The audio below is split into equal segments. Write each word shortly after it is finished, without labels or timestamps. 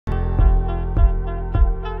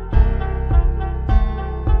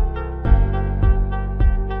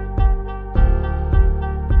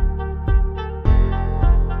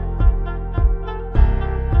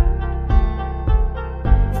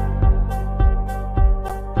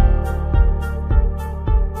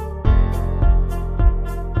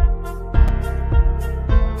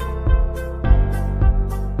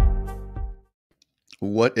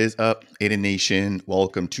What is up, Ada Nation?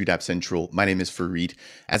 Welcome to Dapp Central. My name is Fareed.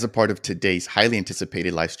 As a part of today's highly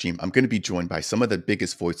anticipated live stream, I'm going to be joined by some of the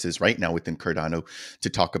biggest voices right now within Cardano to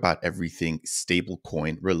talk about everything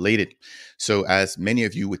stablecoin related. So, as many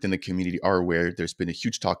of you within the community are aware, there's been a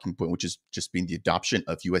huge talking point, which has just been the adoption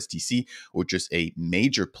of USDC, or just a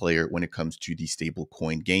major player when it comes to the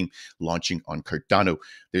stablecoin game launching on Cardano.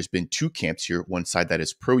 There's been two camps here, one side that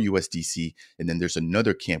is pro USDC, and then there's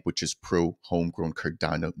another camp which is pro homegrown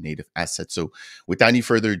Cardano native assets. So without any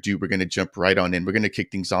further ado, we're going to jump right on in. We're going to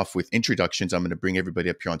kick things off with introductions. I'm going to bring everybody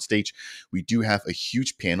up here on stage. We do have a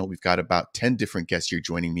huge panel. We've got about 10 different guests here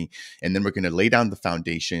joining me, and then we're going to lay down the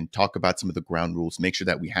foundation, talk about some of the ground rules, make sure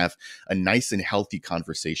that we have a nice and healthy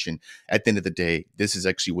conversation. At the end of the day, this is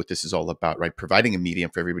actually what this is all about, right? Providing a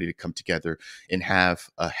medium for everybody to come together and have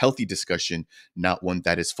a healthy discussion, not one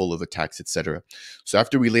that is full of attacks, etc. So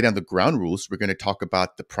after we lay down the ground rules, we're going to talk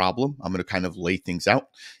about the problem. I'm going to kind of lay things out,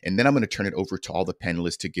 and then I'm going to turn it over to all the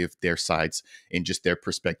panelists to give their sides and just their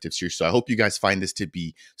perspectives here. So I hope you guys find this to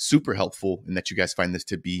be super helpful and that you guys find this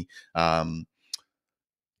to be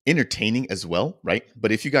entertaining as well, right?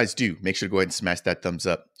 But if you guys do, make sure to go ahead and smash that thumbs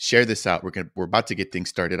up, share this out. We're about to get things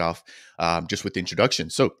started off just with the introduction.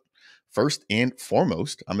 So first and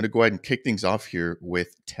foremost, I'm going to go ahead and kick things off here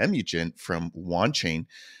with Temujin from OneChain.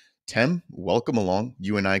 Tem, welcome along.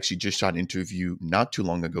 You and I actually just shot an interview not too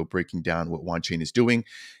long ago breaking down what OneChain is doing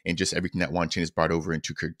and just everything that OneChain has brought over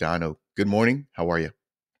into Cardano. Good morning. How are you?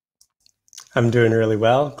 I'm doing really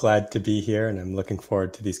well. Glad to be here, and I'm looking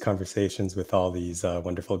forward to these conversations with all these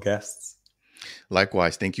wonderful guests.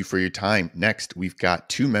 Likewise, thank you for your time. Next, we've got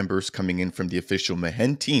two members coming in from the official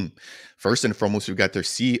Mehen team. First and foremost, we've got their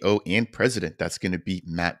CEO and president. That's going to be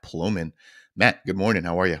Matt Plomin. Matt, good morning.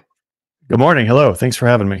 How are you? Good morning. Hello. Thanks for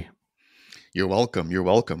having me. You're welcome. You're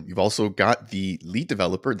welcome. You've also got the lead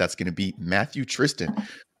developer. That's going to be Matthew Tristan.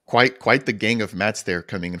 Quite the gang of Matts there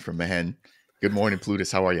coming in from Mehen. Good morning,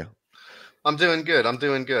 Plutus. How are you? I'm doing good.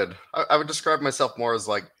 I would describe myself more as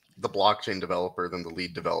like the blockchain developer than the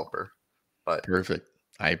lead developer. But perfect.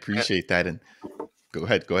 I appreciate that. And go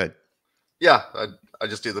ahead. Yeah, I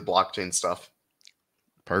just do the blockchain stuff.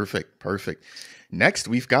 Perfect. Next,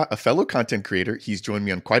 we've got a fellow content creator. He's joined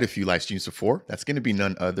me on quite a few live streams before. That's going to be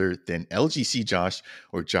none other than LGC Josh,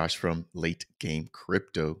 or Josh from Late Game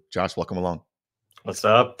Crypto. Josh, welcome along. What's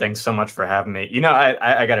up? Thanks so much for having me. You know,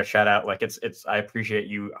 I got to shout out, like I appreciate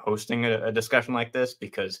you hosting a discussion like this,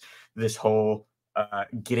 because this whole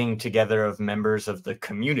getting together of members of the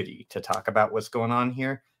community to talk about what's going on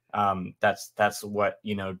here. That's what,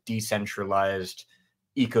 decentralized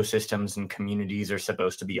ecosystems and communities are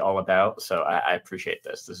supposed to be all about. So I appreciate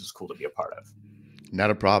this. This is cool to be a part of.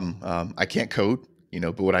 Not a problem. I can't code,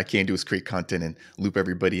 but what I can do is create content and loop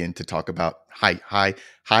everybody in to talk about high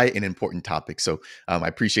and important topics. So I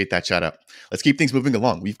appreciate that shout out. Let's keep things moving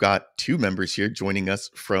along. We've got two members here joining us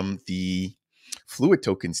from the Fluid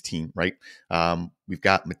Tokens team, right? We've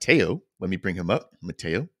got Mateo. Let me bring him up.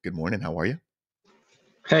 Mateo, good morning. How are you?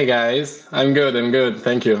 Hey guys, I'm good.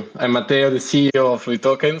 Thank you. I'm Matteo, the CEO of Fluid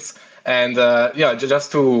Tokens. And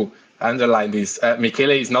just to underline this,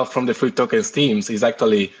 Michele is not from the Fluid Tokens teams. He's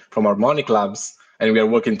actually from Harmonic Labs, and we are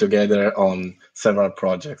working together on several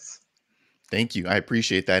projects. Thank you. I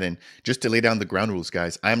appreciate that. And just to lay down the ground rules,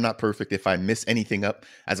 guys, I'm not perfect. If I miss anything up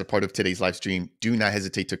as a part of today's live stream, do not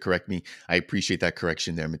hesitate to correct me. I appreciate that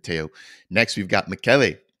correction there, Mateo. Next, we've got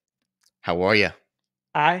Michele. How are you?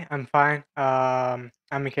 Hi, I'm fine.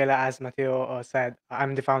 I'm Michele, as Matteo said.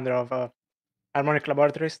 I'm the founder of Harmonic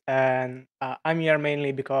Laboratories, and I'm here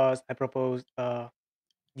mainly because I proposed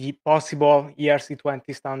the possible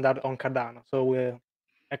ERC20 standard on Cardano. So we're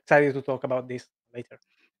excited to talk about this later.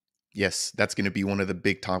 Yes, that's going to be one of the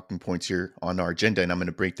big talking points here on our agenda, and I'm going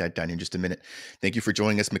to break that down in just a minute. Thank you for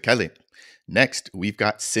joining us, Michele. Next, we've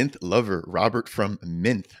got synth lover Robert from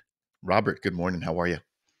Mint. Robert, good morning. How are you?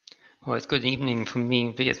 Well, it's good evening from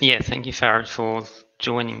me. But yeah, thank you, Farad, for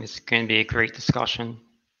joining. It's going to be a great discussion.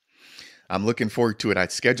 I'm looking forward to it. I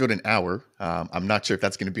scheduled an hour. I'm not sure if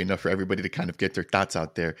that's going to be enough for everybody to kind of get their thoughts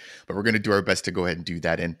out there, but we're going to do our best to go ahead and do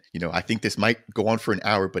that. And, I think this might go on for an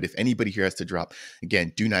hour, but if anybody here has to drop,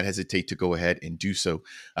 again, do not hesitate to go ahead and do so.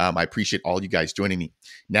 I appreciate all you guys joining me.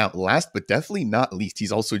 Now, last but definitely not least,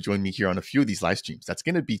 he's also joined me here on a few of these live streams. That's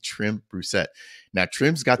going to be Trim Brusette. Now,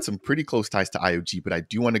 Trim's got some pretty close ties to IOG, but I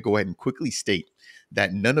do want to go ahead and quickly state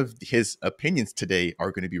that none of his opinions today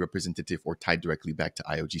are going to be representative or tied directly back to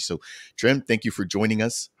IOG. So, Trim, thank you for joining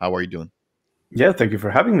us. How are you doing? Yeah, thank you for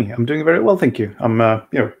having me. I'm doing very well, thank you. I'm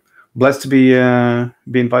blessed to be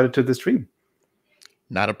invited to the stream.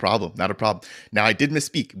 Not a problem. Now, I did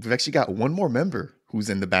misspeak. We've actually got one more member who's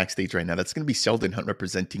in the backstage right now. That's going to be Sheldon Hunt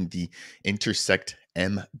representing the Intersect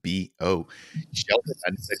MBO. Sheldon,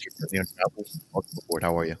 I said you're currently on travel. Welcome aboard.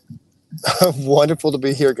 How are you? Wonderful to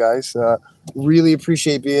be here, guys. Really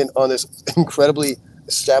appreciate being on this incredibly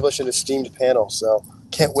established and esteemed panel. So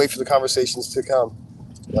can't wait for the conversations to come.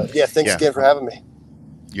 Yeah, thanks again for having me.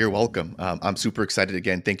 You're welcome. I'm super excited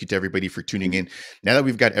again. Thank you to everybody for tuning in. Now that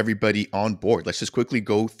we've got everybody on board, let's just quickly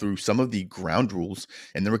go through some of the ground rules,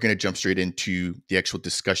 and then we're going to jump straight into the actual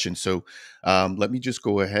discussion. So let me just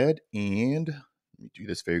go ahead and let me do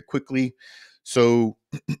this very quickly. So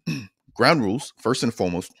ground rules, first and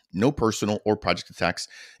foremost, no personal or project attacks.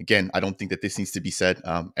 Again, I don't think that this needs to be said.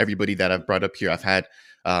 Everybody that I've brought up here, I've had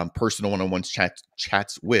personal one-on-one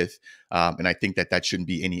chats with, and I think that shouldn't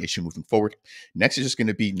be any issue moving forward. Next is just going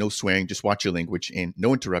to be no swearing, just watch your language and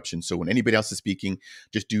no interruptions. So when anybody else is speaking,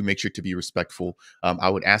 just do make sure to be respectful. I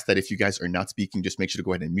would ask that if you guys are not speaking, just make sure to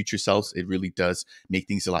go ahead and mute yourselves. It really does make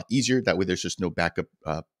things a lot easier. That way there's just no background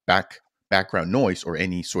noise or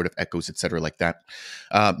any sort of echoes, etc., like that.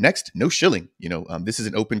 Next, no shilling. This is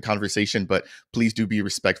an open conversation, but please do be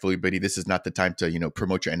respectful, everybody. This is not the time to,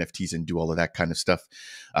 promote your NFTs and do all of that kind of stuff.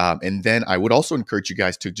 And then I would also encourage you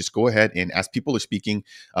guys to just go ahead and as people are speaking,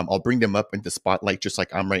 I'll bring them up in the spotlight, just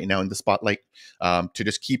like I'm right now in the spotlight, to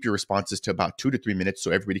just keep your responses to about 2 to 3 minutes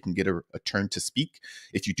so everybody can get a turn to speak.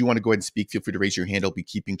 If you do want to go ahead and speak, feel free to raise your hand. I'll be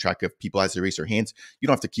keeping track of people as they raise their hands. You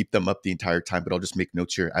don't have to keep them up the entire time, but I'll just make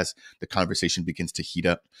notes here as the conversation begins to heat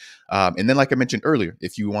up. And then, like I mentioned earlier,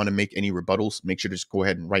 if you want to make any rebuttals, make sure to just go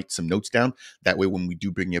ahead and write some notes down. That way, when we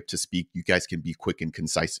do bring you up to speak, you guys can be quick and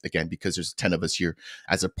concise again, because there's 10 of us here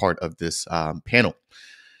as a part of this panel.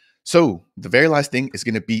 So the very last thing is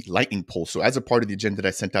going to be lightning polls. So as a part of the agenda that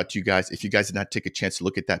I sent out to you guys, if you guys did not take a chance to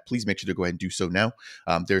look at that, please make sure to go ahead and do so now.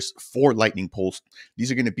 There's 4 lightning polls.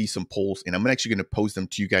 These are going to be some polls, and I'm actually going to pose them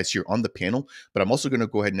to you guys here on the panel, but I'm also going to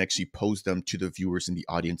go ahead and actually pose them to the viewers in the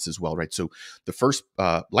audience as well, right? So the first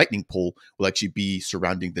lightning poll will actually be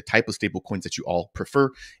surrounding the type of stable coins that you all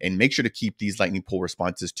prefer, and make sure to keep these lightning poll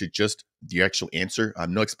responses to just the actual answer,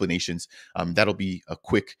 no explanations. That'll be a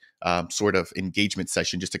quick sort of engagement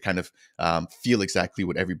session just to kind of feel exactly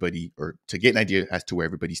what everybody, or to get an idea as to where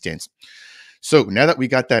everybody stands. So now that we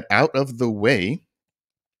got that out of the way,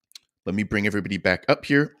 let me bring everybody back up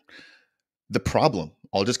here. The problem,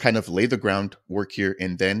 I'll just kind of lay the groundwork here,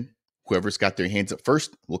 and then whoever's got their hands up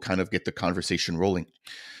first will kind of get the conversation rolling.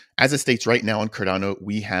 As it states right now on Cardano,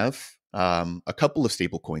 we have a couple of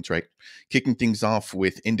stable coins, right? Kicking things off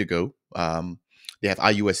with Indigo. They have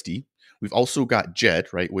IUSD. We've also got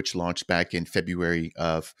JED, right, which launched back in February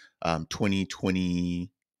of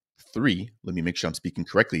 2023. Let me make sure I'm speaking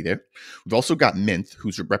correctly there. We've also got Mint,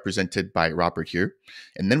 who's represented by Robert here.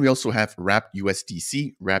 And then we also have Wrapped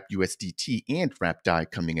USDC, Wrapped USDT, and Wrapped DAI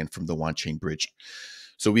coming in from the Wanchain Bridge.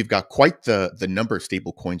 So we've got quite the number of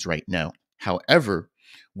stable coins right now. However,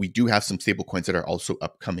 we do have some stable coins that are also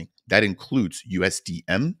upcoming. That includes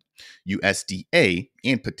USDM, USDA,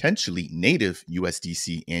 and potentially native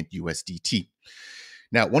USDC and USDT.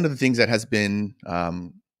 Now, one of the things that has been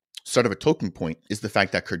sort of a talking point is the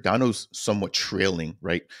fact that Cardano's somewhat trailing,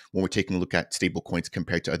 right, when we're taking a look at stable coins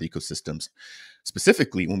compared to other ecosystems.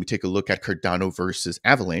 Specifically, when we take a look at Cardano versus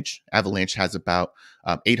Avalanche, Avalanche has about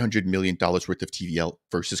 $800 million worth of TVL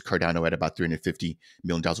versus Cardano at about $350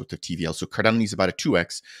 million worth of TVL. So Cardano needs about a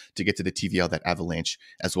 2x to get to the TVL that Avalanche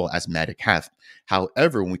as well as Matic have.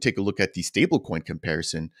 However, when we take a look at the stablecoin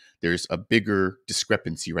comparison, there's a bigger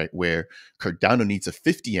discrepancy, right, where Cardano needs a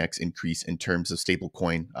 50x increase in terms of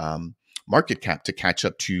stablecoin market cap to catch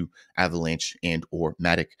up to Avalanche and or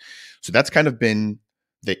Matic. So that's kind of been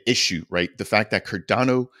the issue, right? The fact that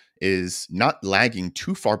Cardano is not lagging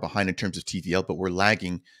too far behind in terms of TVL, but we're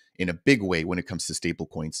lagging in a big way when it comes to stable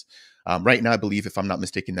coins. Right now, I believe, if I'm not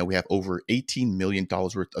mistaken, that we have over $18 million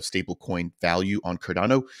worth of stablecoin value on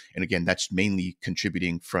Cardano. And again, that's mainly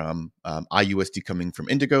contributing from IUSD coming from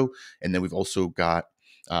Indigo. And then we've also got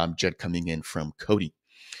JED coming in from Cody.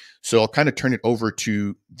 So I'll kind of turn it over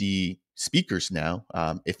to the speakers now,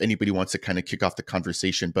 if anybody wants to kind of kick off the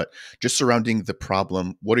conversation. But just surrounding the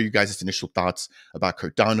problem, what are you guys' initial thoughts about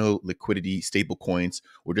Cardano, Liquidity, stablecoins,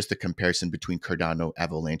 or just the comparison between Cardano,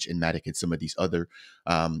 Avalanche, and Matic, and some of these other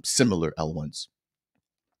similar L1s?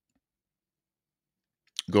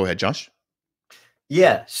 Go ahead, Josh.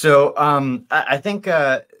 Yeah, so I think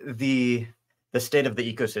the state of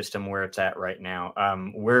the ecosystem where it's at right now,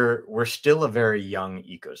 we're still a very young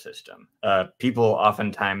ecosystem. People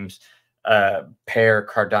oftentimes pair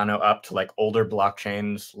Cardano up to like older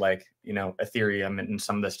blockchains like, you know, Ethereum and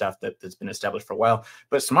some of the stuff that's been established for a while.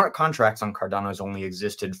 But smart contracts on Cardano has only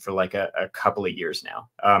existed for like a couple of years now.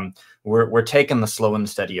 We're taking the slow and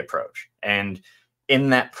steady approach. And in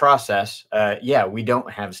that process, yeah, we don't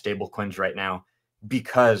have stable coins right now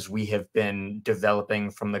because we have been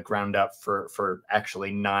developing from the ground up for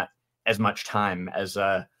actually not as much time as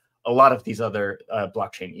a lot of these other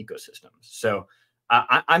blockchain ecosystems. So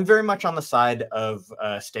I'm very much on the side of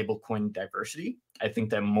stablecoin diversity. I think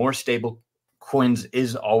that more stable coins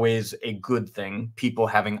is always a good thing. People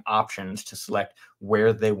having options to select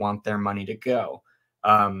where they want their money to go.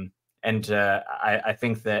 I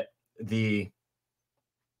think that the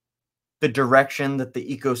direction that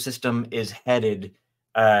the ecosystem is headed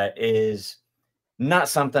is not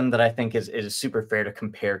something that I think is super fair to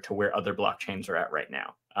compare to where other blockchains are at right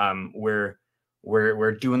now.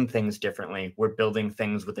 We're doing things differently. We're building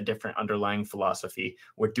things with a different underlying philosophy.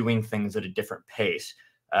 We're doing things at a different pace.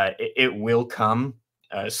 It will come.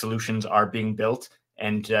 Solutions are being built,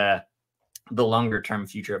 and the longer term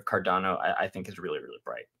future of Cardano, I think, is really, really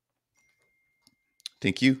bright.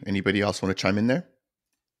 Thank you. Anybody else want to chime in there?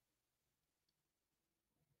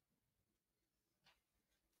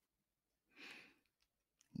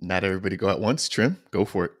 Not everybody go at once. Trim, go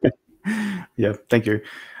for it. Yeah, thank you.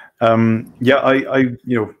 Yeah, I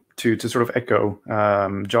to sort of echo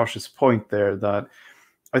Josh's point there, that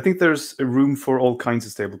I think there's a room for all kinds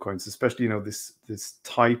of stablecoins, especially this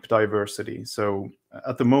type diversity. So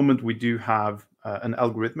at the moment we do have an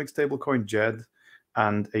algorithmic stablecoin JED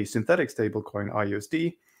and a synthetic stablecoin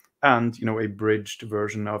IUSD, and a bridged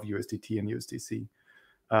version of USDT and USDC.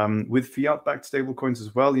 With fiat-backed stablecoins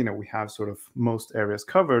as well, we have sort of most areas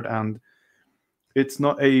covered, and it's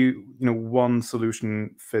not a one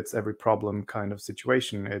solution fits every problem kind of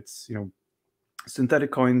situation. It's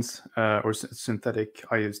synthetic coins or synthetic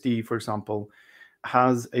IUSD, for example,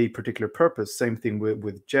 has a particular purpose. Same thing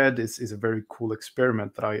with JED is a very cool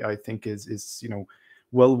experiment that I think is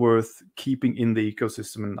well worth keeping in the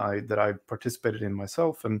ecosystem, and that I've participated in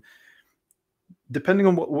myself. And depending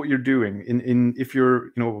on what you're doing, if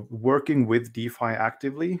you're working with DeFi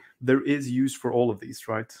actively, there is use for all of these,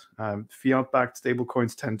 right? Fiat-backed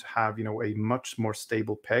stablecoins tend to have a much more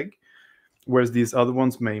stable peg, whereas these other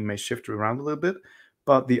ones may shift around a little bit.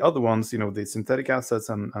 But the other ones, the synthetic assets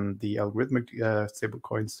and the algorithmic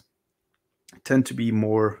stablecoins, tend to be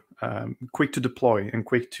more quick to deploy and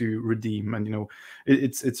quick to redeem, and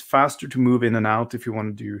it's faster to move in and out if you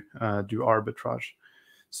want to do arbitrage.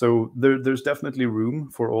 So there's definitely room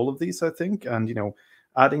for all of these, I think. And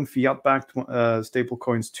adding fiat-backed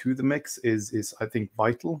stablecoins to the mix is I think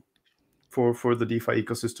vital for the DeFi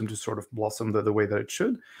ecosystem to sort of blossom the way that it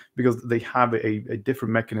should, because they have a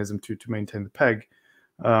different mechanism to maintain the peg.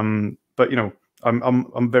 But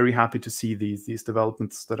I'm very happy to see these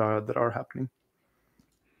developments that are happening.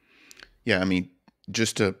 Yeah, I mean,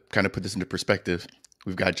 just to kind of put this into perspective,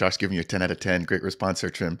 we've got Josh giving you a 10 out of 10. Great response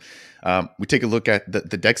there, Trim. We take a look at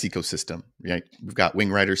the DEX ecosystem, right? We've got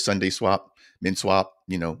WingRider, Sunday Swap, MinSwap,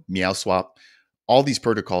 Meow Swap, all these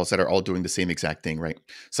protocols that are all doing the same exact thing, right?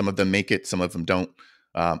 Some of them make it, some of them don't.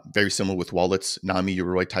 Very similar with wallets, Nami,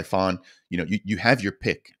 Yoroi, Typhon. You have your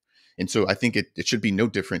pick. And so I think it should be no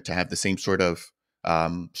different to have the same sort of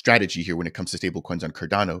strategy here when it comes to stablecoins on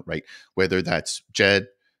Cardano, right? Whether that's JED,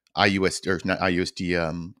 IUSD, or not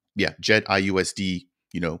IUSD, JED, IUSD,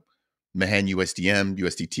 Mahan USDM,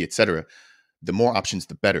 USDT, etc. The more options,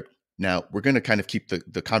 the better. Now, we're going to kind of keep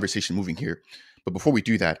the conversation moving here. But before we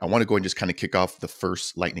do that, I want to go and just kind of kick off the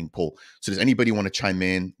first lightning poll. So does anybody want to chime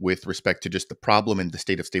in with respect to just the problem and the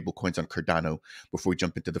state of stablecoins on Cardano before we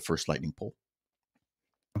jump into the first lightning poll?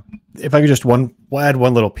 If I could just add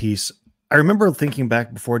one little piece. I remember thinking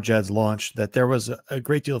back before JED's launch that there was a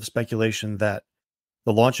great deal of speculation that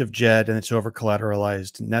the launch of JED and its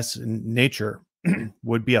over-collateralized nature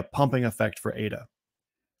would be a pumping effect for ADA,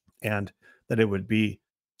 and that it would be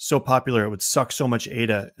so popular, it would suck so much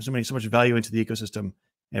ADA, so much value into the ecosystem,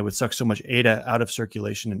 and it would suck so much ADA out of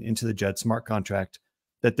circulation and into the JED smart contract,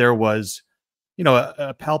 that there was,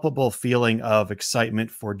 a palpable feeling of excitement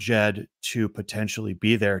for JED to potentially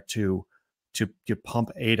be there to pump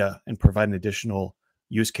ADA and provide an additional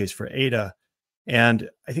use case for ADA. And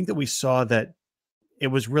I think that we saw that it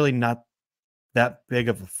was really not that big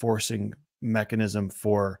of a forcing mechanism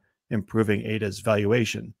for improving ADA's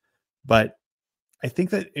valuation. But I think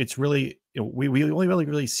that it's really, we only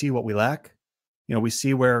really see what we lack. We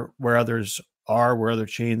see where others are, where other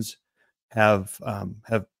chains have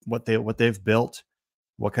what they've built,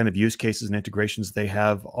 what kind of use cases and integrations they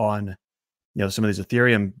have on, some of these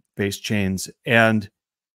Ethereum based chains. And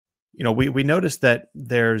we noticed that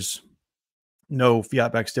there's no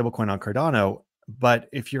fiat-backed stablecoin on Cardano, but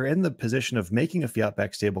if you're in the position of making a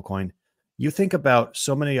fiat-backed stablecoin, you think about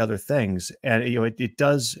so many other things, and it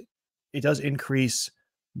does increase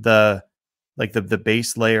the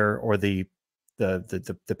base layer, or the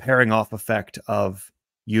pairing off effect of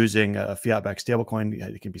using a fiat-backed stablecoin.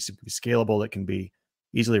 It can be scalable, it can be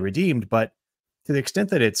easily redeemed, but to the extent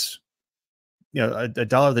that it's a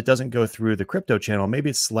dollar that doesn't go through the crypto channel, maybe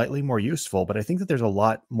it's slightly more useful. But I think that there's a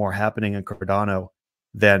lot more happening in Cardano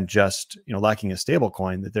than just lacking a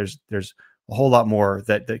stablecoin. That there's a whole lot more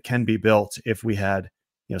that can be built if we had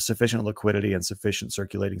sufficient liquidity and sufficient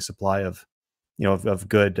circulating supply of of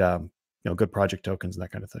good good project tokens and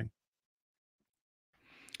that kind of thing.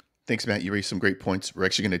 Thanks, Matt. You raised some great points. We're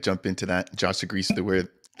actually going to jump into that. Josh agrees that we're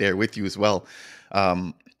there with you as well.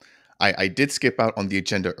 I did skip out on the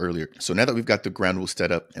agenda earlier. So now that we've got the ground rules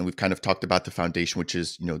set up and we've kind of talked about the foundation, which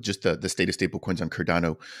is just the state of stablecoins on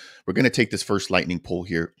Cardano, we're going to take this first lightning poll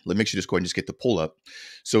here. Let me just go ahead and just get the poll up.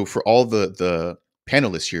 So for all the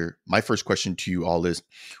panelists here, my first question to you all is,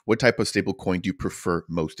 what type of stablecoin do you prefer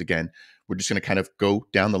most? Again, we're just going to kind of go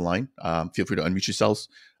down the line. Feel free to unmute yourselves,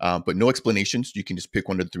 but no explanations. You can just pick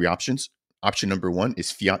one of the three options. Option number 1 is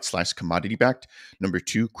fiat/commodity backed. Number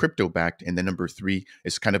 2, crypto backed. And then number 3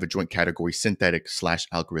 is kind of a joint category,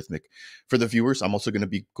 synthetic/algorithmic. For the viewers, I'm also going to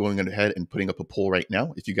be going ahead and putting up a poll right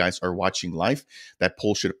now. If you guys are watching live, that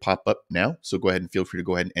poll should pop up now. So go ahead and feel free to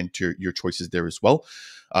go ahead and enter your choices there as well.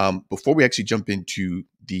 Before we actually jump into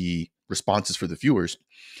the responses for the viewers,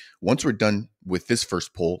 once we're done with this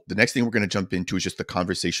first poll, the next thing we're going to jump into is just the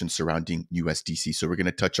conversation surrounding USDC. So we're going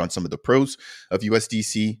to touch on some of the pros of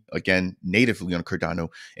USDC, again, natively on Cardano,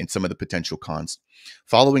 and some of the potential cons.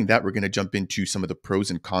 Following that, we're going to jump into some of the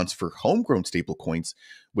pros and cons for homegrown stablecoins,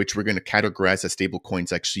 which we're going to categorize as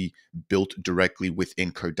stablecoins actually built directly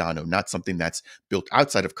within Cardano, not something that's built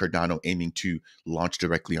outside of Cardano, aiming to launch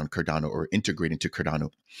directly on Cardano or integrate into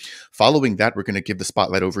Cardano. Following that, we're going to give the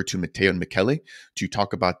spotlight over to Matteo and Michele to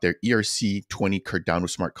talk about their ERC20 Cardano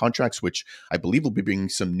smart contracts, which I believe will be bringing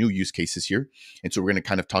some new use cases here. And so we're going to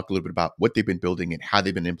kind of talk a little bit about what they've been building and how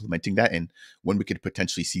they've been implementing that, and when we could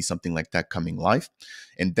potentially see something like that coming live.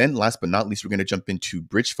 And then last but not least, we're going to jump into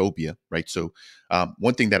bridge phobia, right? So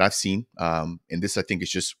one thing that I've seen, and this I think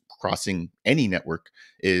is just crossing any network,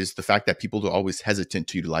 is the fact that people are always hesitant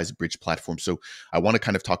to utilize bridge platforms. So I want to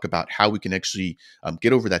kind of talk about how we can actually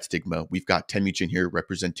get over that stigma. We've got Temuchin here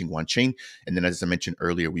representing OneChain. And then, as I mentioned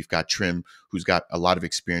earlier, we've got Trim, who's got a lot of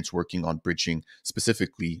experience working on bridging,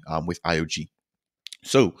 specifically with IOG.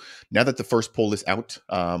 So now that the first poll is out,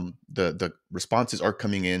 the responses are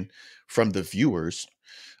coming in from the viewers.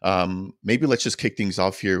 Maybe let's just kick things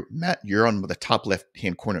off here. Matt, you're on the top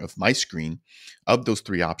left-hand corner of my screen. Of those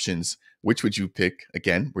three options, which would you pick?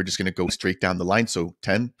 Again, we're just going to go straight down the line. So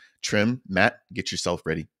Tem, Trim, Matt, get yourself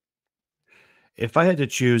ready. If I had to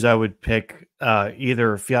choose, I would pick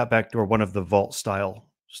either fiat-backed or one of the vault-style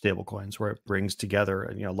stablecoins, where it brings together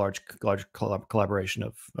a large collaboration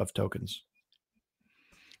of tokens.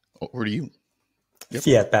 Over to you. Yep.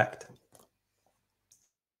 Fiat-backed.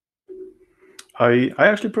 I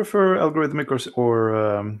actually prefer algorithmic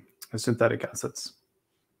or synthetic assets.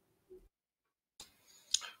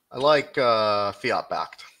 I like fiat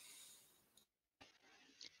backed.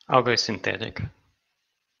 I'll go synthetic.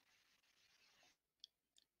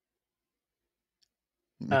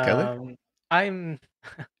 Michele? I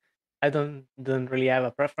don't really have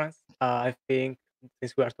a preference. I think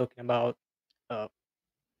since we are talking about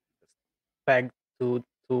pegged to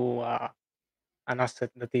an asset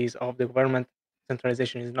that is of the government,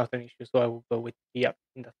 centralization is not an issue. So I will go with fiat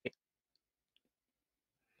in that case.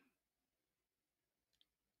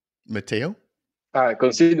 Matteo?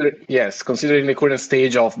 Considering the current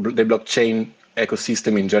stage of the blockchain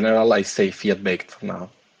ecosystem in general, I say fiat-backed for now.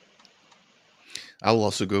 I will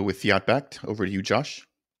also go with fiat-backed. Over to you, Josh.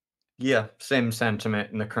 Yeah, same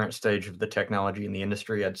sentiment in the current stage of the technology in the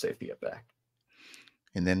industry. I'd say fiat-backed.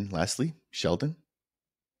 And then lastly, Sheldon.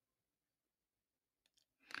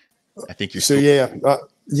 I think you're so yeah,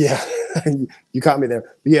 you caught me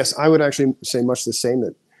there. But yes, I would actually say much the same,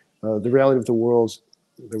 that the reality of the world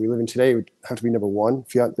that we live in today would have to be number one,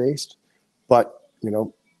 fiat based. But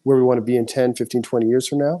where we want to be in 10, 15, 20 years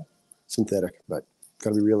from now, synthetic, but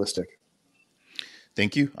got to be realistic.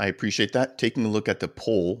 Thank you. I appreciate that. Taking a look at the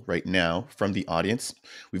poll right now from the audience,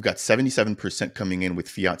 we've got 77% coming in with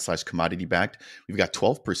fiat/commodity backed. We've got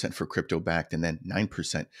 12% for crypto backed, and then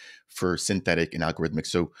 9% for synthetic and algorithmic.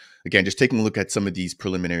 So again, just taking a look at some of these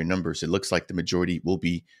preliminary numbers, it looks like the majority will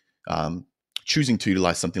be choosing to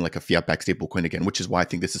utilize something like a fiat-backed stablecoin again, which is why I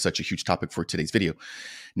think this is such a huge topic for today's video.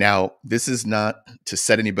 Now, this is not to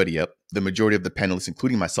set anybody up. The majority of the panelists,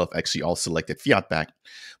 including myself, actually all selected fiat-backed.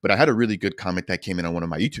 But I had a really good comment that came in on one of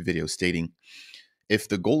my YouTube videos stating, if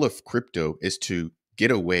the goal of crypto is to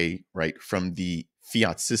get away, right, from the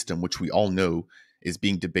fiat system, which we all know is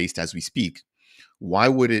being debased as we speak, why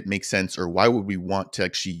would it make sense, or why would we want to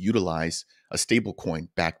actually utilize a stable coin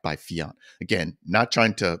backed by fiat? Again, not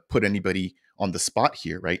trying to put anybody on the spot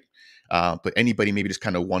here, right? But anybody maybe just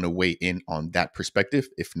kind of want to weigh in on that perspective.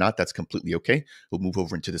 If not, that's completely okay. We'll move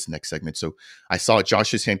over into this next segment. So I saw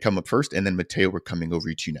Josh's hand come up first, and then Matteo, we're coming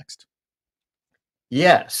over to you next.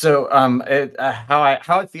 Yeah. So how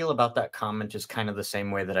I feel about that comment is kind of the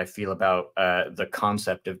same way that I feel about the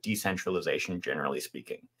concept of decentralization, generally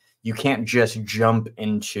speaking. You can't just jump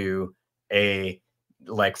into a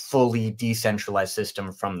like fully decentralized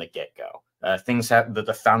system from the get-go. Things have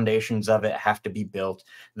the foundations of it have to be built.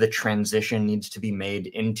 The transition needs to be made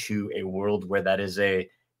into a world where that is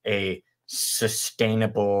a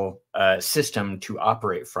sustainable system to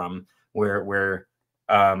operate from, where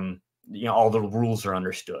you know, all the rules are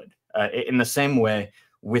understood. In the same way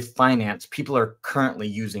with finance, people are currently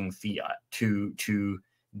using fiat to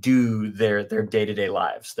do their day-to-day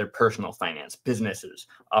lives, their personal finance. Businesses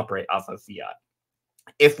operate off of fiat.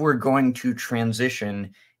 If we're going to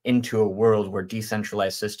transition into a world where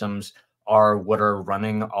decentralized systems are what are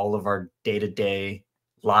running all of our day-to-day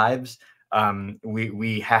lives,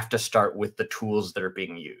 we have to start with the tools that are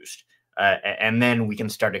being used. And then we can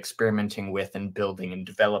start experimenting with and building and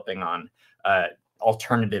developing on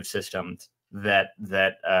alternative systems that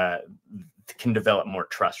can develop more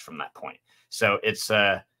trust from that point. So it's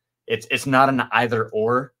not an either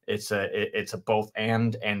or. It's a both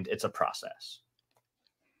and it's a process.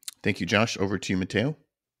 Thank you, Josh. Over to you, Matteo.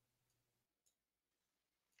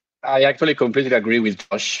 I actually completely agree with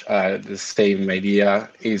Josh. The same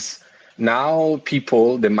idea is now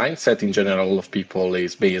the mindset in general of people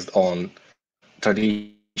is based on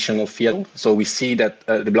traditional fiat. So we see that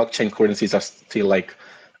the blockchain currencies are still like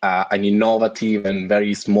an innovative and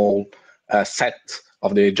very small set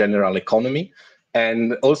of the general economy.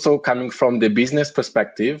 And also coming from the business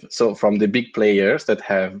perspective, so from the big players that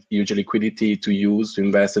have huge liquidity to use, to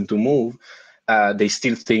invest, and to move, they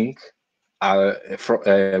still think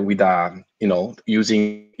with you know,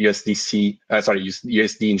 using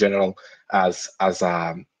USD in general as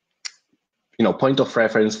a you know, point of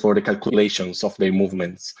reference for the calculations of their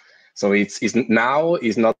movements. So now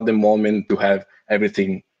is not the moment to have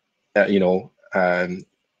everything you know,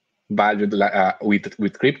 valued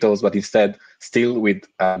with cryptos, but instead still with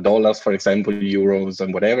dollars, for example, euros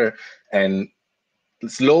and whatever, and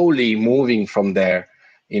slowly moving from there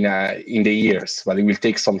in the years. But it will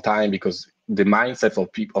take some time because the mindset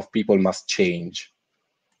of people must change.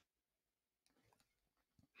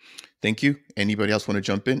 Thank you. Anybody else want to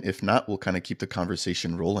jump in? If not, we'll kind of keep the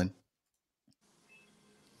conversation rolling.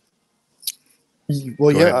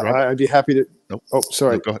 Well, yeah, I'd be happy to. Nope. Oh,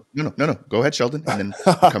 sorry. No, go ahead. No. Go ahead, Sheldon. And then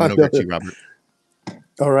we're coming over to you, Robert.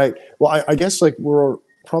 All right. Well, I guess like we're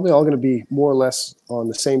probably all going to be more or less on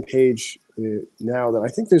the same page now. That I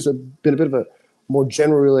think there's been a bit of a more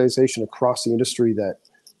general realization across the industry that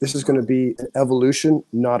this is going to be an evolution,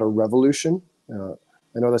 not a revolution.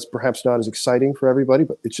 I know that's perhaps not as exciting for everybody,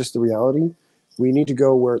 but it's just the reality. We need to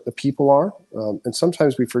go where the people are. And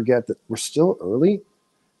sometimes we forget that we're still early.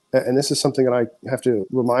 And this is something that I have to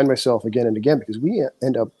remind myself again and again, because we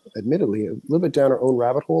end up, admittedly, a little bit down our own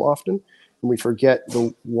rabbit hole often, and we forget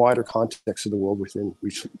the wider context of the world within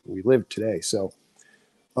which we live today. So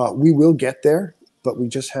we will get there, but we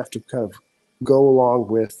just have to kind of go along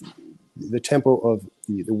with the tempo of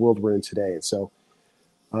the world we're in today. And so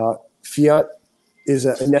fiat is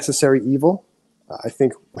a necessary evil. I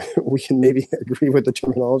think we can maybe agree with the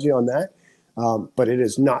terminology on that, but it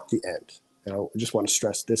is not the end. And I just want to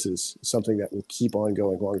stress this is something that will keep on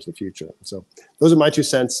going long into the future. So those are my 2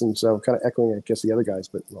 cents. And so kind of echoing, I guess, the other guys,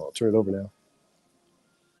 but I'll turn it over now.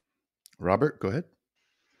 Robert, go ahead.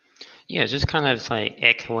 Yeah, just kind of like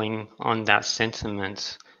echoing on that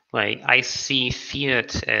sentiment. Like I see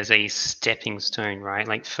fiat as a stepping stone, right?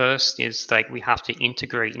 Like first is like we have to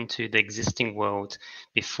integrate into the existing world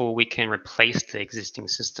before we can replace the existing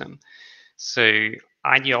system. So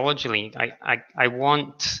ideologically, I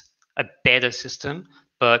want a better system,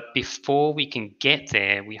 but before we can get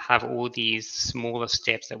there, we have all these smaller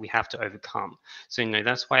steps that we have to overcome. So,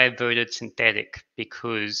 that's why I voted synthetic,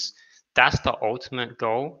 because that's the ultimate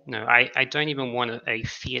goal. No, I don't even want a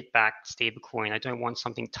fiat-backed stablecoin. I don't want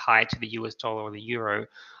something tied to the US dollar or the euro.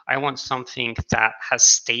 I want something that has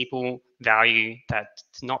stable value, that's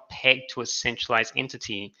not pegged to a centralized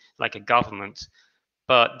entity like a government.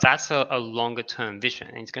 But that's a longer term vision,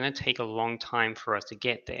 and it's going to take a long time for us to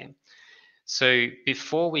get there. So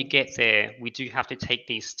before we get there, we do have to take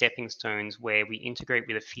these stepping stones where we integrate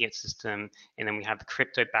with a fiat system, and then we have the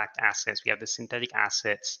crypto-backed assets, we have the synthetic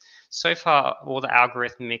assets. So far, all the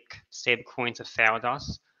algorithmic stablecoins have failed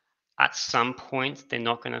us. At some point, they're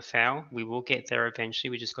not going to fail. We will get there eventually.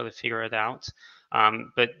 We just got to figure it out.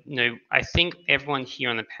 But no, I think everyone here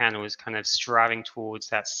on the panel is kind of striving towards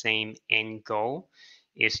that same end goal.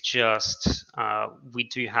 It's just we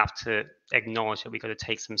do have to acknowledge that we've got to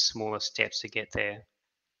take some smaller steps to get there.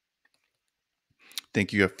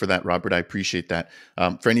 Thank you for that, Robert. I appreciate that.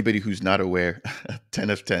 For anybody who's not aware, 10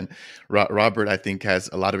 of 10, Robert, I think, has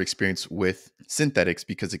a lot of experience with synthetics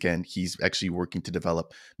because, again, he's actually working to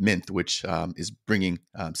develop Mint, which is bringing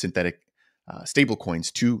synthetic stable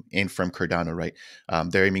coins to and from Cardano, right?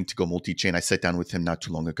 They're aiming to go multi-chain. I sat down with him not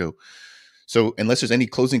too long ago. So unless there's any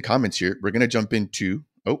closing comments here, we're going to jump into,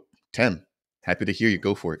 Tem, happy to hear you.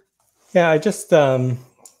 Go for it. Yeah, I just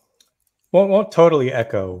won't totally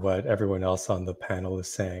echo what everyone else on the panel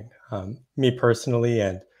is saying. Me personally,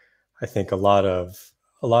 and I think a lot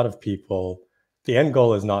of people, the end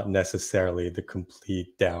goal is not necessarily the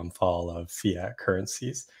complete downfall of fiat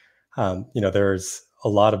currencies. There's a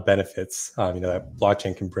lot of benefits, that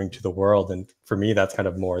blockchain can bring to the world, and for me, that's kind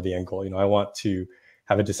of more the end goal. I want to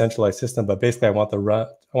have a decentralized system, but basically, I want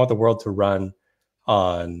the world to run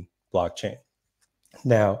on blockchain.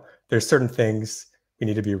 Now, there's certain things we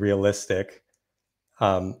need to be realistic.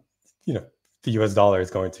 The US dollar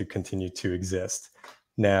is going to continue to exist.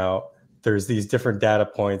 Now, there's these different data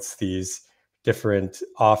points, these different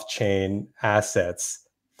off-chain assets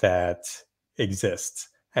that exist.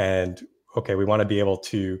 And okay, we want to be able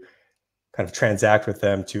to kind of transact with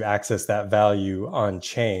them to access that value on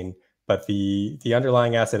chain, but the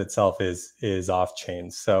underlying asset itself is off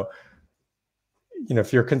chain. So,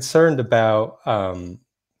 if you're concerned about a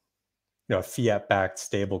fiat-backed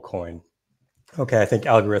stable coin, okay, I think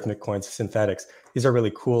algorithmic coins, synthetics, these are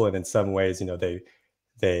really cool, and in some ways,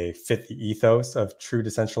 they fit the ethos of true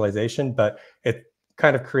decentralization, but it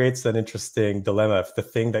kind of creates an interesting dilemma if the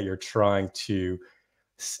thing that you're trying to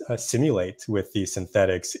simulate with these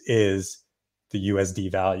synthetics is the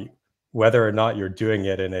USD value. Whether or not you're doing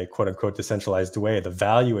it in a quote unquote decentralized way, the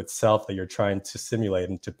value itself that you're trying to simulate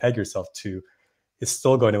and to peg yourself to is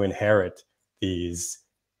still going to inherit these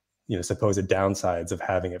supposed downsides of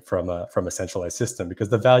having it from a centralized system, because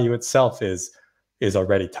the value itself is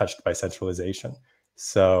already touched by centralization.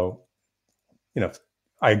 So,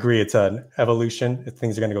 I agree it's an evolution.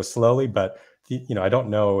 Things are going to go slowly, but I don't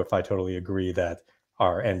know if I totally agree that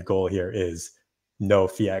our end goal here is no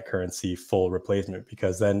fiat currency full replacement,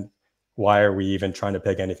 because then why are we even trying to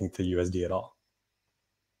peg anything to USD at all?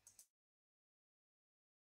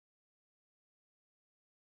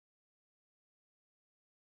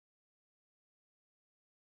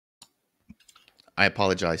 I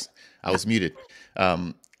apologize. I was muted.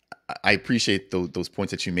 I appreciate those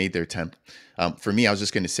points that you made there, Tem. For me, I was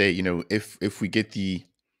just going to say, if we get the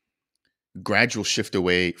gradual shift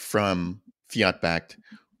away from fiat-backed,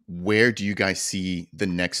 where do you guys see the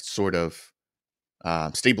next sort of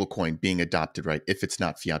stable coin being adopted, right? If it's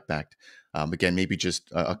not fiat-backed. Again, maybe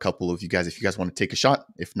just a couple of you guys, if you guys want to take a shot.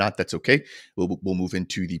 If not, that's okay. We'll move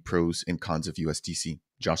into the pros and cons of USDC.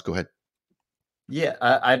 Josh, go ahead. Yeah,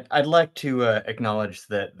 I'd like to acknowledge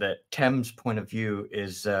that Tem's point of view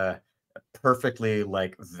is perfectly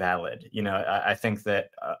valid. I think that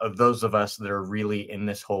of those of us that are really in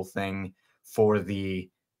this whole thing for the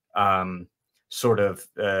sort of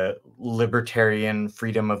libertarian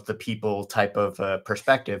freedom of the people type of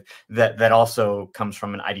perspective, that also comes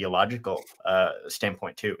from an ideological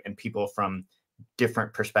standpoint too, and people from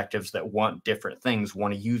different perspectives that want different things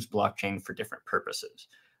want to use blockchain for different purposes.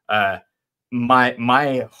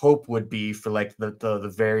 My hope would be for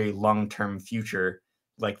the very long-term future,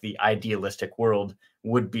 the idealistic world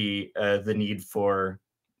would be the need for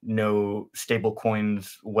no stable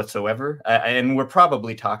coins whatsoever. And we're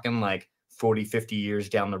probably talking 40, 50 years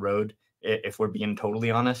down the road, if we're being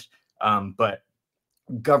totally honest. But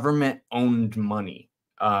government-owned money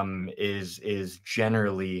is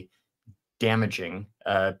generally damaging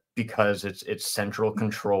because its central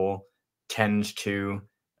control tends to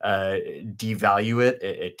devalue it.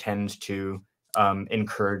 It tends to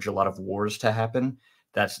encourage a lot of wars to happen.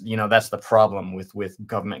 That's the problem with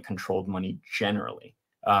government controlled money generally.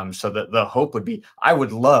 So the hope would be, I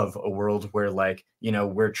would love a world where, like, you know,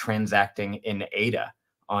 we're transacting in ADA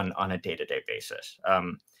on a day-to-day basis.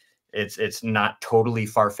 It's not totally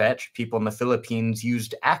far-fetched. People in the Philippines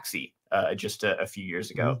used Axie just a few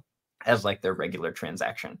years ago as like their regular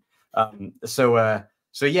transaction.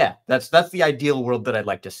 So yeah, that's the ideal world that I'd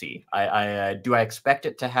like to see. Do I expect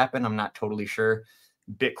it to happen? I'm not totally sure.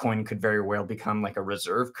 Bitcoin could very well become like a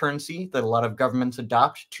reserve currency that a lot of governments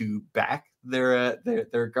adopt to back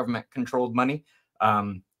their government controlled money.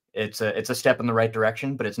 It's a step in the right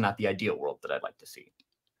direction, but it's not the ideal world that I'd like to see.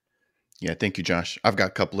 Yeah, thank you, Josh. I've got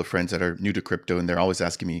a couple of friends that are new to crypto, and they're always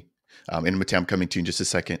asking me, and Mateo, I'm coming to you in just a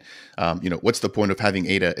second. You know, what's the point of having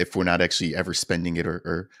ADA if we're not actually ever spending it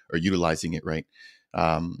or utilizing it, right?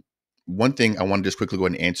 One thing I want to just quickly go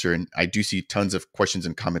ahead and answer, and I do see tons of questions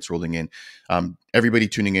and comments rolling in. Everybody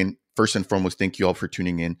tuning in, first and foremost, thank you all for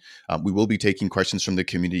tuning in. We will be taking questions from the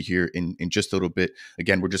community here in just a little bit.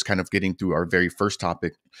 Again, we're just kind of getting through our very first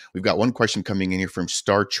topic. We've got one question coming in here from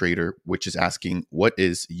Star Trader, which is asking, what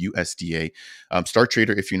is USDA? Star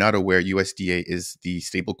Trader, if you're not aware, USDA is the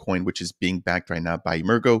stable coin which is being backed right now by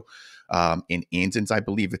Emergo. In Ansons, I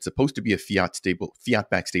believe it's supposed to be a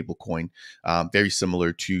fiat-backed stable coin, very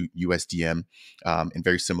similar to USDM and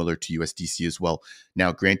very similar to USDC as well.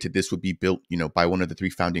 Now, granted, this would be built, you know, by one of the three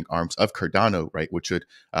founding arms of Cardano, right, which would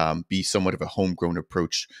be somewhat of a homegrown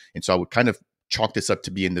approach. And so I would kind of chalk this up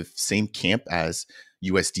to be in the same camp as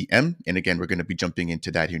USDM. And again, we're going to be jumping into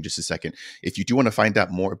that here in just a second. If you do want to find out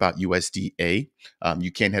more about USDA,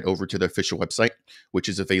 you can head over to the official website, which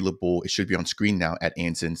is available. It should be on screen now at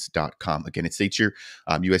ansons.com. Again, it states here,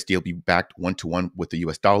 USDA will be backed 1-to-1 with the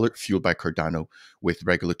US dollar, fueled by Cardano with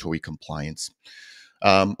regulatory compliance.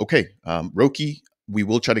 Okay, Roki, we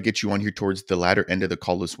will try to get you on here towards the latter end of the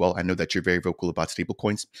call as well. I know that you're very vocal about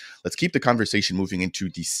stablecoins. Let's keep the conversation moving into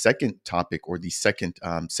the second topic, or the second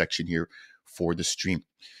section here for the stream.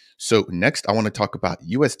 So next, I want to talk about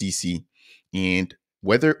USDC and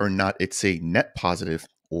whether or not it's a net positive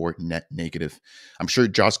or net negative. I'm sure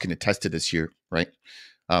Josh can attest to this here, right?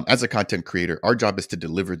 As a content creator, our job is to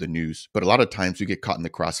deliver the news, but a lot of times we get caught in the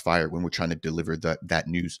crossfire when we're trying to deliver that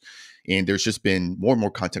news. And there's just been more and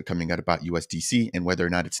more content coming out about USDC and whether or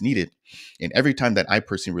not it's needed. And every time that I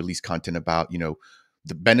personally release content about, you know,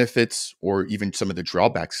 the benefits or even some of the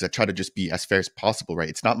drawbacks, I try to just be as fair as possible, right?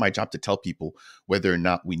 It's not my job to tell people whether or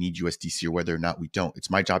not we need USDC or whether or not we don't. It's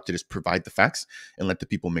my job to just provide the facts and let the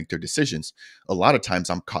people make their decisions. A lot of times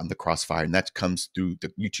I'm caught in the crossfire, and that comes through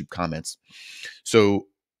the YouTube comments. So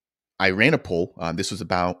I ran a poll. This was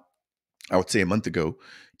about, I would say, a month ago,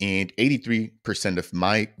 and 83% of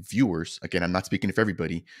my viewers, again, I'm not speaking for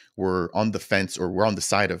everybody, were on the fence or were on the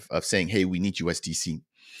side of saying, hey, we need USDC.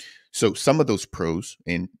 So some of those pros,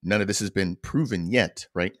 and none of this has been proven yet,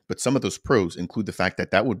 right? But some of those pros include the fact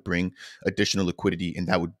that that would bring additional liquidity and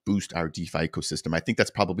that would boost our DeFi ecosystem. I think that's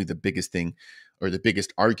probably the biggest thing, or the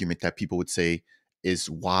biggest argument that people would say is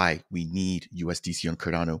why we need USDC on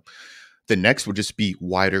Cardano. The next would just be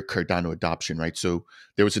wider Cardano adoption, right? So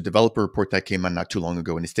there was a developer report that came out not too long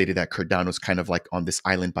ago, and it stated that Cardano is kind of like on this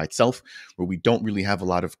island by itself, where we don't really have a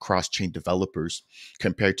lot of cross-chain developers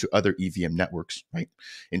compared to other EVM networks, right?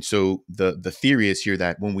 And so the theory is here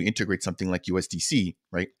that when we integrate something like USDC,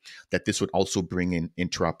 right, that this would also bring in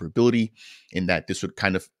interoperability, and that this would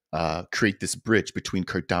kind of create this bridge between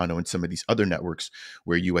Cardano and some of these other networks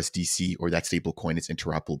where USDC or that stablecoin is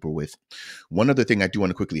interoperable with. One other thing I do want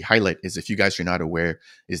to quickly highlight is, if you guys are not aware,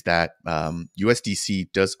 is that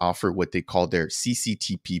USDC does offer what they call their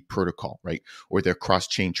CCTP protocol, right? Or their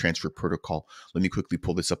cross-chain transfer protocol. Let me quickly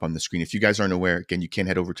pull this up on the screen. If you guys aren't aware, again, you can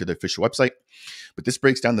head over to the official website. But this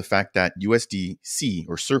breaks down the fact that USDC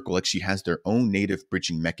or Circle actually has their own native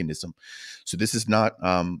bridging mechanism. So this is not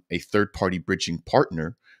a third-party bridging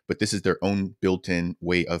partner, but this is their own built-in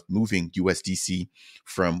way of moving USDC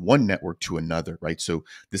from one network to another, right? So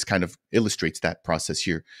this kind of illustrates that process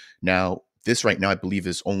here. Now, this right now, I believe,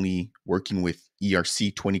 is only working with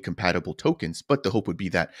ERC20 compatible tokens, but the hope would be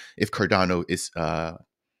that if Cardano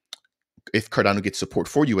gets support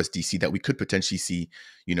for USDC, that we could potentially see,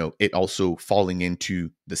 you know, it also falling into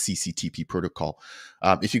the CCTP protocol.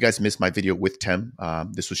 If you guys missed my video with Tem,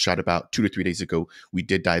 this was shot about 2 to 3 days ago. We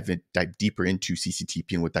did dive deeper into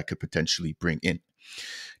CCTP and what that could potentially bring in.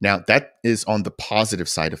 Now, that is on the positive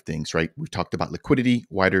side of things, right? We've talked about liquidity,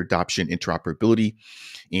 wider adoption, interoperability.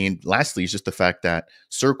 And lastly, is just the fact that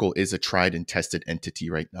Circle is a tried and tested entity,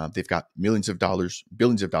 right? They've got billions of dollars,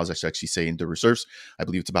 I should actually say, in their reserves. I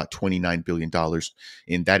believe it's about $29 billion.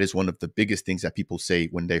 And that is one of the biggest things that people say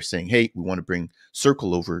when they're saying, hey, we want to bring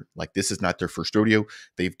Circle over. Like, this is not their first rodeo.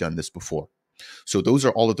 They've done this before. So those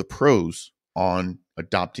are all of the pros on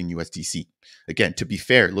adopting USDC. Again, to be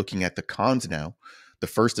fair, looking at the cons now, the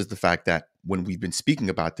first is the fact that when we've been speaking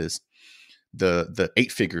about this, the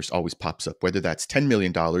 8 figures always pops up, whether that's $10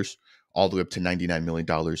 million all the way up to $99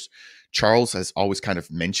 million. Charles has always kind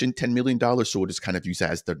of mentioned $10 million, so we'll just kind of use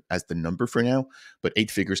that as the number for now. But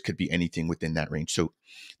 8 figures could be anything within that range. So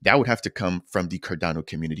that would have to come from the Cardano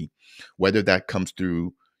community, whether that comes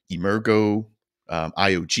through Emergo,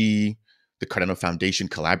 IOG, the Cardano Foundation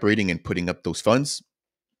collaborating and putting up those funds.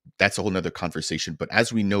 That's a whole nother conversation. But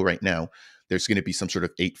as we know right now, there's going to be some sort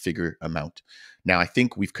of 8-figure amount. Now, I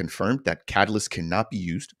think we've confirmed that Catalyst cannot be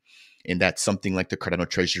used, and that something like the Cardano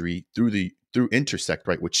Treasury through Intersect,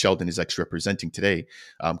 right, which Sheldon is actually representing today,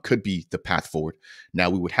 could be the path forward. Now,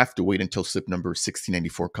 we would have to wait until SIP number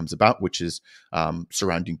 1694 comes about, which is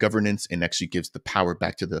surrounding governance and actually gives the power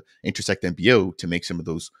back to the Intersect MBO to make some of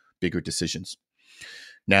those bigger decisions.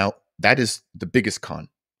 Now, that is the biggest con.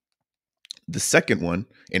 The second one,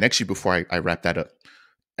 and actually before I wrap that up,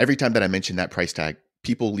 every time that I mention that price tag,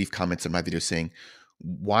 people leave comments on my video saying,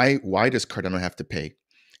 why does Cardano have to pay?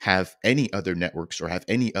 Have any other networks or have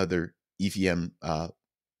any other EVM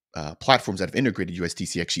platforms that have integrated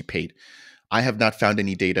USDC actually paid? I have not found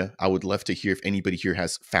any data. I would love to hear if anybody here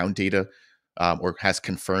has found data or has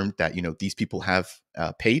confirmed that, you know, these people have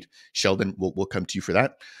paid. Sheldon, we'll come to you for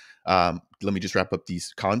that. Let me just wrap up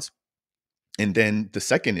these cons. And then the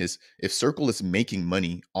second is, if Circle is making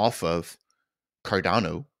money off of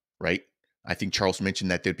Cardano, right? I think Charles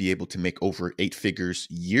mentioned that they'd be able to make over 8 figures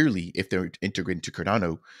yearly if they're integrated into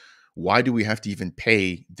Cardano. Why do we have to even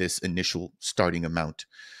pay this initial starting amount?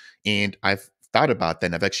 And I've thought about that,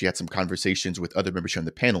 and I've actually had some conversations with other members here on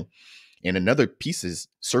the panel. And another piece is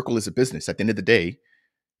Circle is a business. At the end of the day,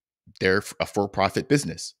 they're a for-profit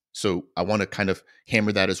business. So I want to kind of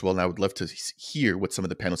hammer that as well. And I would love to hear what some of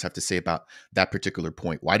the panels have to say about that particular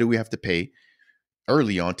point. Why do we have to pay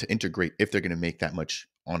early on to integrate if they're going to make that much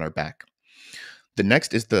on our back? The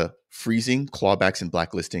next is the freezing, clawbacks, and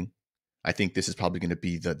blacklisting. I think this is probably going to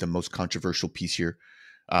be the most controversial piece here.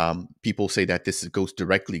 People say that this goes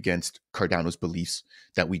directly against Cardano's beliefs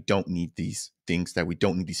that we don't need these things, that we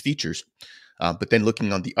don't need these features. But then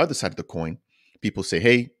looking on the other side of the coin, people say,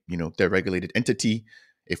 hey, you know, they're a regulated entity.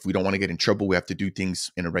 If we don't want to get in trouble, we have to do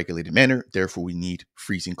things in a regulated manner. Therefore, we need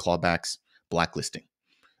freezing, clawbacks, blacklisting.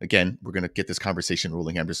 Again, we're going to get this conversation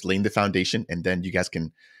rolling. I'm just laying the foundation, and then you guys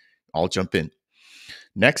can all jump in.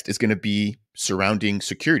 Next is going to be surrounding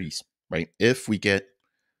securities, right? If we get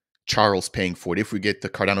Charles paying for it, if we get the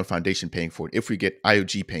Cardano Foundation paying for it, if we get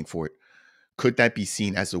IOG paying for it, could that be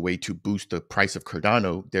seen as a way to boost the price of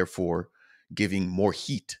Cardano, therefore giving more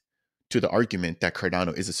heat to the argument that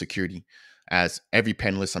Cardano is a security? As every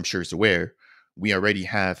panelist I'm sure is aware, we already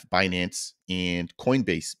have Binance and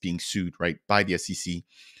Coinbase being sued, right, by the SEC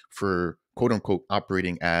for quote unquote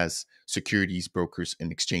operating as securities brokers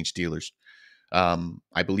and exchange dealers.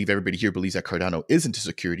 I believe everybody here believes that Cardano isn't a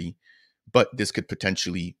security, but this could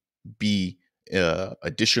potentially be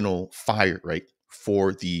additional fire, right,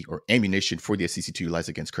 for or ammunition for the SEC to utilize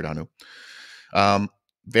against Cardano.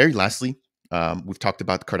 Very lastly, we've talked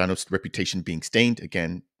about Cardano's reputation being stained.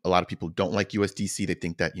 Again, a lot of people don't like USDC. They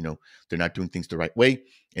think that, you know, they're not doing things the right way,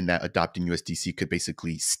 and that adopting USDC could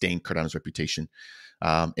basically stain Cardano's reputation.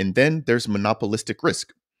 And then there's monopolistic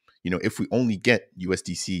risk. You know, if we only get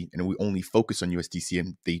USDC and we only focus on USDC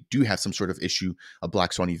and they do have some sort of issue, a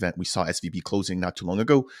black swan event, we saw SVB closing not too long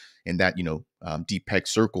ago, and that, you know, depeg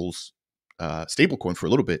Circle's stablecoin for a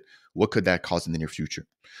little bit, what could that cause in the near future?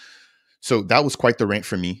 So that was quite the rant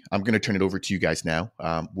for me. I'm going to turn it over to you guys now.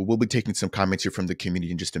 We'll be taking some comments here from the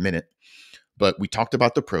community in just a minute. But we talked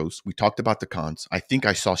about the pros. We talked about the cons. I think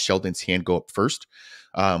I saw Sheldon's hand go up first.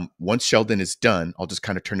 Once Sheldon is done, I'll just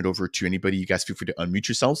kind of turn it over to anybody. You guys feel free to unmute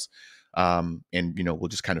yourselves. And, you know, we'll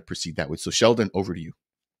just kind of proceed that way. So Sheldon, over to you.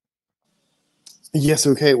 Yes.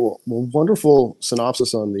 Okay. Well, wonderful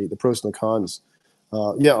synopsis on the pros and the cons.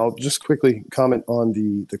 Yeah, I'll just quickly comment on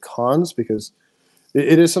the cons, because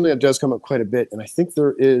it is something that does come up quite a bit. And I think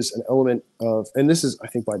there is an element of, and this is, I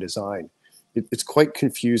think, by design, it's quite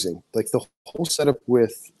confusing. Like the whole setup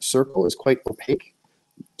with Circle is quite opaque.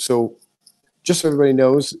 So just so everybody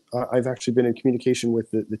knows, I've actually been in communication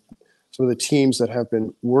with some of the teams that have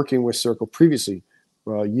been working with Circle previously,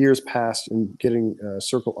 years past, and getting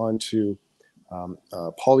Circle onto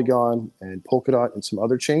Polygon and Polkadot and some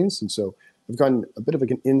other chains. And so I've gotten a bit of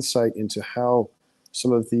like an insight into how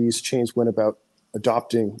some of these chains went about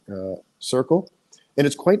adopting Circle, and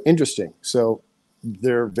it's quite interesting. So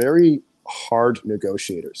they're very hard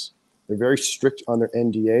negotiators. They're very strict on their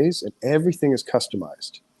NDAs, and everything is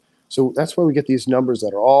customized. So that's why we get these numbers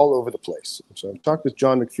that are all over the place. So I've talked with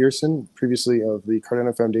John McPherson previously of the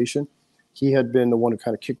Cardano Foundation. He had been the one who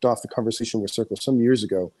kind of kicked off the conversation with Circle some years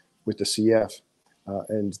ago with the CF.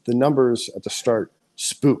 And the numbers at the start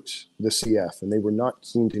spooked the CF, and they were not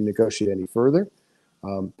keen to negotiate any further.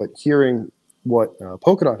 But hearing what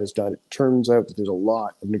Polkadot has done, it turns out that there's a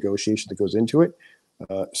lot of negotiation that goes into it.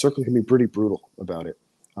 Circle can be pretty brutal about it.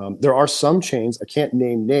 There are some chains, I can't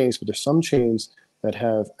name names, but there's some chains that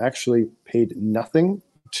have actually paid nothing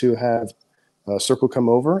to have Circle come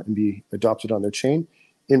over and be adopted on their chain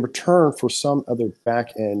in return for some other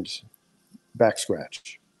back-end back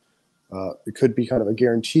scratch. It could be kind of a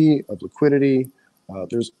guarantee of liquidity.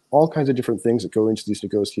 There's all kinds of different things that go into these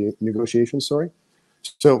negotiations,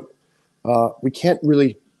 So we can't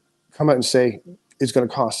really come out and say it's going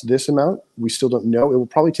to cost this amount. We still don't know. It will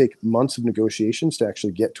probably take months of negotiations to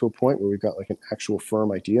actually get to a point where we've got like an actual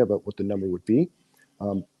firm idea about what the number would be.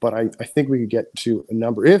 But I think we could get to a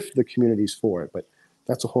number if the community's for it, but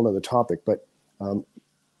that's a whole other topic. But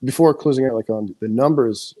before closing out like on the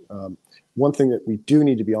numbers, one thing that we do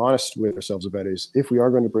need to be honest with ourselves about is if we are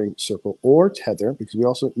going to bring Circle or Tether, because we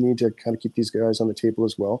also need to kind of keep these guys on the table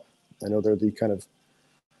as well. I know they're the kind of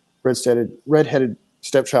red-headed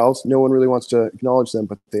stepchilds. No one really wants to acknowledge them,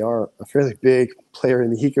 but they are a fairly big player in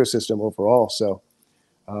the ecosystem overall. So,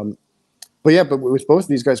 but with both of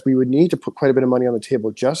these guys, we would need to put quite a bit of money on the table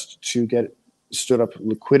just to get stood up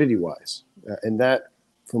liquidity-wise. And that,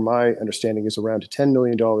 from my understanding, is around $10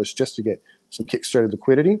 million just to get some kickstarted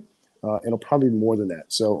liquidity. And it'll probably be more than that.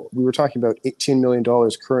 So we were talking about $18 million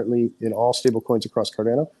currently in all stablecoins across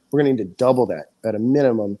Cardano. We're going to need to double that at a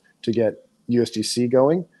minimum to get USDC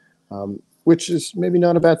going, which is maybe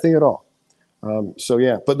not a bad thing at all. So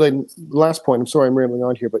yeah, but then last point, I'm sorry I'm rambling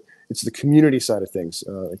on here, but it's the community side of things.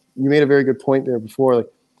 You made a very good point there before. Like,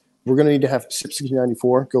 we're going to need to have SIP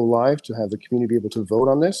 1694 go live to have the community be able to vote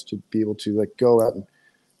on this, to be able to like go out and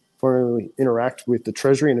formally interact with the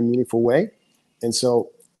treasury in a meaningful way. And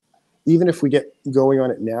so even if we get going on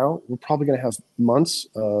it now, we're probably going to have months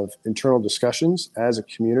of internal discussions as a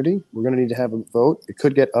community. We're going to need to have a vote. It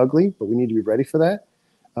could get ugly, but we need to be ready for that.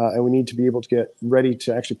 And we need to be able to get ready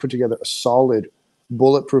to actually put together a solid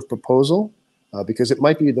bulletproof proposal because it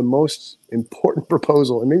might be the most important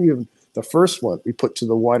proposal and maybe even the first one we put to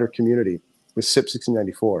the wider community with SIP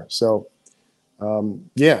 1694. So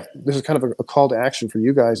yeah, this is kind of a call to action for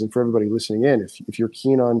you guys and for everybody listening in. If you're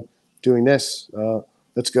keen on doing this,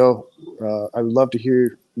 let's go. I would love to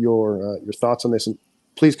hear your thoughts on this. And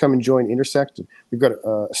please come and join Intersect. We've got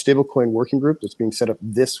a stablecoin working group that's being set up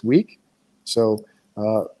this week. So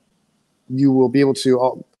you will be able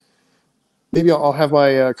to, maybe I'll have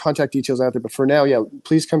my contact details out there. But for now, yeah,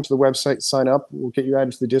 please come to the website, sign up. We'll get you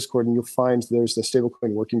added to the Discord, and you'll find there's the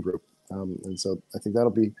stablecoin working group. And so I think that'll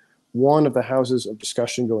be one of the houses of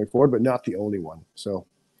discussion going forward, but not the only one. So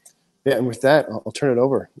yeah, and with that, I'll turn it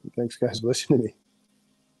over. Thanks, guys, for listening to me.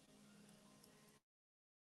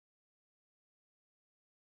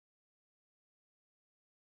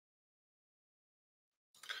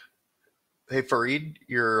 Hey, Fareed,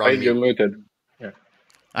 you're muted. Yeah.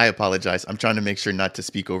 I apologize. I'm trying to make sure not to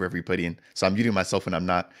speak over everybody, and so I'm muting myself when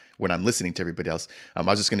I'm listening to everybody else. I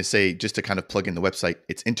was just going to say, just to kind of plug in the website,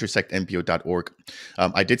 it's intersectmbo.org.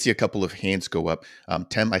 I did see a couple of hands go up.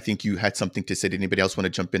 Tem, I think you had something to say. Did anybody else want to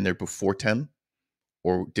jump in there before Tem,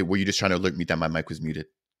 or were you just trying to alert me that my mic was muted?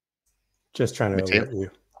 Just trying to alert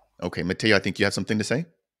you. Okay, Mateo, I think you have something to say.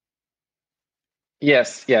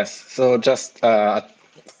 Yes. So just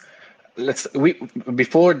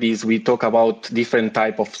before this we talk about different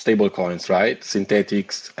type of stable coins, right?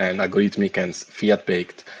 Synthetics and algorithmic and fiat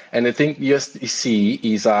baked. And I think USDC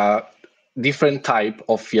is a different type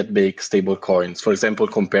of fiat baked stable coins, for example,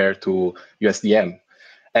 compared to USDM.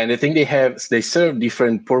 And I think they serve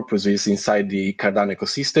different purposes inside the Cardano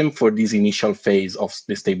ecosystem for this initial phase of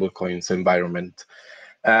the stablecoins environment.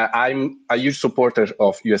 I'm a huge supporter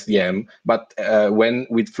of USDM, but when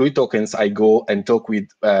with Fluid Tokens, I go and talk with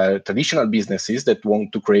traditional businesses that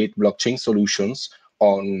want to create blockchain solutions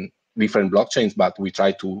on different blockchains, but we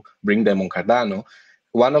try to bring them on Cardano.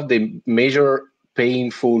 One of the major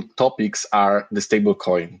painful topics are the stable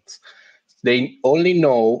coins. They only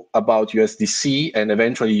know about USDC and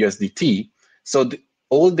eventually USDT. So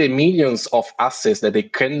all the millions of assets that they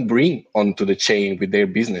can bring onto the chain with their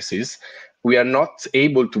businesses, we are not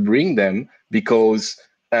able to bring them because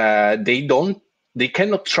they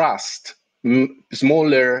cannot trust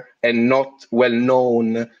smaller and not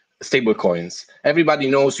well-known stablecoins. Everybody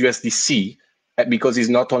knows USDC because it's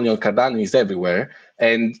not only on Cardano, it's everywhere.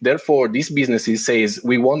 And therefore, these businesses says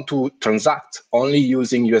we want to transact only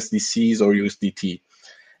using USDCs or USDT.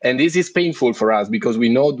 And this is painful for us because we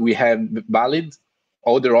know we have valid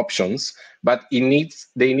other options, but they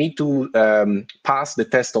need to pass the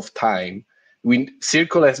test of time.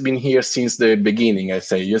 Circle has been here since the beginning, I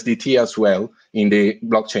say, USDT as well in the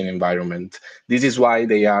blockchain environment. This is why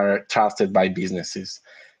they are trusted by businesses.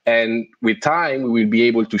 And with time, we will be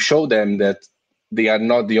able to show them that they are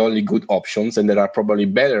not the only good options and there are probably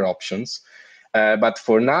better options. But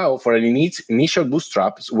for now, for an initial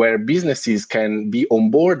bootstraps where businesses can be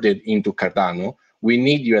onboarded into Cardano, we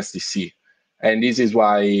need USDC. And this is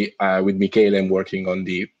why with Michele, I'm working on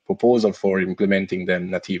the proposal for implementing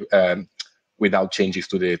them native without changes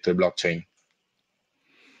to the blockchain.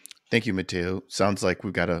 Thank you, Matteo. Sounds like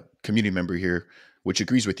we've got a community member here which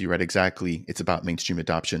agrees with you, right? Exactly. It's about mainstream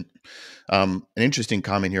adoption. An interesting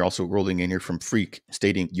comment here also rolling in here from Freak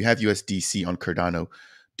stating, you have USDC on Cardano.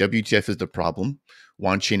 WTF is the problem.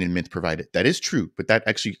 OneChain and Mint provide it. That is true, but that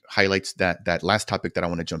actually highlights that last topic that I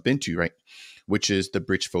want to jump into, right? Which is the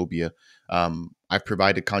bridge phobia. I've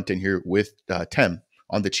provided content here with Tem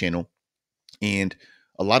on the channel, and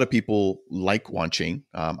a lot of people like OneChain.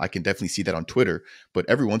 I can definitely see that on Twitter, but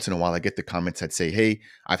every once in a while I get the comments that say, hey,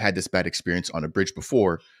 I've had this bad experience on a bridge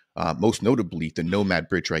before, most notably the Nomad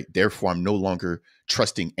bridge, right? Therefore, I'm no longer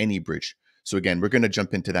trusting any bridge. So again, we're going to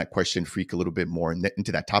jump into that question, Freak, a little bit more, and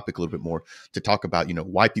into that topic a little bit more to talk about,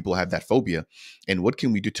 why people have that phobia and what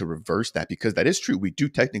can we do to reverse that? Because that is true. We do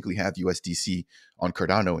technically have USDC on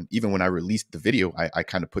Cardano. And even when I released the video, I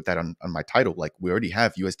kind of put that on my title, like we already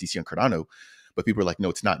have USDC on Cardano. But people are like, no,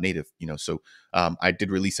 it's not native, So I did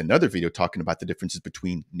release another video talking about the differences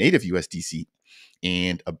between native USDC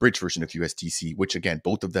and a bridge version of USDC, which again,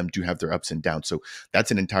 both of them do have their ups and downs. So that's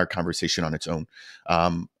an entire conversation on its own.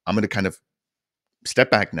 I'm going to kind of step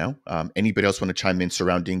back now. Anybody else want to chime in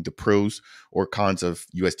surrounding the pros or cons of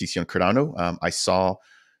USDC on Cardano? I saw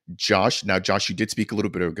Josh. Now, Josh, you did speak a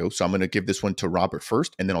little bit ago, so I'm going to give this one to Robert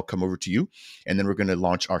first, and then I'll come over to you, and then we're going to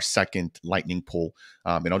launch our second lightning poll.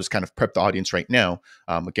 And I'll just kind of prep the audience right now.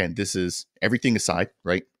 Again, this is everything aside,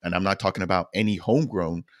 right? And I'm not talking about any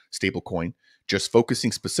homegrown stablecoin, just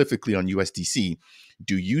focusing specifically on USDC.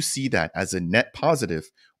 Do you see that as a net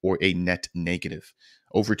positive or a net negative?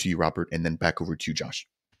 Over to you, Robert, and then back over to you, Josh.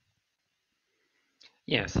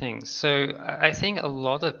 Yeah, thanks. So I think a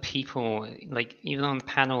lot of people, like even on the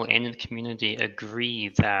panel and in the community, agree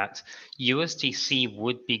that USDC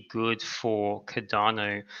would be good for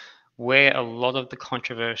Cardano. Where a lot of the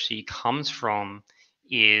controversy comes from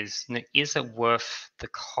is it worth the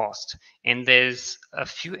cost? And there's a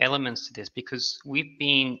few elements to this because we've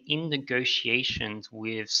been in negotiations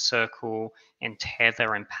with Circle and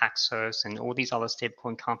Tether and Paxos and all these other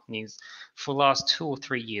stablecoin companies for the last 2 or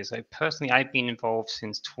 3 years. Personally, I've been involved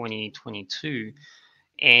since 2022,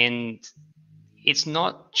 and it's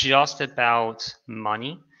not just about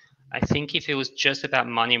money. I think if it was just about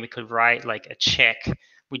money, we could write like a check,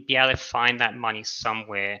 we'd be able to find that money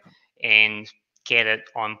somewhere and get it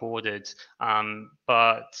onboarded.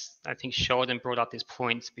 But I think Sheldon brought up this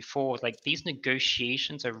point before, like these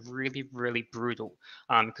negotiations are really, really brutal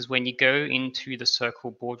because when you go into the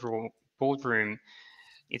Circle boardroom,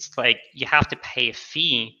 it's like you have to pay a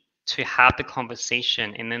fee to have the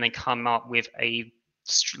conversation, and then they come up with a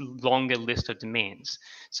longer list of demands.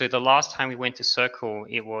 So the last time we went to Circle,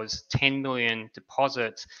 it was 10 million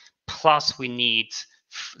deposit, plus we need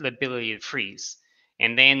the ability to freeze.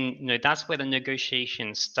 And then that's where the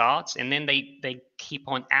negotiation starts. And then they keep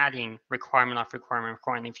on adding requirement after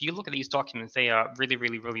requirement. If you look at these documents, they are really,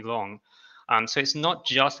 really, really long. So it's not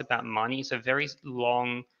just about money. It's a very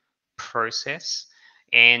long process.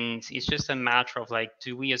 And it's just a matter of like,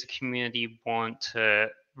 do we as a community want to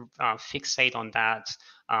fixate on that?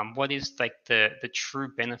 What is like the true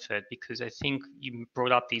benefit? Because I think you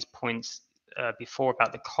brought up these points before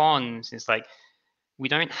about the cons. It's like we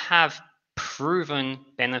don't have proven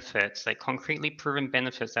benefits, like concretely proven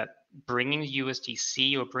benefits that bringing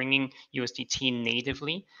USDC or bringing USDT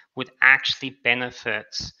natively would actually benefit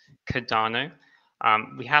Cardano.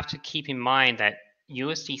 We have to keep in mind that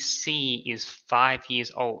USDC is 5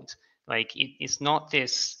 years old. Like it's not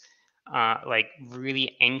this like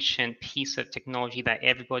really ancient piece of technology that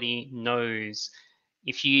everybody knows.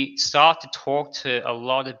 If you start to talk to a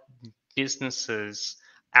lot of businesses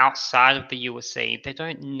outside of the USA, they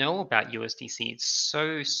don't know about USDC. It's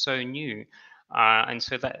so new. And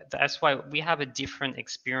so that's why we have a different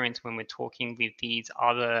experience when we're talking with these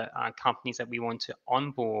other companies that we want to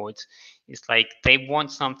onboard. It's like they want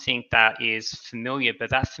something that is familiar, but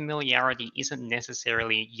that familiarity isn't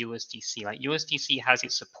necessarily USDC. Like USDC has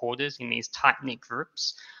its supporters in these tight-knit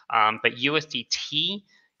groups, but USDT,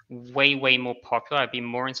 way more popular. I'd be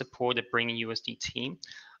more in support of bringing USDT.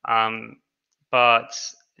 But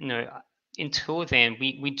until then,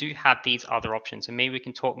 we do have these other options, and maybe we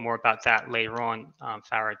can talk more about that later on,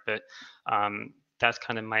 Farad. But that's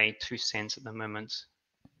kind of my 2 cents at the moment.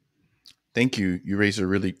 Thank you. You raise a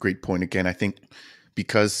really great point. Again, I think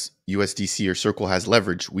because USDC or Circle has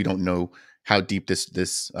leverage, we don't know how deep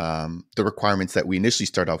the requirements that we initially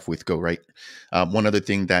start off with go, right? One other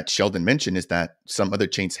thing that Sheldon mentioned is that some other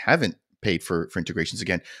chains haven't paid for integrations.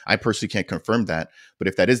 Again, I personally can't confirm that, but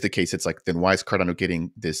if that is the case, it's like, then why is Cardano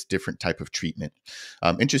getting this different type of treatment?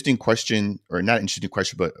 Interesting question, or not interesting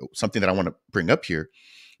question, but something that I want to bring up here.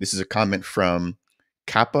 This is a comment from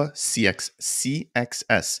Kappa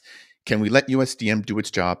CXCXS. Can we let USDM do its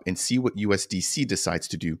job and see what USDC decides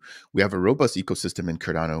to do? We have a robust ecosystem in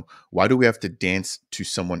Cardano. Why do we have to dance to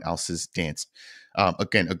someone else's dance?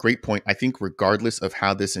 Again, a great point. I think regardless of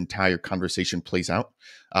how this entire conversation plays out,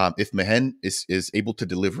 if Mehen is able to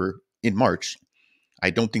deliver in March, I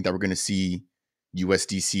don't think that we're going to see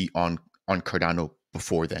USDC on Cardano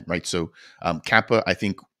before then, right? So Kappa, I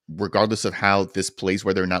think regardless of how this plays,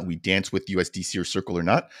 whether or not we dance with USDC or Circle or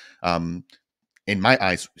not, in my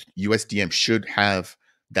eyes, USDM should have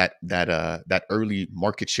that early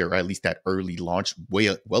market share, or at least that early launch,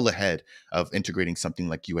 well ahead of integrating something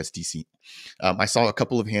like USDC. I saw a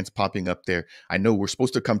couple of hands popping up there. I know we're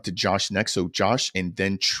supposed to come to Josh next, so Josh and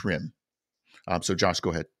then Trim. So Josh, go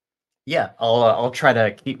ahead. Yeah, I'll try to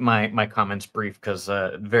keep my comments brief because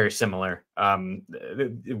very similar.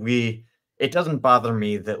 It doesn't bother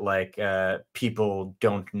me that people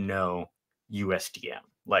don't know USDM.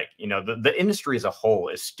 The industry as a whole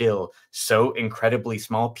is still so incredibly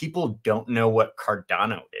small. People don't know what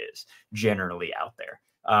Cardano is generally out there.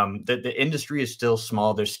 The industry is still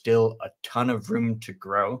small. There's still a ton of room to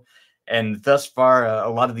grow. And thus far, a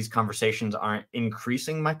lot of these conversations aren't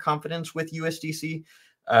increasing my confidence with USDC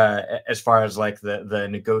as far as the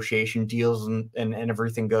negotiation deals and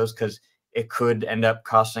everything goes, because it could end up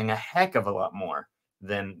costing a heck of a lot more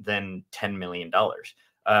than $10 million.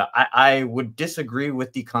 I would disagree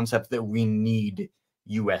with the concept that we need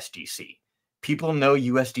USDC. People know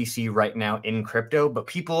USDC right now in crypto, but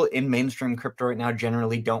people in mainstream crypto right now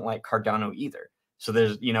generally don't like Cardano either. So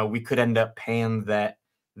there's, we could end up paying that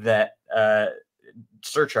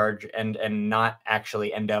surcharge and not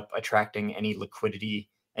actually end up attracting any liquidity,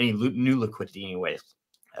 any new liquidity anyways,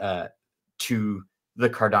 to the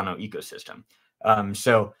Cardano ecosystem.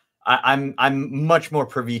 So I'm much more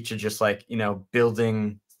privy to just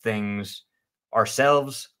building things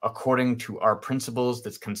ourselves according to our principles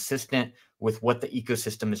that's consistent with what the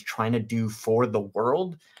ecosystem is trying to do for the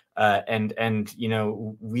world. And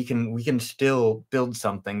we can still build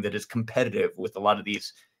something that is competitive with a lot of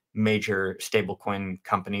these major stablecoin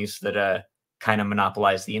companies that kind of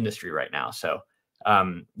monopolize the industry right now. So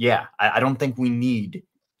yeah, I don't think we need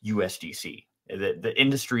USDC. The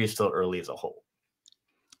industry is still early as a whole.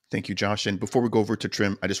 Thank you, Josh. And before we go over to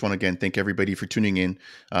Trim, I just want to again thank everybody for tuning in.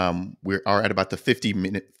 We are at about the 50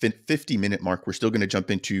 minute mark. We're still going to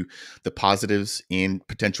jump into the positives and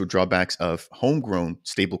potential drawbacks of homegrown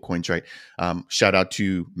stablecoins, right? Shout out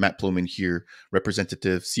to Matt Ploman here,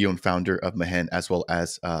 representative, CEO and founder of Mehen, as well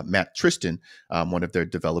as Matt Tristan, one of their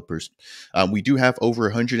developers. We do have over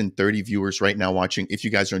 130 viewers right now watching. If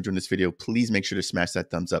you guys are enjoying this video, please make sure to smash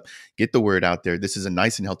that thumbs up. Get the word out there. This is a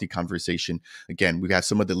nice and healthy conversation. Again, we have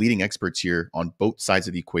some of the leading experts here on both sides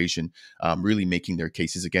of the equation, really making their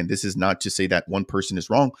cases. Again, this is not to say that one person is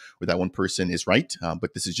wrong or that one person is right,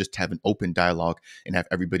 but this is just to have an open dialogue and have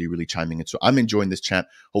everybody really chiming in. So I'm enjoying this chat.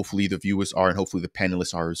 Hopefully the viewers are, and hopefully the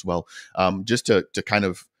panelists are as well. Just to kind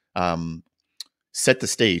of set the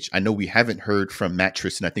stage. I know we haven't heard from Matt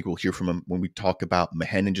Tristan. I think we'll hear from him when we talk about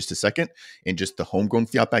Mehen in just a second and just the homegrown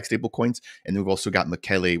fiat-backed stablecoins. And then we've also got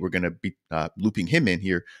Michele. We're going to be looping him in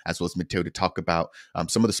here, as well as Matteo, to talk about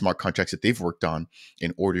some of the smart contracts that they've worked on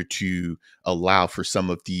in order to allow for some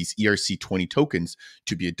of these ERC20 tokens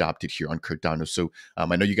to be adopted here on Cardano. So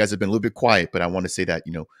I know you guys have been a little bit quiet, but I want to say that,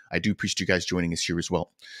 I do appreciate you guys joining us here as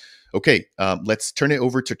well. Okay, let's turn it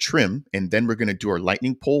over to Trim, and then we're going to do our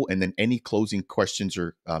lightning poll, and then any closing questions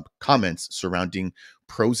or comments surrounding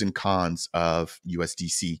pros and cons of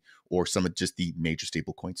USDC or some of just the major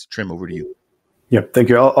stablecoins. Trim, over to you. Yeah, thank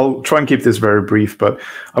you. I'll try and keep this very brief, but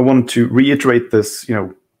I want to reiterate this,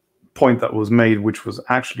 point that was made, which was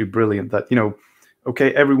actually brilliant. That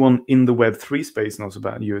okay, everyone in the Web3 space knows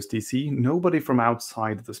about USDC. Nobody from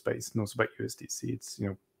outside the space knows about USDC. It's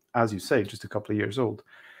as you say, just a couple of years old.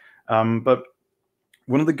 But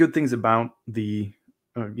one of the good things about the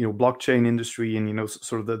blockchain industry and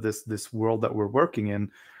sort of this world that we're working in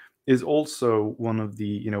is also one of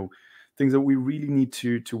the things that we really need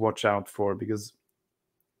to watch out for, because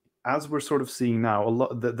as we're sort of seeing now,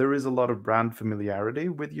 there is a lot of brand familiarity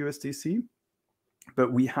with USDC,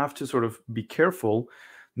 but we have to sort of be careful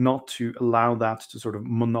not to allow that to sort of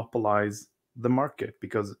monopolize the market,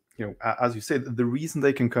 because, you know, as you say, the reason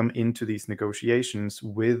they can come into these negotiations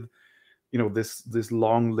with, you know, this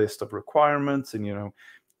long list of requirements, and, you know,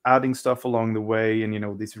 adding stuff along the way, and, you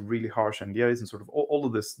know, these really harsh NDAs and sort of all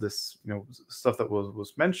of this you know, stuff that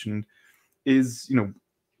was mentioned, is, you know,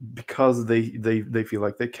 because they feel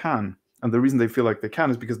like they can. And the reason they feel like they can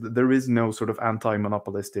is because there is no sort of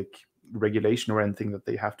anti-monopolistic regulation or anything that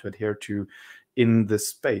they have to adhere to in this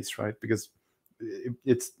space, right? Because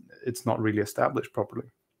it's not really established properly.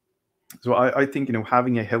 So I think, you know,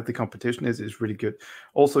 having a healthy competition is really good.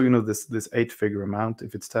 Also, you know, this 8-figure amount,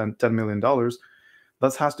 if it's $10 million,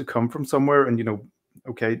 that has to come from somewhere. And, you know,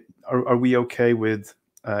 okay, are we okay with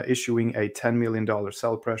issuing a $10 million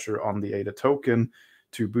sell pressure on the ADA token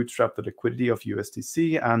to bootstrap the liquidity of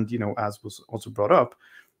USDC? And, you know, as was also brought up,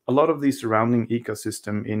 a lot of the surrounding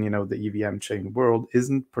ecosystem in, you know, the EVM chain world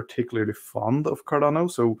isn't particularly fond of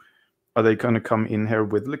Cardano. So are they going to come in here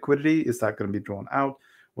with liquidity? Is that going to be drawn out?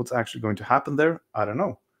 What's actually going to happen there? I don't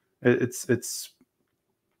know. I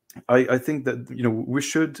think that, you know, we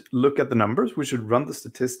should look at the numbers. We should run the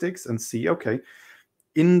statistics and see, okay,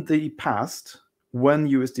 in the past, when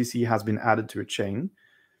USDC has been added to a chain,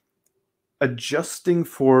 adjusting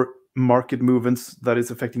for market movements that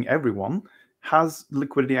is affecting everyone, has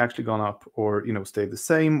liquidity actually gone up, or, you know, stayed the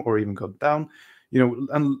same, or even gone down? You know,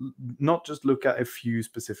 and not just look at a few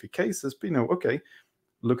specific cases, but, you know, okay,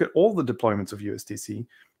 look at all the deployments of USDC,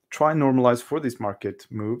 try and normalize for these market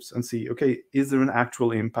moves, and see, okay, is there an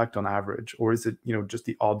actual impact on average, or is it, you know, just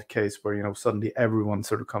the odd case where, you know, suddenly everyone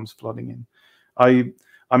sort of comes flooding in?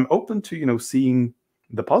 I'm open to, you know, seeing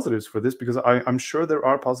the positives for this, because I'm sure there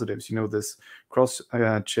are positives. You know, this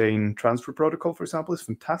cross-chain transfer protocol, for example, is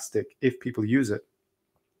fantastic if people use it.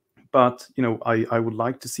 But, you know, I would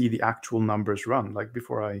like to see the actual numbers run, like,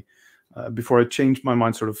 before I change my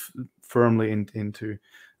mind sort of firmly into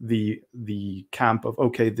the camp of,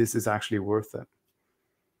 okay, this is actually worth it.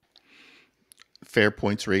 Fair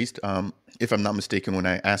points raised. If I'm not mistaken, when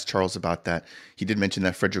I asked Charles about that, he did mention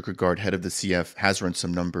that Frederick Regard, head of the CF, has run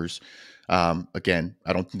some numbers. Again,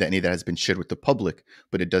 I don't think that any of that has been shared with the public,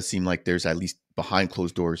 but it does seem like there's, at least behind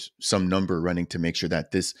closed doors, some number running to make sure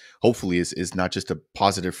that this hopefully is not just a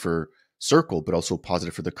positive for Circle, but also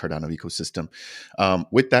positive for the Cardano ecosystem.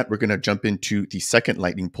 With that, we're going to jump into the second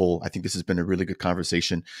lightning poll. I think this has been a really good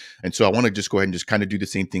conversation. And so I want to just go ahead and just kind of do the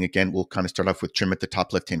same thing again. We'll kind of start off with Trim at the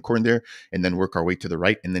top left-hand corner there, and then work our way to the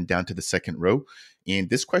right, and then down to the second row.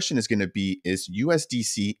 And this question is going to be, is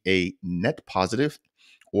USDC a net positive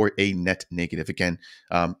or a net negative? Again,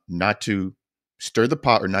 not to stir the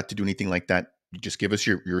pot or not to do anything like that. You just give us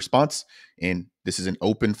your response, and this is an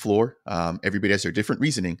open floor. Everybody has their different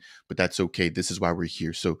reasoning, but that's okay. This is why we're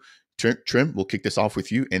here. So Trim, we'll kick this off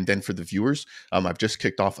with you. And then for the viewers, I've just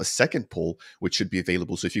kicked off a second poll, which should be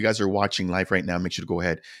available. So if you guys are watching live right now, make sure to go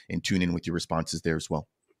ahead and tune in with your responses there as well.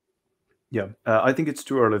 Yeah, I think it's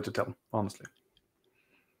too early to tell, honestly.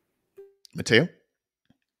 Matteo?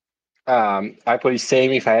 I put the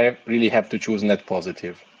same if I really have to choose net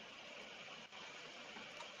positive.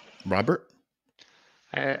 Robert?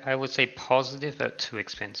 I would say positive, but too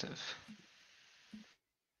expensive.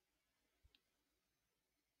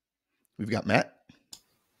 We've got Matt.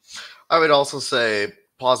 I would also say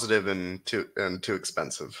positive and too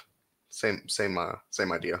expensive. Same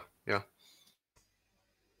idea. Yeah.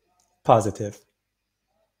 Positive.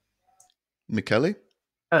 Michele?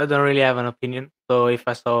 I don't really have an opinion, so if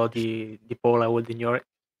I saw the poll, I would ignore it.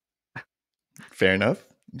 Fair enough.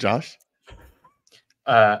 Josh?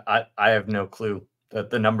 I have no clue.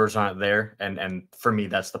 The numbers aren't there, and for me,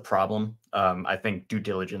 that's the problem. I think due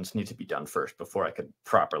diligence needs to be done first before I could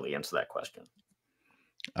properly answer that question.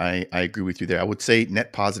 I agree with you there. I would say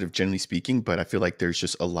net positive, generally speaking, but I feel like there's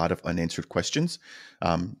just a lot of unanswered questions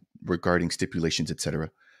regarding stipulations, etc.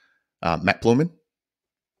 Matt Ploman?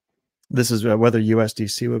 This is whether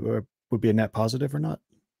USDC would be a net positive or not?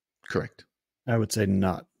 Correct. I would say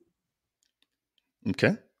not.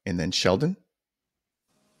 Okay. And then Sheldon?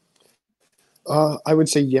 I would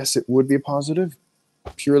say yes, it would be a positive,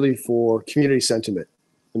 purely for community sentiment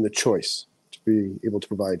and the choice, to be able to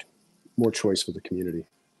provide more choice for the community.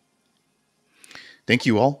 Thank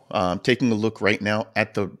you all. Taking a look right now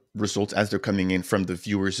at the results as they're coming in from the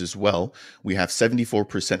viewers as well. We have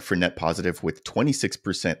 74% for net positive with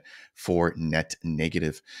 26% for net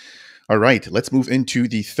negative. All right, let's move into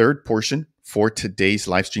the third portion for today's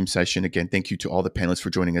live stream session. Again, thank you to all the panelists for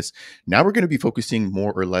joining us. Now we're going to be focusing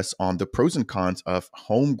more or less on the pros and cons of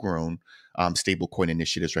homegrown stablecoin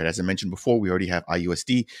initiatives, right? As I mentioned before, we already have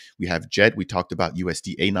IUSD, we have JED, we talked about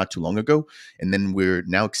USDA not too long ago, and then we're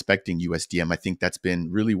now expecting USDM. I think that's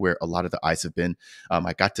been really where a lot of the eyes have been.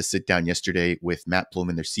 I got to sit down yesterday with Matt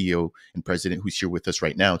Plowman, their CEO and president, who's here with us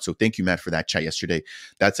right now. So thank you, Matt, for that chat yesterday.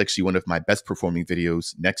 That's actually one of my best performing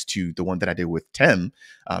videos next to the one that I did with Tem,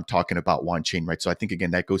 talking about on-chain, right? So I think,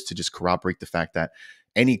 again, that goes to just corroborate the fact that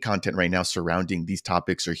any content right now surrounding these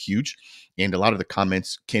topics are huge, and a lot of the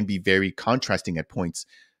comments can be very contrasting at points.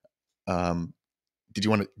 Did you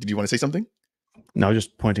want to say something? No,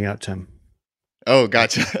 just pointing out Tim. Oh,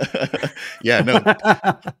 gotcha. Yeah, no.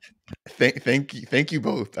 Thank you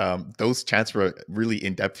both. Those chats were really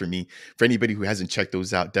in depth for me. For anybody who hasn't checked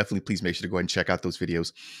those out, definitely please make sure to go ahead and check out those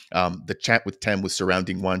videos. The chat with Tem was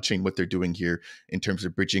surrounding on-chain, what they're doing here in terms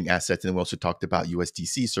of bridging assets, and then we also talked about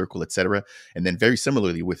USDC, Circle, etc. And then very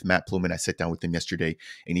similarly with Matt Plowman, I sat down with him yesterday,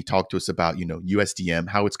 and he talked to us about USDM,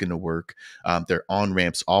 how it's going to work, their on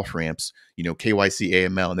ramps, off ramps, KYC,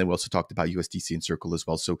 AML, and then we also talked about USDC and Circle as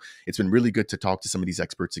well. So it's been really good to talk to some of these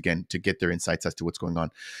experts again to get their insights as to what's going on.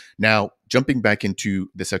 Now, jumping back into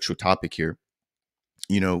this actual topic here,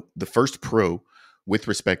 the first pro with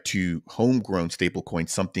respect to homegrown stablecoins,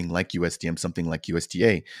 something like USDM, something like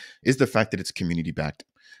USDA, is the fact that it's community backed.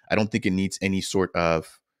 I don't think it needs any sort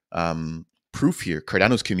of proof here.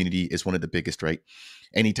 Cardano's community is one of the biggest, right?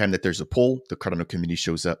 Anytime that there's a poll, the Cardano community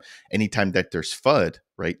shows up. Anytime that there's FUD,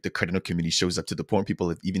 right, the Cardano community shows up, to the point people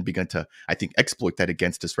have even begun to, I think, exploit that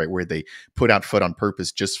against us, right, where they put out FUD on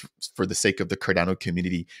purpose just for the sake of the Cardano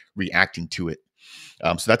community reacting to it.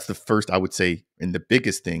 So that's the first, I would say, and the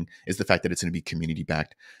biggest thing is the fact that it's going to be community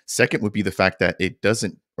backed. Second would be the fact that it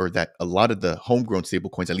doesn't, or that a lot of the homegrown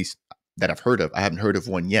stablecoins, at least that I've heard of, I haven't heard of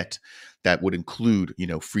one yet that would include,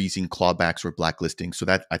 freezing, clawbacks, or blacklisting. So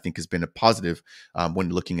that, I think, has been a positive when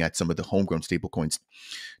looking at some of the homegrown stablecoins.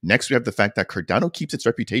 Next, we have the fact that Cardano keeps its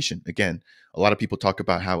reputation. Again, a lot of people talk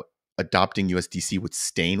about how adopting USDC would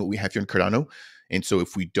stain what we have here in Cardano. And so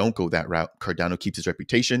if we don't go that route, Cardano keeps its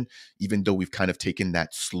reputation. Even though we've kind of taken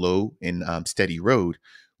that slow and steady road,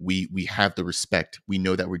 we have the respect. We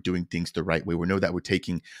know that we're doing things the right way. We know that we're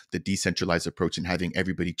taking the decentralized approach and having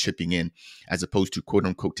everybody chipping in, as opposed to, quote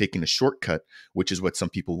unquote, taking a shortcut, which is what some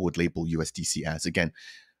people would label USDC as. Again,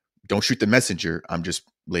 don't shoot the messenger. I'm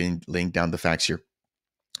just laying down the facts here.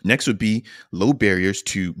 Next would be low barriers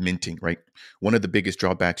to minting, right? One of the biggest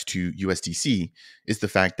drawbacks to USDC is the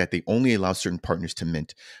fact that they only allow certain partners to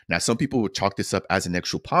mint. Now, some people would chalk this up as an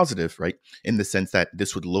actual positive, right? In the sense that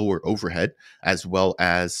this would lower overhead, as well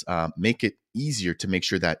as make it easier to make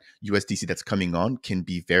sure that USDC that's coming on can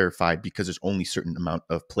be verified, because there's only a certain amount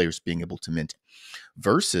of players being able to mint,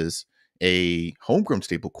 versus a homegrown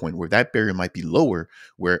stablecoin where that barrier might be lower,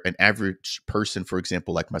 where an average person, for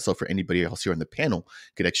example, like myself or anybody else here on the panel,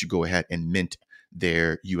 could actually go ahead and mint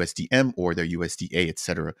their USDM or their USDA,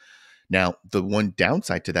 etc. Now, the one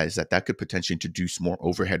downside to that is that could potentially introduce more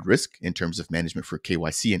overhead risk in terms of management for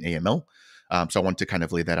KYC and AML. So I want to kind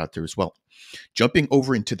of lay that out there as well. Jumping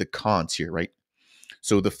over into the cons here, right?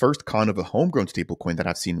 So the first con of a homegrown stablecoin that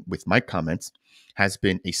I've seen with my comments has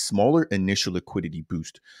been a smaller initial liquidity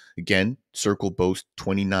boost. Again, Circle boasts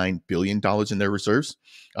 $29 billion in their reserves.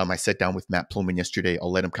 I sat down with Matt Plowman yesterday.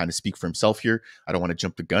 I'll let him kind of speak for himself here. I don't want to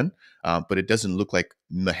jump the gun, but it doesn't look like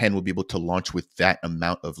Mehen will be able to launch with that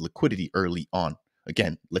amount of liquidity early on.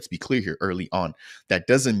 Again, let's be clear here, early on. That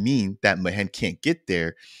doesn't mean that Mehen can't get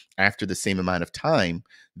there after the same amount of time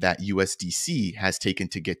that USDC has taken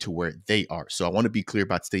to get to where they are. So I want to be clear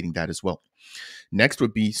about stating that as well. Next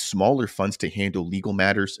would be smaller funds to handle legal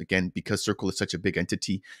matters. Again, because Circle is such a big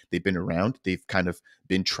entity, they've been around, they've kind of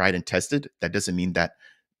been tried and tested. That doesn't mean that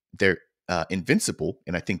they're invincible.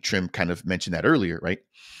 And I think Trim kind of mentioned that earlier, right?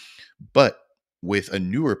 But with a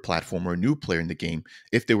newer platform or a new player in the game,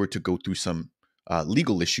 if they were to go through some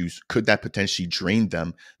legal issues, could that potentially drain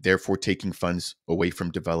them, therefore taking funds away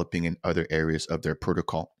from developing in other areas of their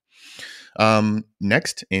protocol?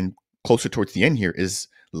 Next, and closer towards the end here, is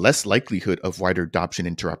less likelihood of wider adoption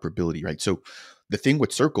interoperability, right? So the thing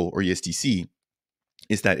with Circle or USDC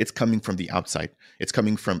is that it's coming from the outside. It's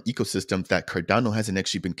coming from ecosystems that Cardano hasn't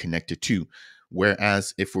actually been connected to.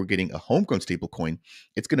 Whereas if we're getting a homegrown stablecoin,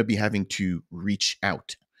 it's going to be having to reach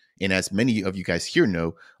out. And as many of you guys here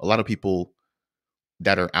know, a lot of people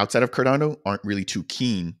that are outside of Cardano aren't really too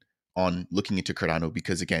keen on looking into Cardano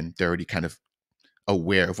because, again, they're already kind of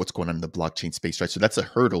aware of what's going on in the blockchain space, right? So that's a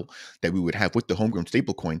hurdle that we would have with the homegrown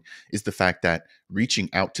stablecoin, is the fact that reaching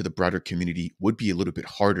out to the broader community would be a little bit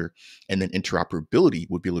harder, and then interoperability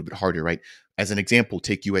would be a little bit harder, right? As an example,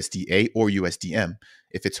 take USDA or USDM.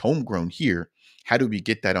 If it's homegrown here, how do we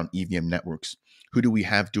get that on EVM networks? Who do we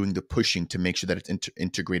have doing the pushing to make sure that it's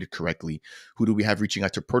integrated correctly? Who do we have reaching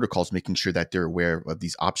out to protocols, making sure that they're aware of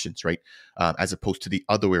these options, right? As opposed to the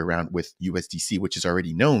other way around with USDC, which is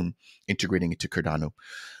already known, integrating it to Cardano.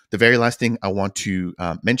 The very last thing I want to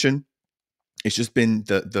mention, it's just been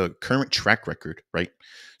the current track record, right?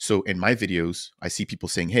 So in my videos, I see people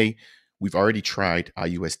saying, hey, we've already tried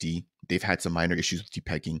IUSD. They've had some minor issues with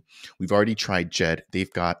depegging. We've already tried JED.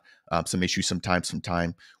 They've got some issues sometimes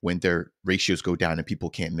when their ratios go down and people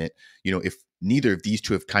can't mint. You know, if neither of these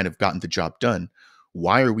two have kind of gotten the job done,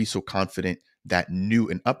 why are we so confident that new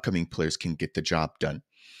and upcoming players can get the job done?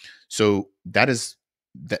 So that is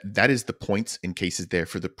the points and cases there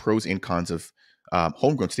for the pros and cons of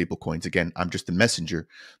homegrown stablecoins. Again, I'm just the messenger,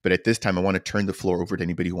 but at this time, I want to turn the floor over to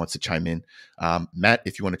anybody who wants to chime in. Matt,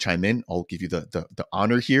 if you want to chime in, I'll give you the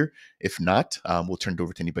honor here. If not, we'll turn it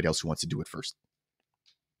over to anybody else who wants to do it first.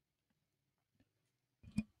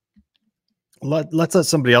 Let's let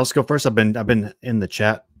somebody else go first. I've been in the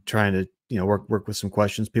chat trying to work with some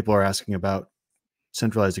questions. People are asking about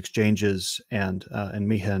centralized exchanges and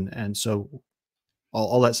Mihan, and so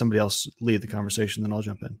I'll let somebody else lead the conversation, then I'll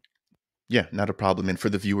jump in. Yeah, not a problem. And for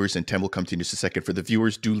the viewers, and Tim will come to you in just a second. For the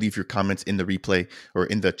viewers, do leave your comments in the replay or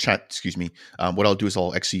in the chat, excuse me. What I'll do is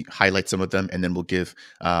I'll actually highlight some of them, and then we'll give,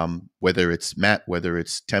 whether it's Matt, whether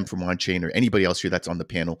it's Tim from OnChain, or anybody else here that's on the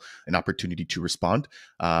panel, an opportunity to respond.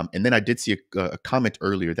 And then I did see a comment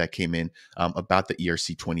earlier that came in about the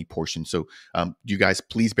ERC20 portion. So you guys,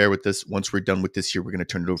 please bear with us. Once we're done with this here, we're going to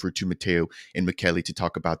turn it over to Matteo and Michele to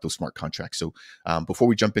talk about those smart contracts. So before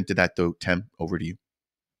we jump into that, though, Tim, over to you.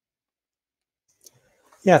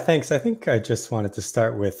 Yeah, thanks. I think I just wanted to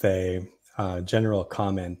start with a general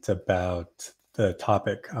comment about the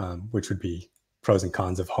topic, which would be pros and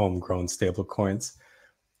cons of homegrown stablecoins.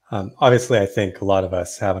 Obviously, I think a lot of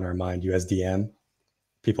us have in our mind USDM,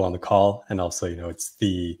 people on the call, and also, it's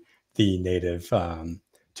the native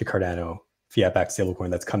to Cardano fiat-backed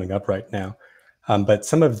stablecoin that's coming up right now. But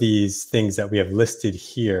some of these things that we have listed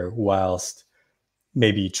here, whilst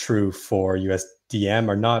maybe true for USDM,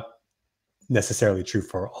 are not necessarily true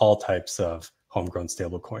for all types of homegrown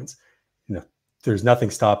stablecoins. There's nothing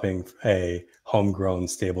stopping a homegrown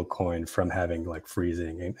stablecoin from having like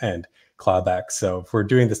freezing and clawback. So if we're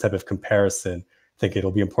doing this type of comparison, I think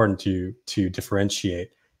it'll be important to differentiate,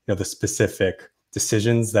 the specific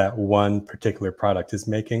decisions that one particular product is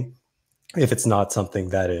making, if it's not something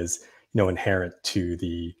that is, inherent to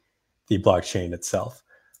the blockchain itself.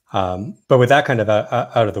 But with that kind of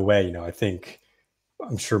out of the way, I think,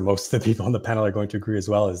 I'm sure most of the people on the panel are going to agree as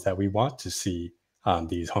well, is that we want to see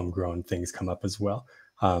these homegrown things come up as well.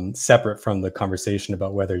 Separate from the conversation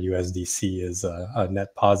about whether USDC is a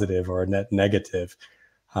net positive or a net negative,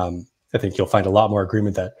 I think you'll find a lot more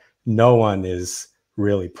agreement that no one is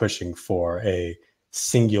really pushing for a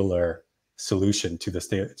singular solution to the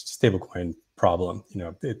stablecoin problem.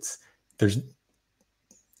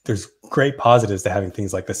 There's great positives to having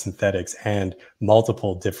things like the synthetics and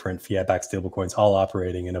multiple different fiat-backed stablecoins all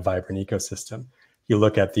operating in a vibrant ecosystem. You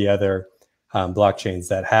look at the other blockchains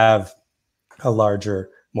that have a larger,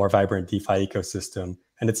 more vibrant DeFi ecosystem,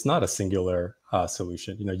 and it's not a singular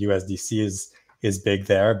solution. USDC is big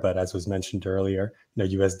there, but as was mentioned earlier,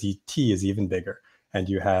 USDT is even bigger, and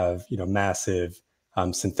you have massive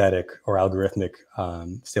synthetic or algorithmic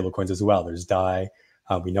stablecoins as well. There's DAI.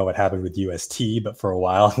 We know what happened with UST, but for a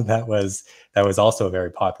while that was also a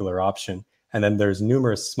very popular option. And then there's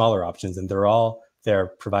numerous smaller options, and they're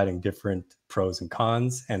providing different pros and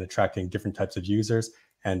cons and attracting different types of users.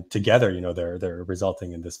 And together, they're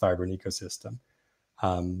resulting in this vibrant ecosystem.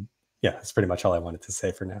 Yeah, that's pretty much all I wanted to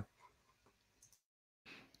say for now.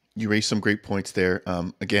 You raised some great points there.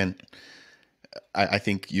 Again, I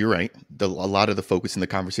think you're right. A lot of the focus in the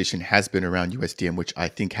conversation has been around USDM, which I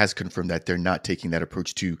think has confirmed that they're not taking that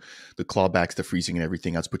approach to the clawbacks, the freezing, and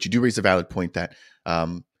everything else. But you do raise a valid point that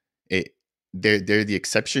they're the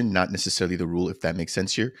exception, not necessarily the rule, if that makes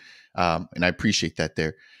sense here. And I appreciate that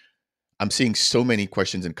there. I'm seeing so many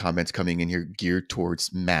questions and comments coming in here geared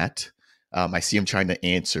towards Matt. I see him trying to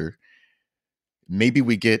answer. Maybe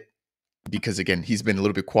we get, because again, he's been a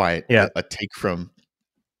little bit quiet, a take from...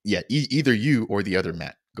 Yeah, either you or the other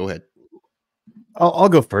Matt. Go ahead. I'll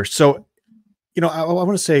go first. So, I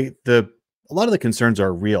want to say a lot of the concerns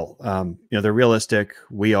are real. They're realistic.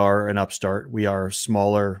 We are an upstart. We are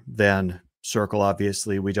smaller than Circle.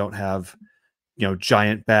 Obviously, we don't have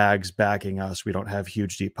giant bags backing us. We don't have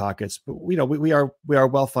huge deep pockets. But we are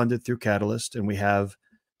well funded through Catalyst, and we have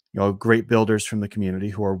great builders from the community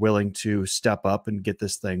who are willing to step up and get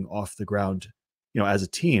this thing off the ground. As a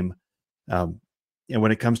team.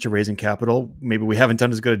 when it comes to raising capital, maybe we haven't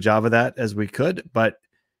done as good a job of that as we could, but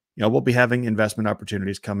we'll be having investment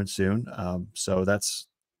opportunities coming soon. So that's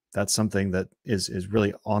something that is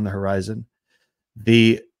really on the horizon.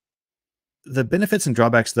 The benefits and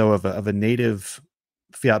drawbacks, though, of a native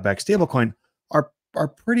fiat-backed stablecoin are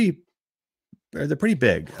pretty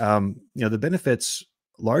big. The benefits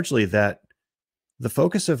largely that the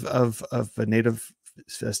focus of a native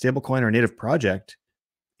stablecoin or a native project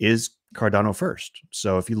is Cardano first.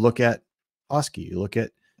 So if you look at Hosky, you look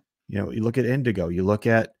at Indigo, you look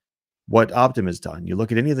at what Optim has done, you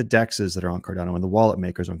look at any of the DEXs that are on Cardano and the wallet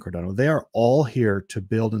makers on Cardano, they are all here to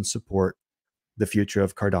build and support the future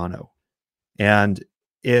of Cardano. And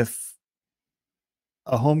if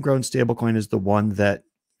a homegrown stablecoin is the one that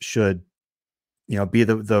should, be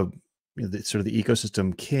the sort of the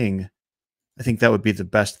ecosystem king, I think that would be the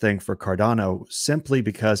best thing for Cardano, simply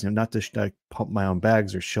because, not to pump my own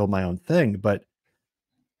bags or show my own thing, but,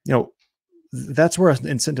 that's where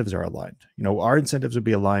incentives are aligned. Our incentives would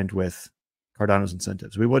be aligned with Cardano's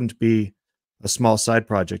incentives. We wouldn't be a small side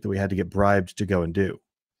project that we had to get bribed to go and do.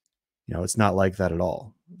 It's not like that at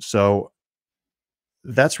all. So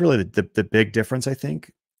that's really the big difference, I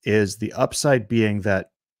think, is the upside being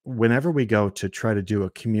that whenever we go to try to do a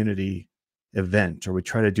community event or we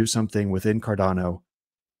try to do something within Cardano,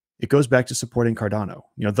 it goes back to supporting Cardano.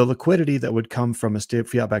 The liquidity that would come from a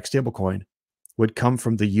fiat-backed stablecoin would come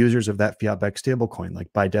from the users of that fiat-backed stablecoin,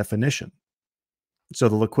 like by definition. So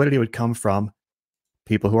the liquidity would come from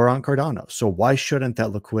people who are on Cardano. So why shouldn't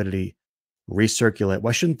that liquidity recirculate?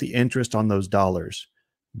 Why shouldn't the interest on those dollars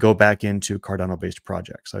go back into Cardano-based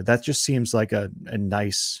projects? So that just seems like a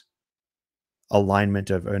nice alignment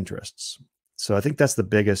of interests. So I think that's the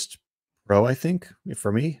biggest pro, I think,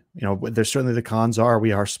 for me. There's certainly the cons are,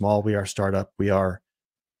 we are small, we are startup, we are,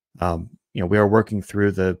 we are working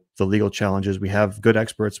through the legal challenges. We have good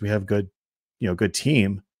experts, we have good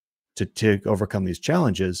team to overcome these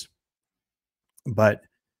challenges. But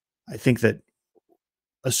I think that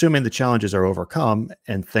assuming the challenges are overcome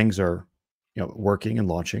and things are, working and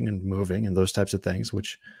launching and moving and those types of things,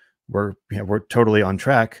 which we're totally on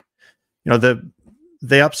track.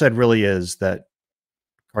 The upside really is that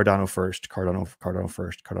Cardano first, Cardano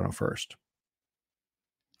first, Cardano first.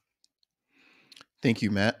 Thank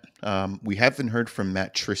you, Matt. We haven't heard from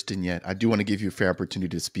Matt Tristan yet. I do want to give you a fair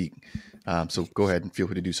opportunity to speak. So go ahead and feel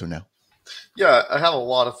free to do so now. Yeah, I have a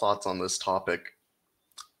lot of thoughts on this topic.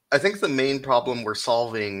 I think the main problem we're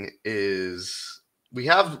solving is we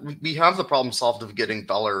have the problem solved of getting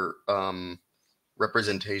dollar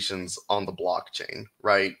representations on the blockchain,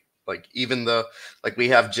 right? Like we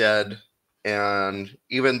have JED, and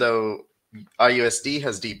even though IUSD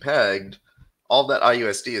has depegged, all that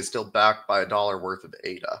IUSD is still backed by $1 worth of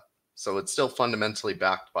ADA. So it's still fundamentally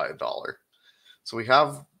backed by $1. So we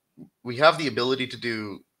have the ability to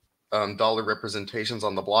do dollar representations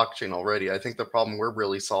on the blockchain already. I think the problem we're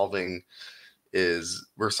really solving is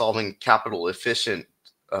we're solving capital efficient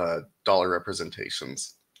dollar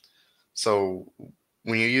representations. So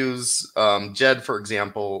when you use JED, for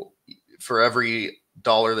example, for every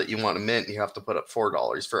dollar that you want to mint, you have to put up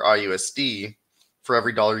 $4. For IUSD, for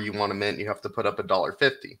every dollar you want to mint, you have to put up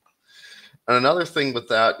 $1.50. And another thing with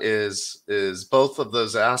that is both of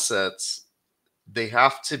those assets, they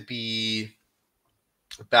have to be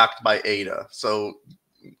backed by ADA. So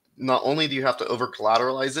not only do you have to over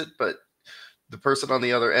collateralize it, but the person on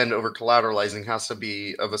the other end over collateralizing has to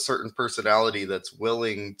be of a certain personality that's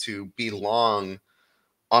willing to be long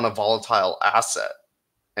on a volatile asset.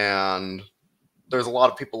 And there's a lot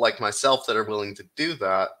of people like myself that are willing to do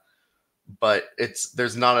that, but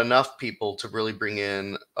there's not enough people to really bring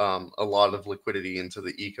in a lot of liquidity into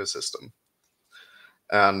the ecosystem.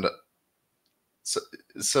 And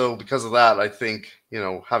so because of that, I think,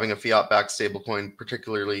 having a fiat-backed stablecoin,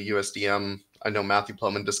 particularly USDM, I know Matthew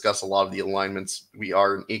Plowman discussed a lot of the alignments. We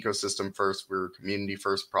are an ecosystem first, we're a community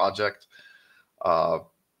first project.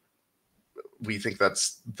 We think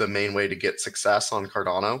that's the main way to get success on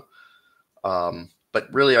Cardano.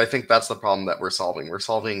 But really, I think that's the problem that we're solving. We're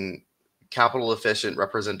solving capital efficient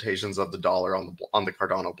representations of the dollar on the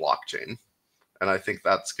Cardano blockchain. And I think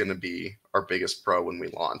that's going to be our biggest pro when we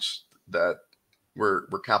launch, that we're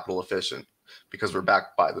capital efficient because we're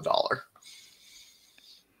backed by the dollar.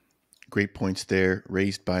 Great points there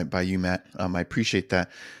raised by you, Matt. I appreciate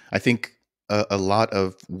that. I think a lot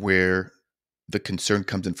of where the concern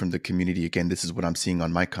comes in from the community, again, this is what I'm seeing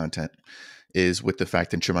on my content, is with the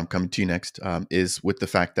fact, and Trim, I'm coming to you next, is with the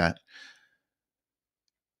fact that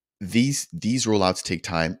these rollouts take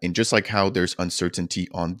time. And just like how there's uncertainty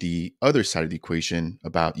on the other side of the equation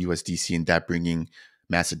about USDC and that bringing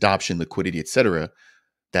mass adoption, liquidity, etc.,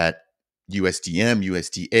 that USDM,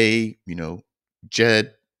 USDA,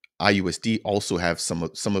 JED, IUSD also have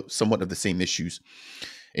somewhat of the same issues.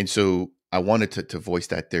 And so I wanted to voice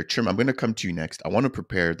that there. Trim, I'm going to come to you next. I want to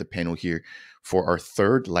prepare the panel here for our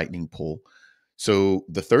third lightning poll. So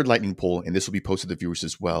the third lightning poll, and this will be posted to the viewers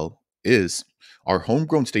as well, is: are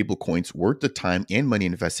homegrown stablecoins worth the time and money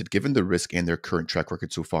invested given the risk and their current track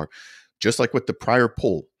record so far? Just like with the prior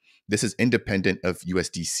poll, this is independent of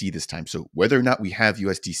USDC this time. So whether or not we have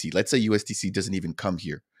USDC, let's say USDC doesn't even come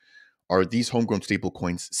here, are these homegrown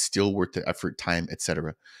stablecoins still worth the effort, time,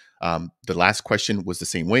 etc.? The last question was the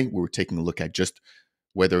same way. We were taking a look at just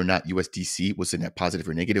whether or not USDC was a net positive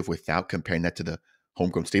or negative without comparing that to the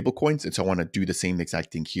homegrown stablecoins. And so I want to do the same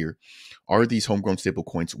exact thing here. Are these homegrown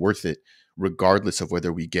stablecoins worth it, regardless of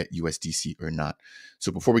whether we get USDC or not?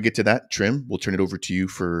 So before we get to that, Trim, we'll turn it over to you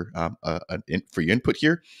for your input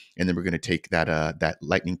here, and then we're going to take that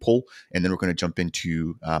lightning poll, and then we're going to jump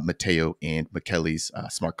into Matteo and Michele's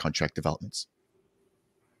smart contract developments.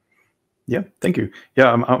 Yeah, thank you.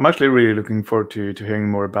 Yeah, I'm actually really looking forward to hearing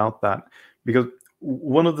more about that, because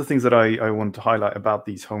one of the things that I want to highlight about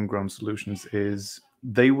these homegrown solutions is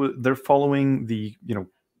they're following the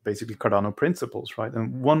basically Cardano principles, right?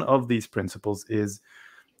 And one of these principles is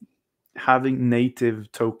having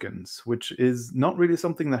native tokens, which is not really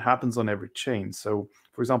something that happens on every chain. So,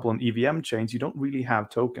 for example, on EVM chains, you don't really have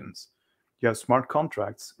tokens. You have smart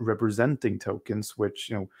contracts representing tokens,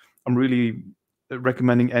 which I'm really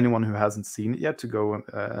recommending anyone who hasn't seen it yet to go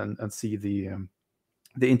and see the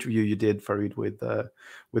interview you did, Farid, with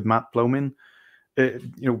Matt Plomin.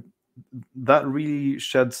 That really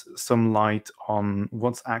sheds some light on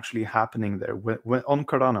what's actually happening there. When on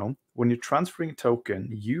Cardano, when you're transferring a token,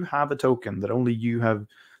 you have a token that only you have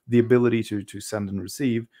the ability to send and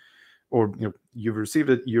receive, or you've received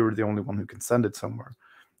it, you're the only one who can send it somewhere.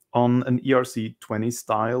 On an ERC20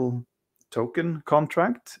 style token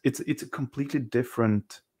contract, it's a completely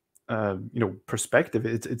different perspective.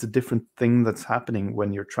 It's a different thing that's happening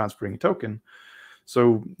when you're transferring a token.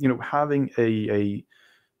 So having a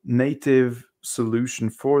native solution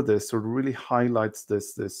for this sort of really highlights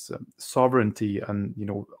this sovereignty and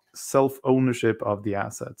self-ownership of the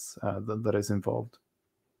assets that is involved.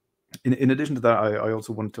 In addition to that, I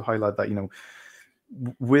also wanted to highlight that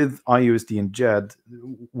with IUSD and JED,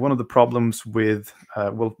 one of the problems with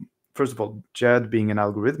first of all, JED being an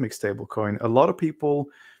algorithmic stablecoin, a lot of people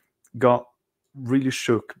got really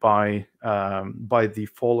shook by the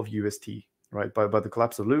fall of UST, right? By the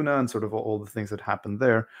collapse of Luna and sort of all the things that happened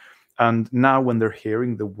there. And now when they're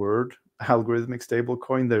hearing the word algorithmic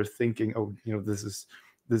stablecoin, they're thinking, oh, this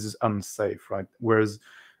is unsafe, right? Whereas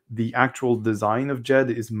the actual design of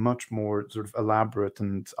JED is much more sort of elaborate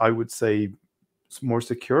and I would say more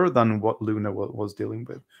secure than what Luna was dealing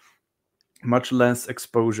with. Much less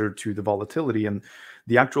exposure to the volatility, and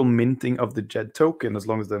the actual minting of the JED token, as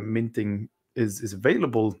long as the minting is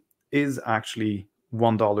available, is actually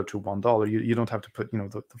 $1 to $1. You don't have to put the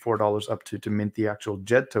 $4 up to mint the actual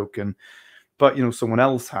JED token, but someone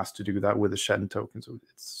else has to do that with a Shen token. So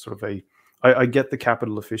it's sort of I get the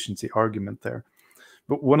capital efficiency argument there.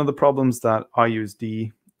 But one of the problems that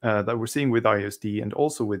IUSD that we're seeing with IUSD and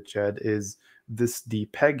also with JED is this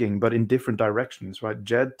depegging, but in different directions, right?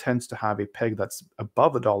 JED tends to have a peg that's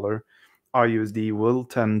above $1. IUSD will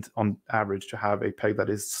tend on average to have a peg that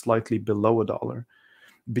is slightly below $1,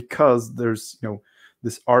 because there's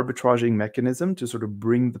this arbitraging mechanism to sort of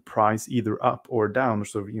bring the price either up or down, or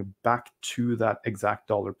sort of back to that exact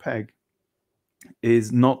dollar peg,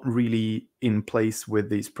 is not really in place with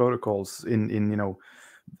these protocols in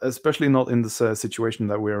especially not in this situation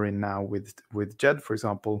that we're in now with JED, for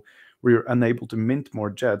example. We're unable to mint more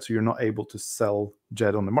JED, so you're not able to sell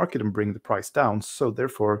JED on the market and bring the price down. So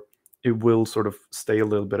therefore, it will sort of stay a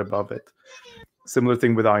little bit above it. Similar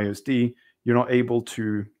thing with IUSD. You're not able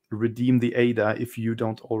to redeem the ADA if you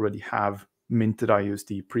don't already have minted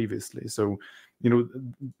IUSD previously. So,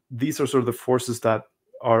 these are sort of the forces that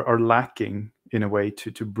are lacking in a way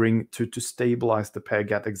to stabilize the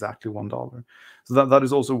peg at exactly $1. So that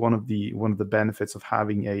is also one of the benefits of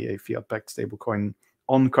having a fiat-backed stablecoin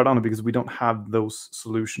on Cardano, because we don't have those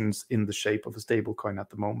solutions in the shape of a stablecoin at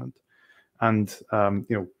the moment. And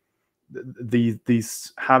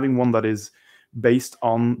these having one that is based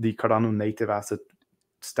on the Cardano native asset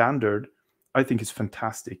standard, I think is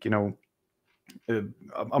fantastic. I'm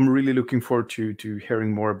really looking forward to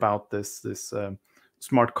hearing more about this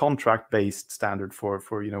smart contract based standard for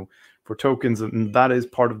tokens, and that is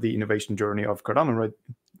part of the innovation journey of Cardano, right?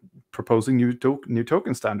 Proposing new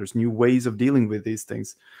token standards, new ways of dealing with these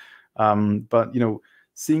things. But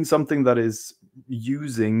seeing something that is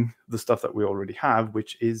using the stuff that we already have,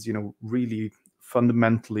 which is, really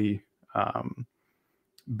fundamentally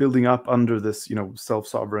building up under this,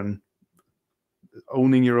 self-sovereign,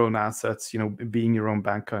 owning your own assets, being your own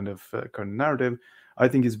bank kind of narrative, I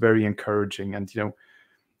think is very encouraging. And,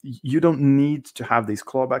 you don't need to have these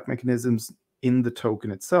clawback mechanisms in the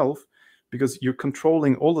token itself, because you're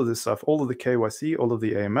controlling all of this stuff. All of the KYC, all of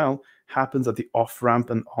the AML happens at the off-ramp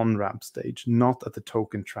and on-ramp stage, not at the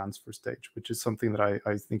token transfer stage, which is something that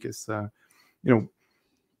I think is,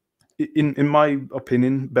 in my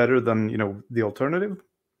opinion, better than, the alternative.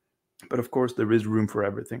 But of course, there is room for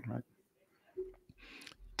everything, right?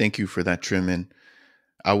 Thank you for that, Trim. And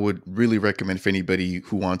I would really recommend for anybody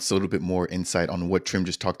who wants a little bit more insight on what Trim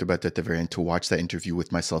just talked about at the very end to watch that interview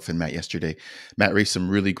with myself and Matt yesterday. Matt raised some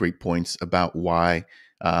really great points about why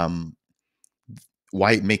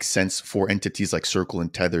it makes sense for entities like Circle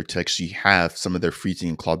and Tether to actually have some of their freezing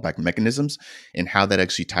and clawback mechanisms, and how that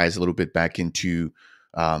actually ties a little bit back into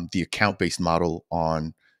the account-based model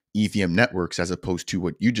on EVM networks, as opposed to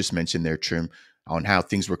what you just mentioned there, Trim, on how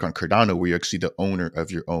things work on Cardano, where you're actually the owner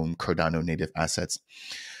of your own Cardano native assets.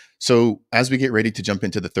 So as we get ready to jump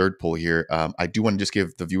into the third poll here, I do want to just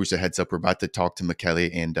give the viewers a heads up. We're about to talk to Michele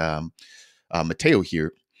and Matteo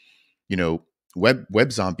here.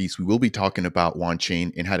 Web zombies, we will be talking about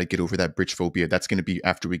on-chain and how to get over that bridge phobia. That's going to be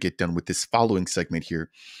after we get done with this following segment here.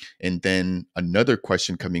 And then another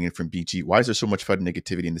question coming in from BG: why is there so much FUD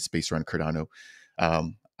negativity in the space around Cardano?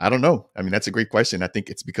 I don't know. I mean, that's a great question. I think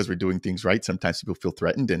it's because we're doing things right. Sometimes people feel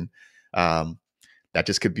threatened, and that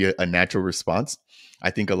just could be a natural response. I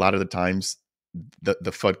think a lot of the times the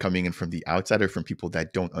FUD coming in from the outsider, from people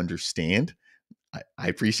that don't understand. I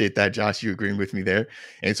appreciate that, Josh, you agreeing with me there.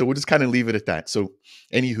 And so we'll just kind of leave it at that. So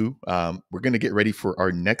anywho, we're going to get ready for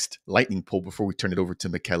our next lightning poll before we turn it over to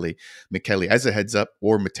Michele. Michele, as a heads up,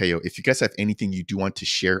 or Matteo, if you guys have anything you do want to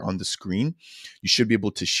share on the screen, you should be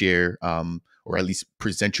able to share or at least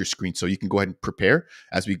present your screen. So you can go ahead and prepare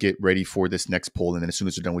as we get ready for this next poll. And then as soon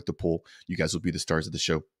as we're done with the poll, you guys will be the stars of the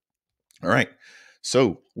show. All right.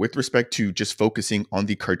 So with respect to just focusing on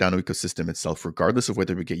the Cardano ecosystem itself, regardless of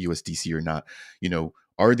whether we get USDC or not,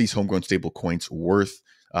 are these homegrown stable coins worth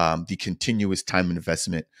the continuous time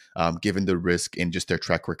investment, given the risk and just their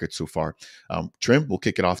track record so far? Trim, we'll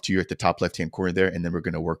kick it off to you at the top left-hand corner there, and then we're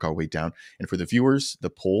going to work our way down. And for the viewers,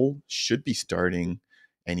 the poll should be starting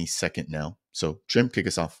any second now. So Trim, kick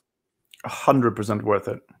us off. 100% worth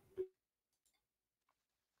it.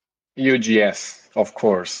 Huge yes, of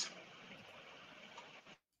course.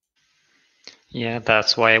 Yeah,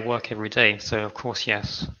 that's why I work every day. So of course,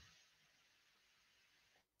 yes.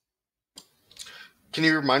 Can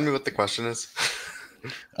you remind me what the question is?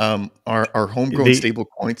 Are homegrown stable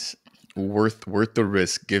coins worth the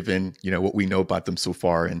risk, given what we know about them so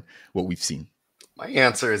far and what we've seen? My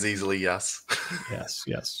answer is easily yes. Yes.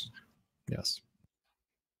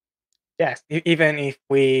 Yes, even if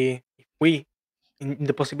we in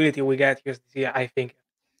the possibility we get USDC, I think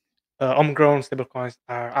homegrown stablecoins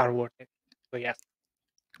are worth it. So yes.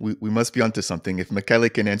 We must be onto something. If Michele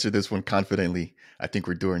can answer this one confidently, I think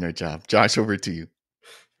we're doing our job. Josh, over to you.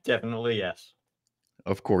 Definitely yes.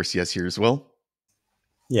 Of course, yes here as well.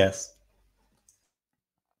 Yes.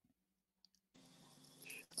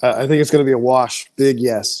 I think it's going to be a wash. Big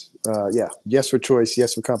yes. Yeah. Yes for choice.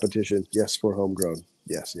 Yes for competition. Yes for homegrown.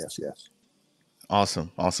 Yes.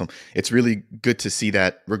 Awesome. It's really good to see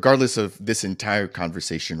that, regardless of this entire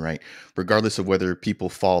conversation, right? Regardless of whether people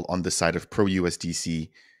fall on the side of pro USDC,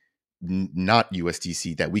 not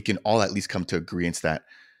USDC, that we can all at least come to agreement that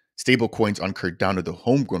stable coins on Cardano, the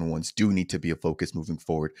homegrown ones, do need to be a focus moving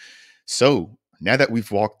forward. So now that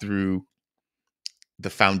we've walked through the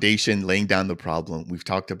foundation, laying down the problem, we've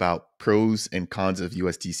talked about pros and cons of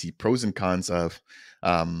USDC, pros and cons of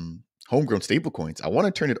homegrown stablecoins. I want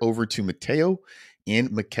to turn it over to Matteo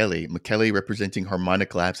and Michele. Michele representing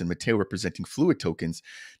Harmonic Labs and Matteo representing Fluid Tokens.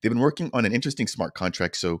 They've been working on an interesting smart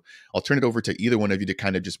contract. So I'll turn it over to either one of you to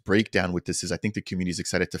kind of just break down what this is. I think the community is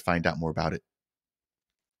excited to find out more about it.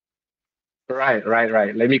 Right.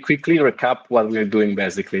 Let me quickly recap what we're doing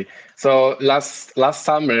basically. So last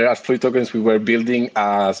summer at Fluid Tokens, we were building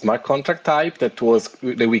a smart contract type that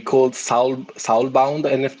we called soulbound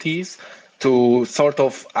NFTs to sort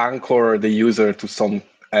of anchor the user to some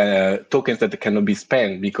tokens that cannot be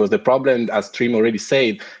spent. Because the problem, as Trim already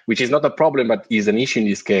said, which is not a problem but is an issue in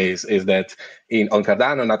this case, is that on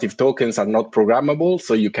Cardano, native tokens are not programmable,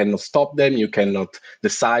 so you cannot stop them, you cannot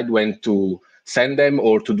decide when to send them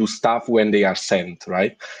or to do stuff when they are sent,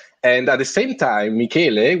 right? And at the same time,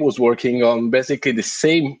 Michele was working on basically the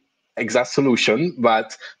same exact solution,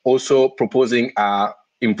 but also proposing a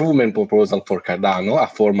improvement proposal for Cardano, a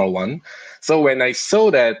formal one. So when I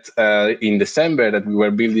saw that in December that we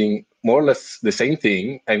were building more or less the same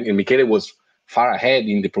thing, and Michele was far ahead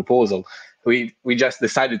in the proposal, we just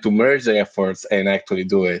decided to merge the efforts and actually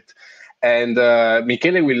do it. And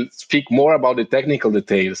Michele will speak more about the technical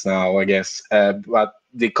details now, I guess. But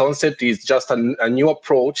the concept is just a new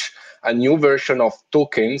approach, a new version of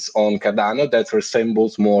tokens on Cardano that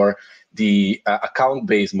resembles more the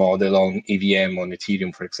account-based model on EVM, on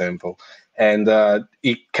Ethereum, for example. And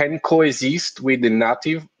it can coexist with the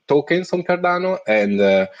native tokens on Cardano,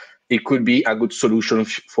 and it could be a good solution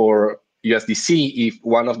for USDC if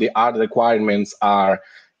one of the hard requirements are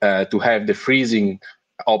to have the freezing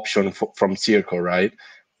option from Circle, right?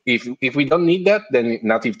 If we don't need that, then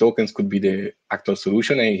native tokens could be the actual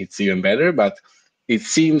solution, and it's even better. But it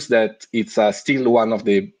seems that it's still one of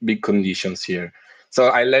the big conditions here. So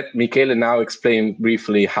I let Michele now explain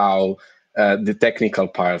briefly how the technical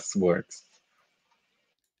parts works.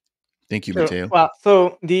 Thank you, Sure. Matteo. Well,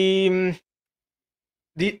 so the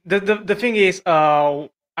thing is, I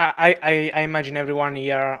imagine everyone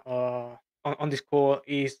here on this call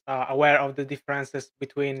is aware of the differences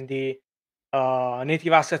between the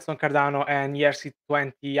native assets on Cardano and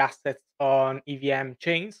ERC20 assets on EVM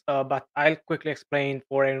chains. But I'll quickly explain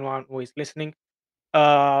for anyone who is listening.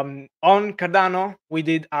 On Cardano, we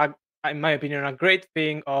did, in my opinion, a great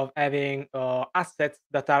thing of having assets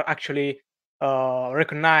that are actually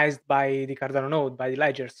recognized by the Cardano node, by the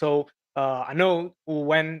ledger. So a node who,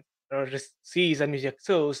 when sees a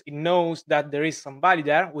UTXOs, it knows that there is some value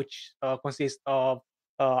there, which consists of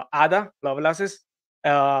ADA, Lovelasses,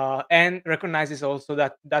 and recognizes also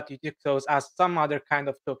that UTXOs has some other kind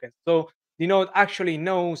of token. So the node actually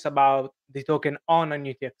knows about the token on an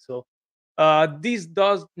UTXO. This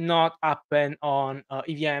does not happen on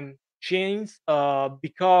EVM chains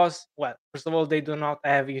because, well, first of all, they do not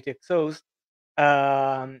have UTXOs.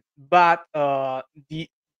 But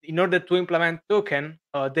in order to implement token,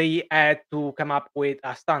 they had to come up with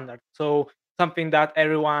a standard. So something that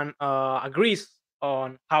everyone agrees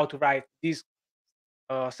on how to write this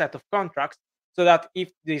set of contracts, so that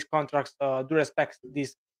if these contracts do respect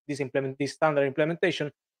this standard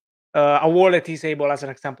implementation, a wallet is able, as an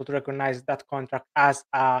example, to recognize that contract as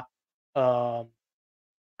an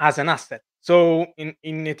asset. So in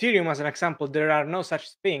Ethereum, as an example, there are no such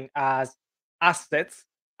thing as assets,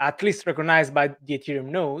 at least recognized by the Ethereum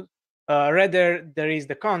node. Rather, there is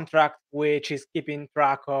the contract, which is keeping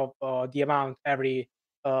track of the amount every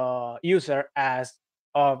user has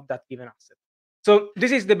of that given asset. So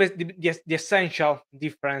this is the essential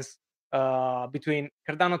difference between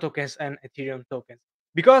Cardano tokens and Ethereum tokens.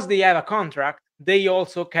 Because they have a contract, they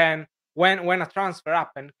also can, when a transfer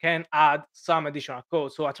happens, can add some additional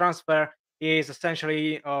code. So a transfer is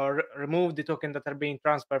essentially remove the token that are being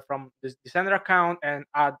transferred from the sender account and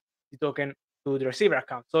add the token to the receiver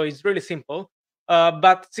account. So it's really simple.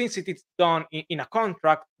 But since it is done in a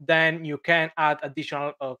contract, then you can add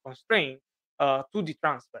additional constraints to the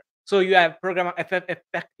transfer. So you have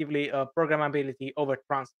effectively programmability over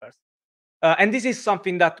transfers. And this is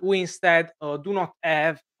something that we instead do not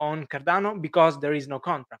have on Cardano because there is no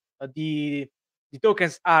contract. The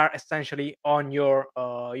tokens are essentially on your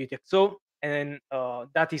UTXO, and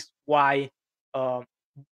that is why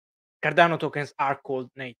Cardano tokens are called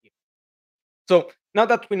native. So now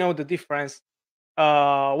that we know the difference,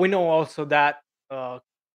 we know also that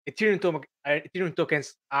Ethereum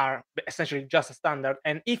tokens are essentially just a standard.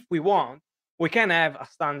 And if we want, we can have a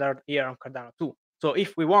standard here on Cardano too. So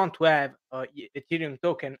if we want to have Ethereum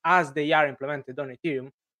token as they are implemented on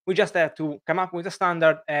Ethereum, we just have to come up with a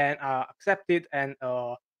standard and accept it and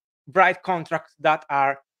write contracts that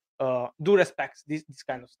are do respect this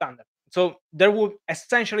kind of standard. So there would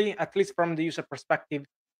essentially, at least from the user perspective,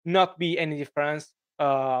 not be any difference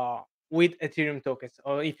with Ethereum tokens.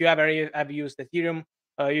 Or if you ever have used Ethereum,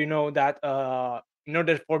 you know that in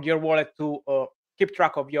order for your wallet to keep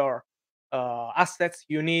track of your assets,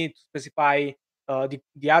 you need to specify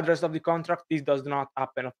the address of the contract. This does not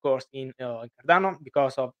happen, of course, in Cardano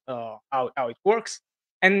because of how it works.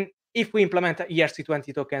 And if we implement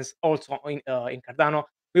ERC20 tokens also in Cardano,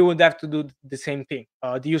 we would have to do the same thing.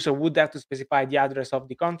 The user would have to specify the address of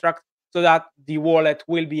the contract so that the wallet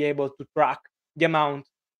will be able to track the amount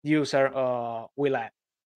the user will have.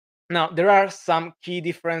 Now, there are some key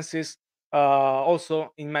differences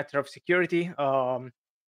also in matter of security. In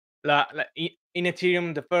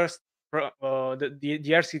Ethereum, the first the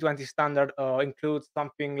ERC20 standard includes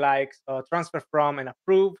something like transfer from and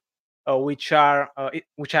approve, which have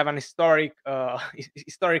an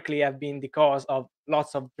historically have been the cause of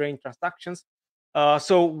lots of drain transactions.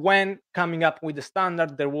 So when coming up with the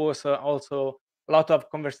standard, there was also a lot of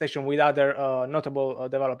conversation with other notable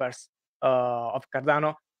developers of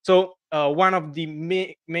Cardano. So one of the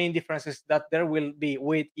main differences that there will be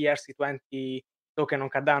with ERC20 token on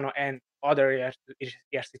Cardano and other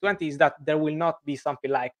ERC20 is that there will not be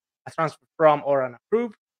something like a transfer from or an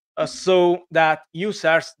approve, so that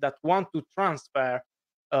users that want to transfer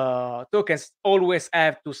tokens always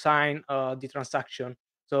have to sign the transaction.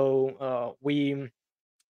 So we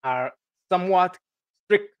are somewhat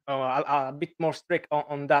strict, a bit more strict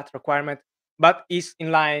on that requirement, but is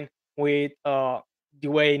in line with the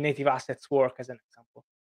way native assets work, as an example.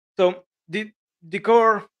 So the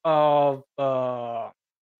core of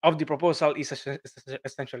the proposal is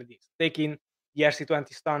essentially this: taking the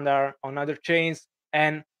ERC20 standard on other chains,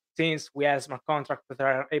 and since we have smart contracts that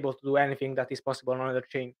are able to do anything that is possible on another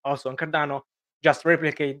chain, also on Cardano, just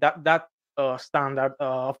replicate that standard,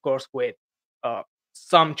 of course, with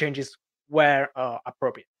some changes where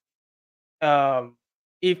appropriate.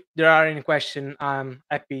 If there are any questions, I'm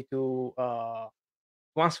happy to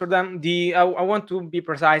answer them. I want to be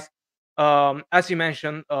precise. As you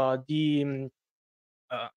mentioned, I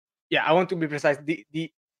want to be precise.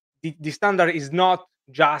 The standard is not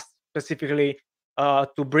just specifically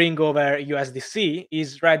to bring over USDC.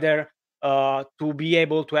 Is rather to be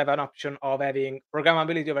able to have an option of having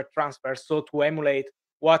programmability over transfer, so to emulate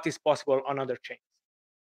what is possible on other chains.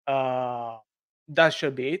 That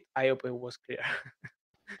should be it. I hope it was clear.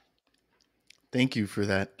 Thank you for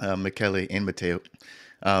that, Michele and Matteo.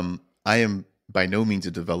 I am by no means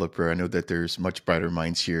a developer. I know that there's much brighter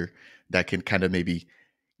minds here that can kind of maybe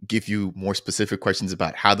give you more specific questions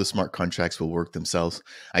about how the smart contracts will work themselves.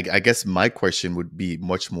 I guess my question would be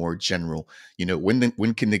much more general.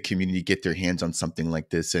 When can the community get their hands on something like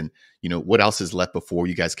this, and what else is left before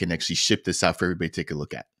you guys can actually ship this out for everybody to take a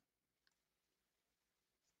look at?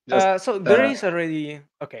 So there is already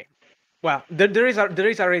Well, there is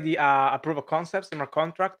already a proof of concept smart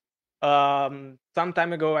contract. Some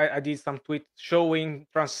time ago, I did some tweets showing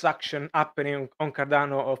transaction happening on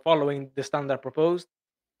Cardano following the standard proposed.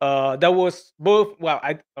 That was both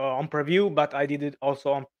on preview, but I did it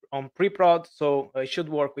also on pre-prod, so it should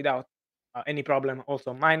work without any problem.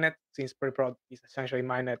 Also, mainnet, since pre-prod is essentially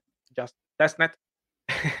mainnet, just testnet.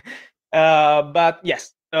 But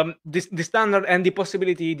yes, the standard and the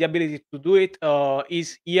ability to do it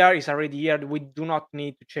is already here. We do not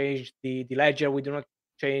need to change the ledger. We do not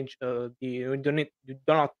change we do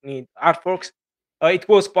not need hard forks. It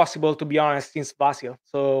was possible, to be honest, since Basil.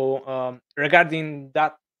 So regarding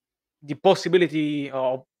that, the possibility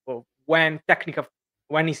of when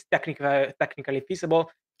is technically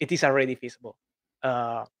feasible, it is already feasible.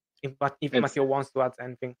 If Matteo wants to add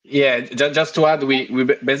anything. Yeah, just to add, we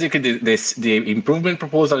basically the improvement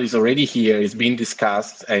proposal is already here. It's being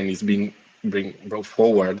discussed and it's being brought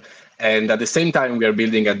forward. And at the same time, we are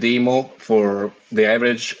building a demo for the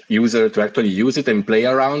average user to actually use it and play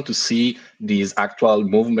around to see these actual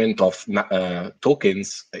movement of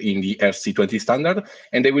tokens in the ERC20 standard.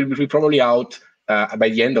 And they will be probably out by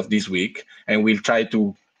the end of this week. And we'll try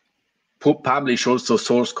to publish also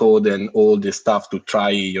source code and all this stuff to try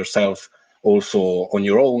yourself also on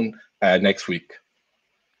your own next week.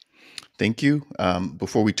 Thank you.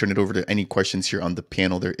 Before we turn it over to any questions here on the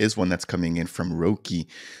panel, there is one that's coming in from Roki.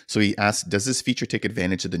 So he asked, does this feature take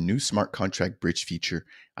advantage of the new smart contract bridge feature?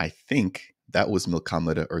 I think that was a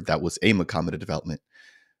Milkamada development.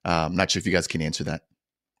 I'm not sure if you guys can answer that.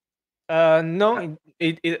 No,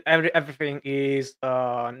 everything is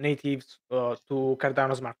native to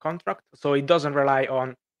Cardano smart contract, so it doesn't rely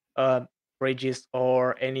on bridges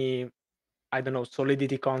or any,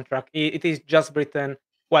 Solidity contract. It is just written.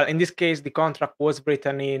 Well, in this case, the contract was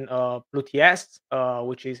written in PluTS,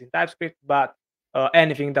 which is in TypeScript, but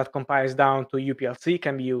anything that compiles down to UPLC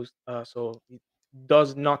can be used. So it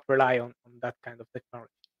does not rely on that kind of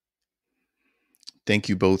technology. Thank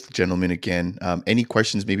you both, gentlemen, again. Any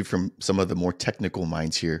questions maybe from some of the more technical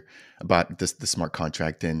minds here about the smart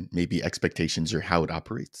contract and maybe expectations or how it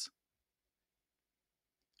operates?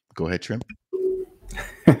 Go ahead, Trim.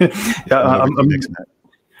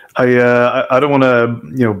 Yeah, I don't want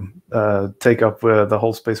to take up the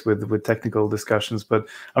whole space with technical discussions, but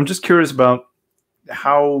I'm just curious about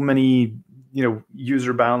how many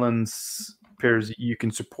user balance pairs you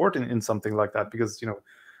can support in something like that, because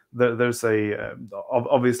there's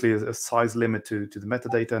obviously a size limit to the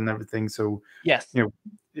metadata and everything. So yes,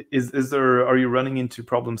 are you running into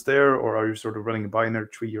problems there, or are you sort of running a binary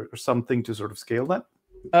tree or something to sort of scale that?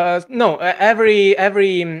 No, every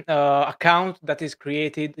account that is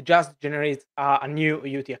created just generates a new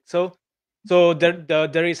UTXO. So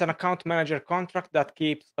there is an account manager contract that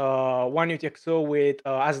keeps one UTXO with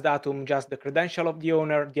as datum just the credential of the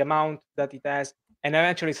owner, the amount that it has, and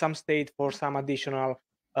eventually some state for some additional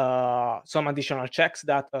checks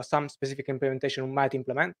that some specific implementation might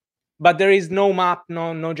implement. But there is no map,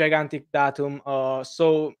 no gigantic datum.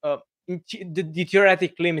 The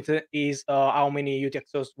theoretic limit is how many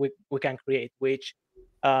UTXOs we can create, which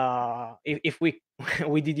if we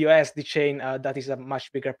we did USD chain, that is a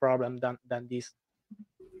much bigger problem than this.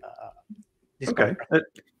 Okay.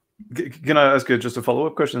 Can I ask you just a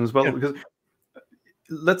follow-up question as well? Yeah. Because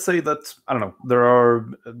let's say that, I don't know, there are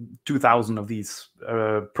 2,000 of these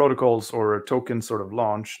protocols or tokens sort of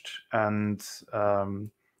launched, and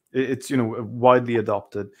it's widely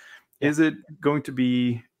adopted. Yeah. Is it going to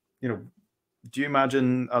be, do you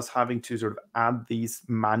imagine us having to sort of add these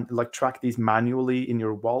track these manually in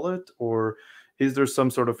your wallet, or is there some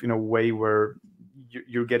sort of way where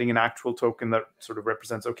you're getting an actual token that sort of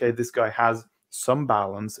represents, okay, this guy has some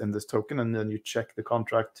balance in this token, and then you check the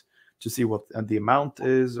contract to see what the amount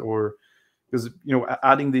is? Or because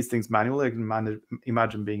adding these things manually, I can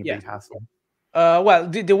imagine being a big hassle. Well,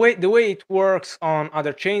 the way it works on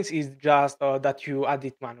other chains is just that you add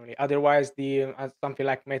it manually. Otherwise, something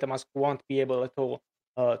like MetaMask won't be able at all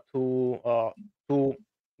to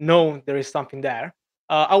know there is something there.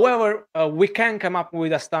 However, we can come up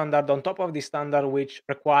with a standard on top of the standard, which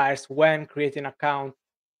requires when creating an account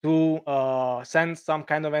to send some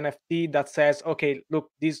kind of NFT that says, okay, look,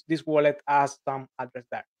 this wallet has some address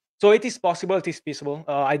there. So it is possible, it is feasible.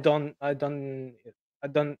 I don't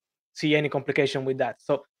see any complication with that.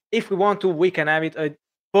 So if we want to, we can have it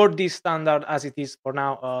for this standard as it is for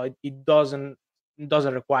now. It doesn't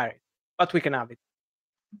require it, but we can have it.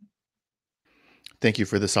 Thank you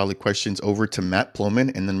for the solid questions. Over to Matt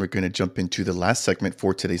Ploman, and then we're going to jump into the last segment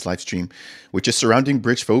for today's live stream, which is surrounding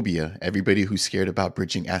bridge phobia. Everybody who's scared about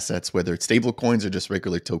bridging assets, whether it's stable coins or just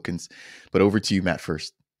regular tokens. But over to you, Matt,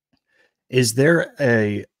 first. Is there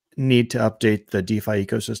a need to update the DeFi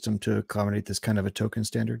ecosystem to accommodate this kind of a token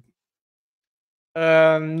standard?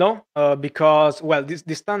 No, because, well, this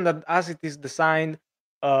standard as it is designed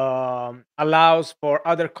allows for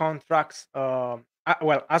other contracts.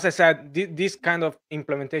 Well, as I said, this kind of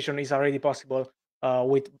implementation is already possible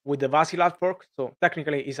with the Vasil fork, so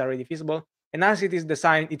technically it's already feasible. And as it is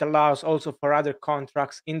designed, it allows also for other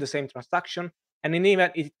contracts in the same transaction, and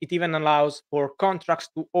it even allows for contracts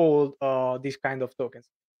to hold these kind of tokens.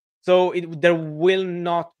 So there will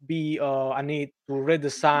not be a need to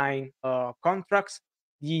redesign contracts.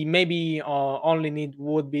 The maybe only need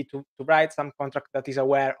would be to write some contract that is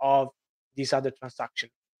aware of this other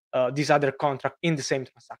transaction, this other contract in the same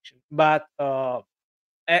transaction. But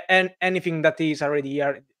and anything that is already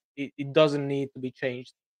here, it doesn't need to be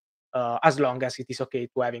changed as long as it is okay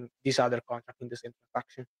to having this other contract in the same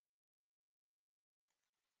transaction.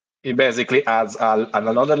 It basically adds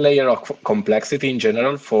another layer of complexity in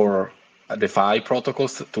general for DeFi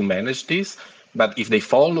protocols to manage this. But if they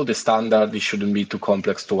follow the standard, it shouldn't be too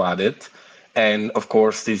complex to add it. And of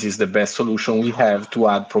course, this is the best solution we have to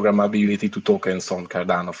add programmability to tokens on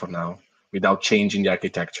Cardano for now, without changing the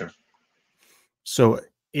architecture. So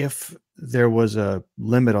if there was a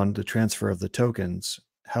limit on the transfer of the tokens,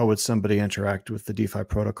 how would somebody interact with the DeFi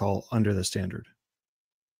protocol under the standard?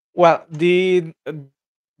 Well,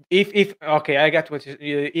 if okay, I get what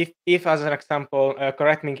if as an example,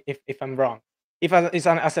 correct me if I'm wrong. If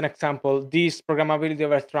as an example, this programmability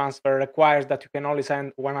over transfer requires that you can only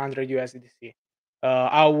send 100 USDC.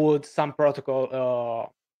 How would some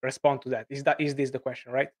protocol respond to that? Is this the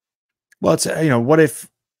question, right? Well, it's what if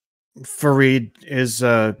Fareed is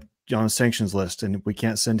on a sanctions list and we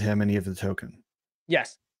can't send him any of the token?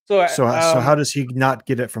 Yes. So how does he not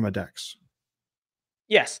get it from a DEX?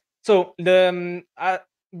 Yes. So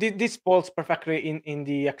this falls perfectly in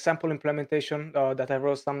the example implementation that I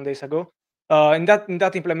wrote some days ago. In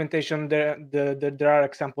that implementation, there are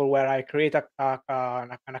examples where I create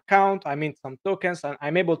an account, I mint some tokens, and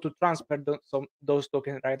I'm able to transfer those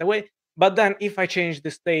tokens right away. But then, if I change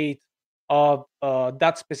the state of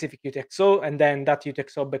that specific UTXO, and then that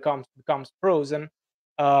UTXO becomes frozen,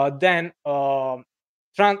 then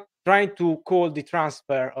trying to call the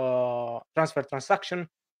transfer transaction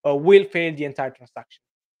will fail the entire transaction.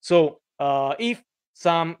 So if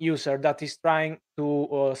some user that is trying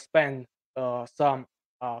to spend some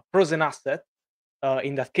frozen asset,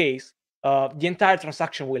 in that case, the entire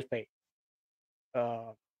transaction will fail.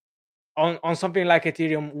 On something like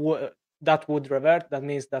Ethereum, that would revert. That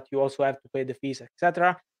means that you also have to pay the fees,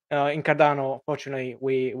 etc. In Cardano, fortunately,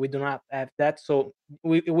 we do not have that, so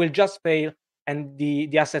it will just fail, and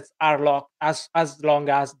the assets are locked as long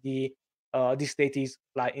as the this state is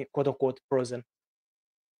like quote unquote frozen.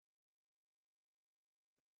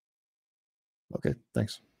 Okay,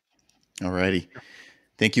 thanks. All righty.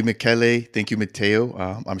 Thank you, Michele. Thank you, Matteo.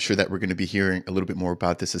 I'm sure that we're going to be hearing a little bit more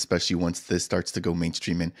about this, especially once this starts to go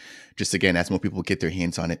mainstream. And just again, as more people get their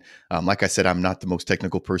hands on it. Like I said, I'm not the most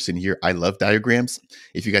technical person here. I love diagrams.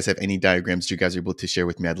 If you guys have any diagrams you guys are able to share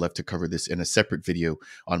with me, I'd love to cover this in a separate video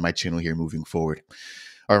on my channel here moving forward.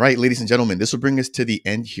 All right, ladies and gentlemen, this will bring us to the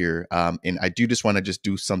end here. And I do just want to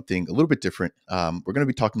do something a little bit different. We're going to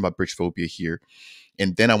be talking about bridge phobia here.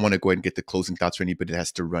 And then I want to go ahead and get the closing thoughts for anybody that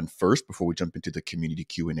has to run first before we jump into the community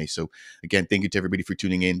Q&A. So again, thank you to everybody for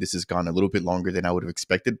tuning in. This has gone a little bit longer than I would have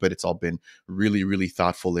expected, but it's all been really, really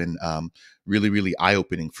thoughtful and really, really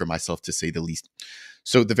eye-opening for myself, to say the least.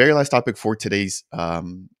 So the very last topic for today's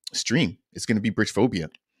stream is going to be bridge phobia.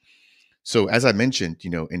 So as I mentioned,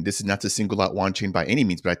 and this is not to single out Wanchain by any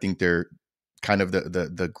means, but I think they're kind of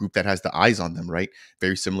the group that has the eyes on them, right?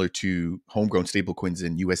 Very similar to homegrown stablecoins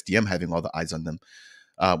and USDM having all the eyes on them.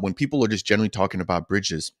 When people are just generally talking about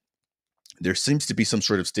bridges, there seems to be some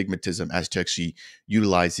sort of stigmatism as to actually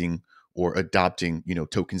utilizing or adopting,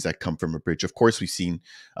 tokens that come from a bridge. Of course, we've seen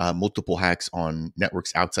multiple hacks on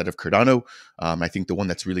networks outside of Cardano. I think the one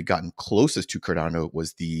that's really gotten closest to Cardano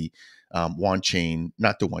was the Wanchain,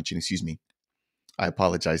 not the Wanchain, excuse me. I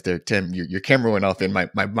apologize there, Tim. Your camera went off and my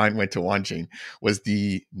mind went to Wanchain. Was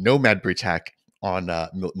the Nomad bridge hack on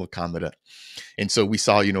Milkamada. And so we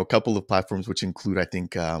saw, a couple of platforms, which include, I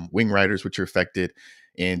think, Wing Riders, which are affected,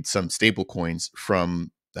 and some stable coins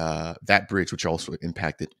from that bridge, which are also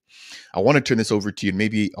impacted. I want to turn this over to you, and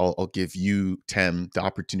maybe I'll give you, Tim, the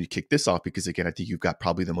opportunity to kick this off, because again, I think you've got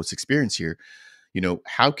probably the most experience here.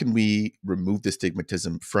 How can we remove the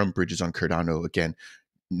stigmatism from bridges on Cardano? Again,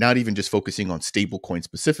 not even just focusing on stable coins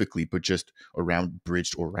specifically, but just around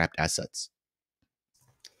bridged or wrapped assets.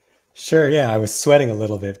 Sure. Yeah, I was sweating a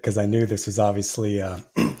little bit because I knew this was obviously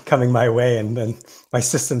coming my way, and then my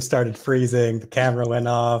system started freezing. The camera went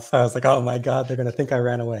off. I was like, "Oh my God, they're going to think I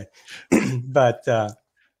ran away." But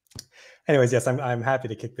anyways, yes, I'm happy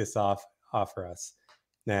to kick this off for us.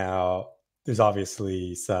 Now, there's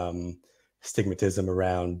obviously some stigmatism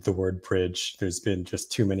around the word bridge. There's been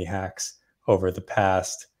just too many hacks over the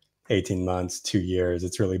past 18 months, 2 years.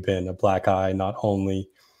 It's really been a black eye, not only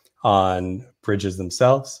on bridges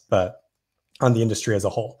themselves, but on the industry as a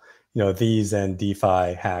whole. These and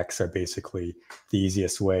DeFi hacks are basically the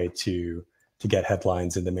easiest way to get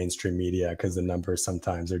headlines in the mainstream media, because the numbers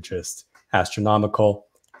sometimes are just astronomical,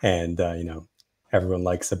 and everyone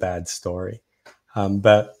likes a bad story.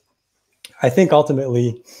 But I think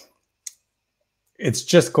ultimately it's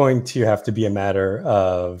just going to have to be a matter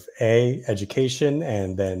of education,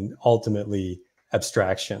 and then ultimately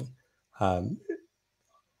abstraction.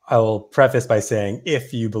 I will preface by saying,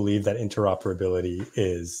 if you believe that interoperability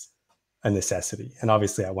is a necessity, and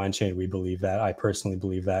obviously at Wanchain we believe that, I personally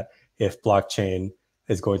believe that if blockchain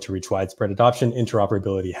is going to reach widespread adoption,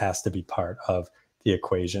 interoperability has to be part of the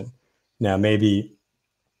equation. Now, maybe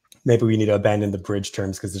we need to abandon the bridge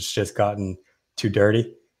terms because it's just gotten too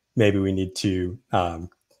dirty. Maybe we need to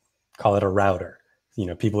call it a router.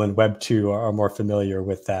 People in Web 2 are more familiar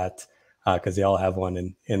with that because they all have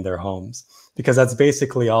one in their homes, because that's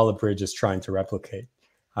basically all a bridge is trying to replicate.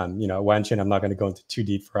 Wanchain, I'm not going to go into too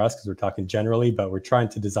deep for us because we're talking generally, but we're trying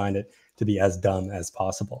to design it to be as dumb as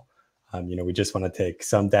possible. We just want to take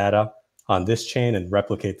some data on this chain and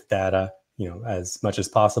replicate the data, as much as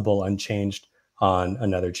possible unchanged on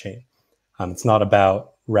another chain. It's not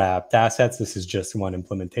about wrapped assets. This is just one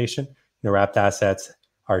implementation. Wrapped assets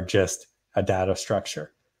are just a data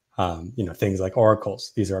structure. Things like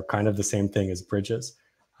oracles, these are kind of the same thing as bridges.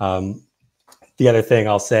 The other thing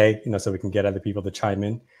I'll say, so we can get other people to chime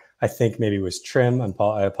in, I think maybe it was Trim,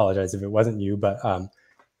 I apologize if it wasn't you, but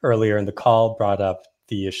earlier in the call brought up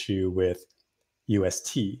the issue with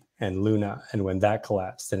UST and Luna, and when that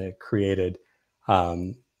collapsed, and it created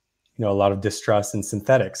a lot of distrust in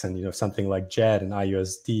synthetics, and something like JED and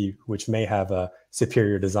IUSD, which may have a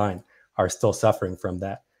superior design, are still suffering from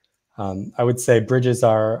that. I would say bridges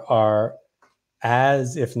are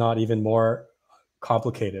as, if not even more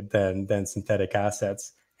complicated than synthetic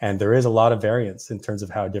assets, and there is a lot of variance in terms of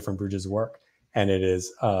how different bridges work, and it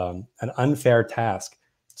is an unfair task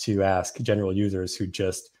to ask general users who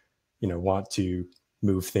just want to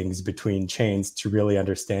move things between chains to really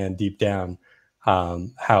understand deep down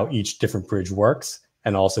how each different bridge works,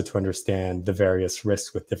 and also to understand the various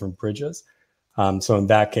risks with different bridges. So in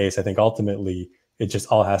that case, I think ultimately it just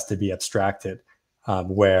all has to be abstracted,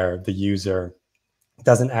 where the user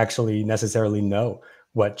doesn't actually necessarily know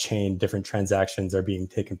what chain different transactions are being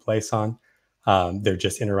taken place on. They're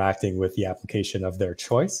just interacting with the application of their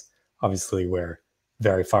choice. Obviously, we're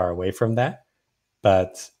very far away from that.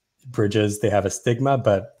 But bridges, they have a stigma,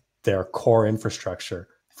 but they're core infrastructure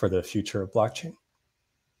for the future of blockchain.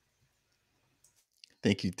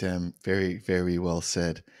 Thank you, Tim. Very, very well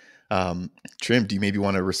said. Trim, do you maybe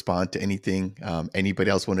want to respond to anything? Anybody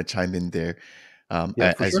else want to chime in there?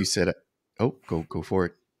 Yeah, for as sure. you said, go for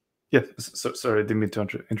it. Yeah, sorry, I didn't mean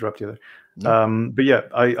to interrupt you there. No. But yeah,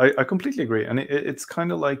 I completely agree. And it's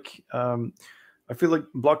kind of like, I feel like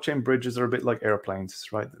blockchain bridges are a bit like airplanes,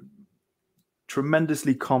 right?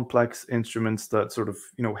 Tremendously complex instruments that sort of,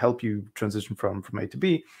 help you transition from A to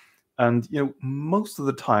B. And, most of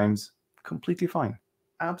the times, completely fine.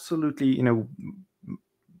 Absolutely,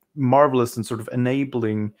 marvelous and sort of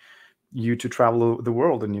enabling you to travel the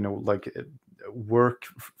world and, like work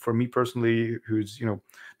for me personally, who's,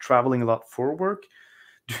 traveling a lot for work.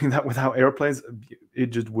 Doing that without airplanes, it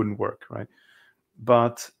just wouldn't work, right?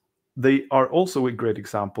 But they are also a great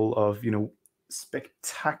example of,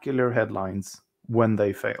 spectacular headlines when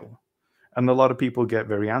they fail. And a lot of people get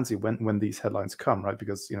very antsy when these headlines come, right?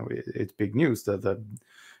 Because, it's big news that the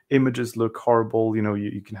images look horrible.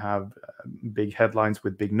 You can have big headlines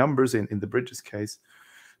with big numbers in the bridges case.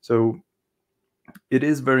 So it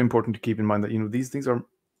is very important to keep in mind that, these things are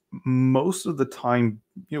most of the time,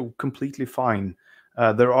 completely fine.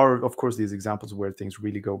 There are, of course, these examples where things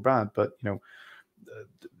really go bad, but,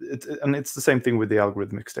 it's the same thing with the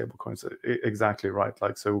algorithmic stablecoins. Exactly right.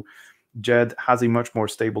 Like, so JED has a much more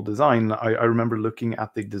stable design. I remember looking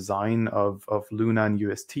at the design of Luna and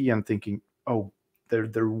UST and thinking, oh,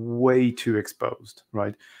 they're way too exposed,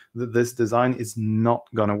 right? This design is not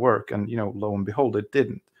gonna work. And, lo and behold, it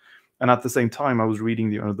didn't. And at the same time, I was reading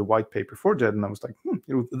the white paper for JED, and I was like,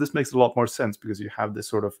 this makes a lot more sense because you have this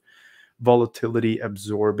sort of volatility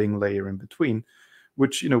absorbing layer in between,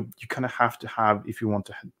 which, you kind of have to have if you want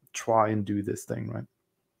to try and do this thing, right?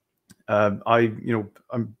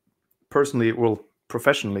 I'm personally, well,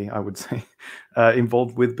 professionally, I would say,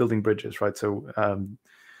 involved with building bridges, right? So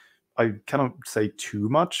I cannot say too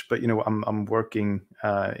much, but, I'm working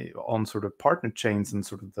on sort of partner chains and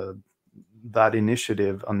sort of that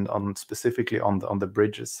initiative on specifically on the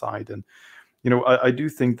bridges side. And, I do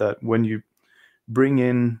think that when you bring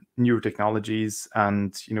in newer technologies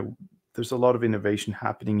and, there's a lot of innovation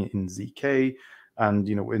happening in ZK and,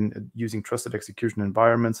 in using trusted execution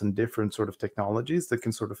environments and different sort of technologies that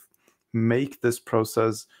can sort of make this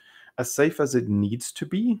process as safe as it needs to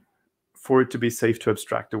be for it to be safe to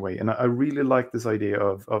abstract away. And I really like this idea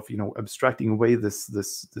of abstracting away this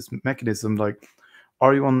mechanism. Like,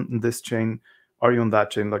 are you on this chain? Are you on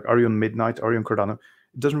that chain? Like, are you on Midnight? Are you on Cardano?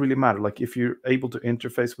 It doesn't really matter. Like, if you're able to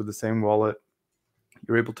interface with the same wallet,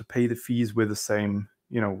 you're able to pay the fees with the same,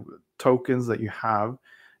 tokens that you have.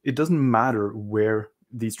 It doesn't matter where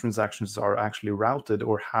these transactions are actually routed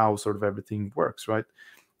or how sort of everything works, right?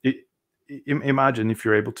 Imagine if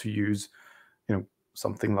you're able to use,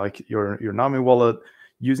 something like your Nami wallet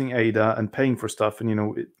using ADA and paying for stuff,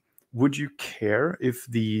 and would you care if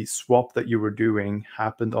the swap that you were doing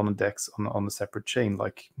happened on a DEX on a separate chain,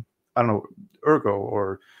 like, I don't know, Ergo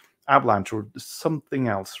or Avalanche or something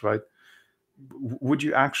else, right? Would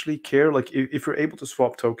you actually care? Like, if you're able to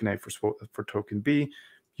swap token A for token B,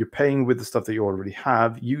 you're paying with the stuff that you already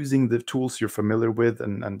have, using the tools you're familiar with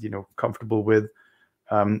and comfortable with,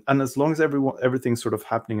 and as long as everything sort of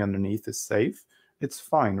happening underneath is safe, it's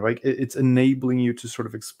fine, right? It's enabling you to sort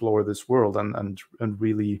of explore this world and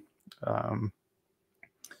really and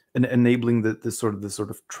enabling this sort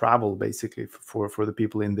of travel basically for the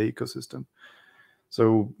people in the ecosystem.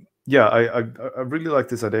 So yeah, I really like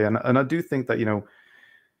this idea, and I do think that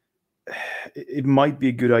it might be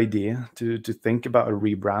a good idea to think about a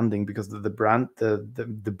rebranding, because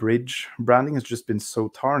the bridge branding has just been so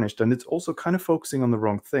tarnished, and it's also kind of focusing on the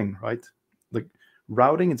wrong thing, right? Like,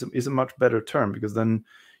 routing is a much better term, because then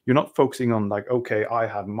you're not focusing on like, okay, I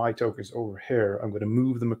have my tokens over here, I'm going to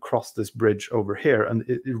move them across this bridge over here, and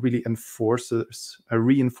it really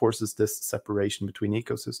reinforces this separation between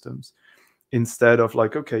ecosystems, instead of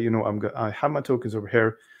like, okay, I have my tokens over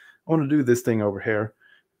here, I want to do this thing over here,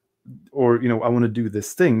 or I want to do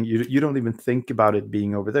this thing. You don't even think about it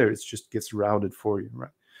being over there. It just gets routed for you,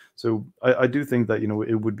 right? So I do think that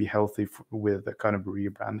it would be healthy with a kind of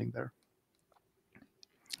rebranding there.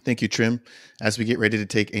 Thank you, Trim. As we get ready to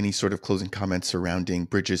take any sort of closing comments surrounding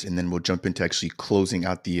bridges, and then we'll jump into actually closing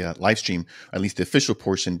out the live stream, or at least the official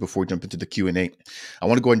portion, before we jump into the Q&A. I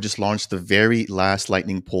want to go ahead and just launch the very last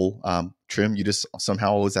lightning poll. Trim, you just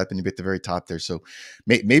somehow always happen to be at the very top there. So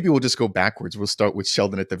maybe we'll just go backwards. We'll start with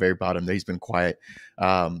Sheldon at the very bottom. He's been quiet.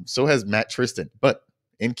 So has Matt Tristan. But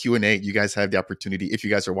in Q&A, you guys have the opportunity, if you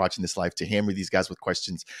guys are watching this live, to hammer these guys with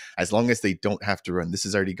questions as long as they don't have to run. This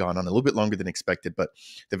has already gone on a little bit longer than expected, but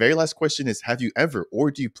the very last question is, have you ever,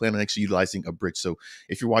 or do you plan on actually utilizing a bridge? So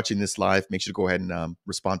if you're watching this live, make sure to go ahead and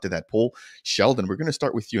respond to that poll. Sheldon, we're going to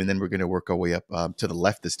start with you, and then we're going to work our way up to the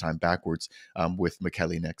left this time, backwards, with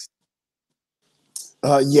Michele next.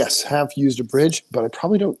 Yes, have used a bridge, but I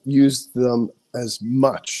probably don't use them as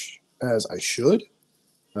much as I should.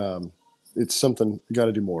 It's something I got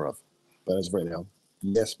to do more of. But as of right now,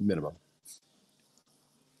 yes, minimum.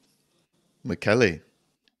 Michele.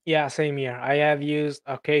 Yeah, same here. I have used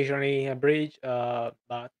occasionally a bridge, but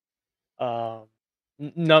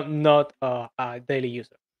not a daily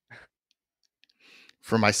user.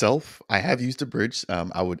 For myself, I have used a bridge.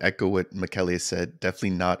 I would echo what Michele said.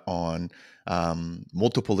 Definitely not on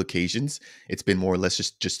multiple occasions. It's been more or less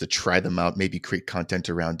just to try them out, maybe create content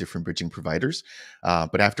around different bridging providers.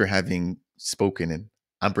 But after having spoken, and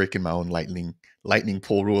I'm breaking my own lightning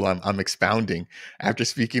poll rule, I'm expounding. After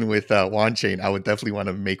speaking with Wanchain, I would definitely want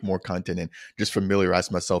to make more content and just familiarize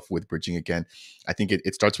myself with bridging again. I think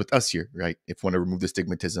it starts with us here, right? If we want to remove the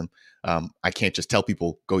stigmatism, I can't just tell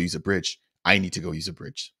people, go use a bridge. I need to go use a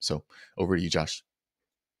bridge. So over to you, Josh.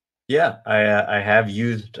 Yeah, I have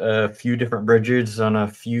used a few different bridges on a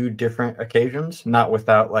few different occasions, not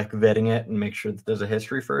without like vetting it and make sure that there's a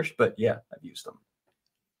history first, but yeah, I've used them.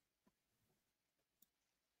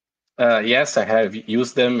 Yes, I have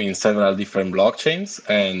used them in several different blockchains,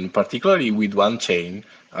 and particularly with one chain,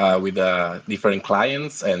 with different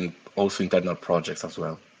clients and also internal projects as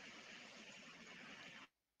well.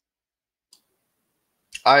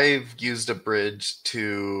 I've used a bridge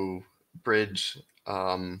to bridge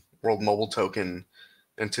World Mobile Token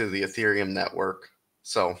into the Ethereum network.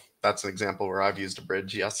 So that's an example where I've used a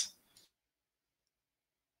bridge, yes.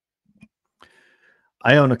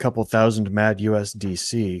 I own a couple thousand MAD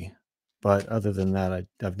USDC, but other than that,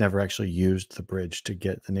 I've never actually used the bridge to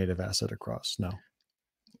get the native asset across. No.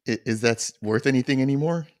 Is that worth anything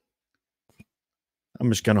anymore? I'm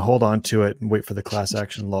just going to hold on to it and wait for the class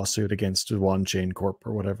action lawsuit against Wanchain Corp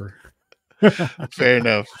or whatever. Fair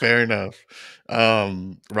enough. Fair enough.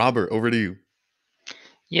 Robert, over to you.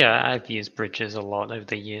 Yeah, I've used bridges a lot over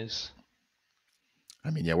the years. I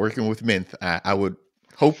mean, yeah, working with Mint, I would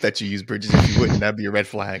hope that you use bridges. If you wouldn't, that'd be a red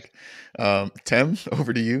flag. Tim,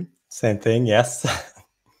 over to you. Same thing. Yes.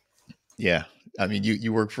 Yeah. I mean,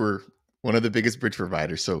 you work for one of the biggest bridge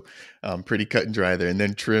providers, so pretty cut and dry there. And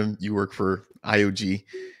then Trim, you work for IOG.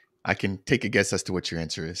 I can take a guess as to what your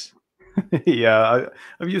answer is. Yeah,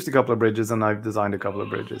 I've used a couple of bridges and I've designed a couple of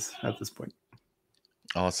bridges at this point.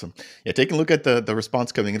 Awesome. Yeah, taking a look at the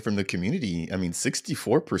response coming in from the community. I mean,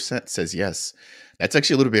 64% says yes. That's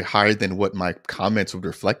actually a little bit higher than what my comments would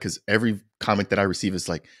reflect, because every comment that I receive is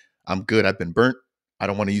like, I'm good, I've been burnt, I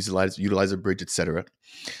don't want to utilize a bridge, etc.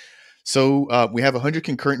 So we have 100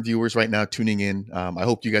 concurrent viewers right now tuning in. I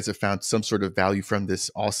hope you guys have found some sort of value from this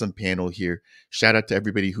awesome panel here. Shout out to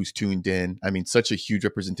everybody who's tuned in. I mean, such a huge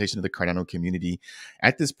representation of the Cardano community.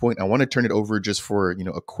 At this point, I want to turn it over just for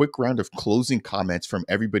a quick round of closing comments from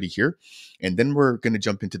everybody here, and then we're going to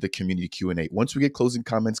jump into the community Q&A. Once we get closing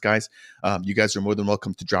comments, guys, you guys are more than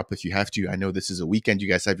welcome to drop if you have to. I know this is a weekend. You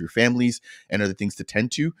guys have your families and other things to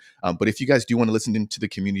tend to. But if you guys do want to listen to the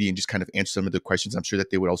community and just kind of answer some of the questions, I'm sure that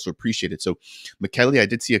they would also appreciate it. So, Michele, I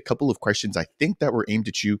did see a couple of questions I think that were aimed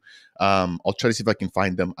at you. I'll try to see if I can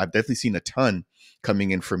find them. I've definitely seen a ton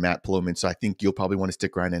coming in from Matt Ploman, so I think you'll probably want to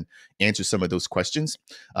stick around and answer some of those questions.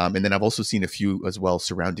 And then I've also seen a few as well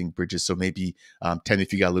surrounding bridges. So maybe, Tim,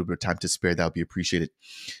 if you got a little bit of time to spare, that would be appreciated.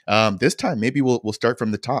 This time, maybe we'll start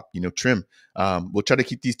from the top. Trim. We'll try to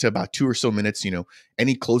keep these to about 2 or so minutes.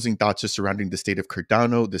 Any closing thoughts just surrounding the state of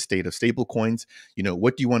Cardano, the state of stablecoins?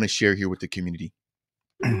 What do you want to share here with the community?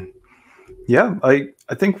 Yeah, I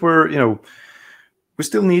think we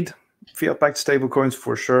still need fiat-backed stablecoins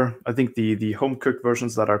for sure. I think the home-cooked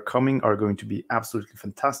versions that are coming are going to be absolutely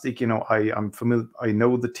fantastic. I'm familiar. I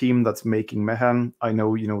know the team that's making Mehan. I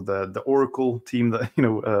know the Oracle team that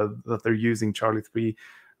that they're using, Charlie 3.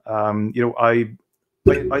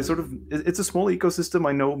 I sort of, it's a small ecosystem.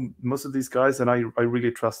 I know most of these guys, and I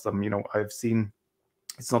really trust them. I've seen.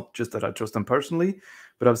 It's not just that I trust them personally,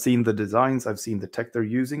 but I've seen the designs, I've seen the tech they're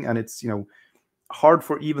using, and it's hard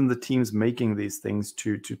for even the teams making these things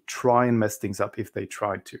to try and mess things up if they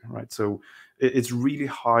tried to, right? So it's really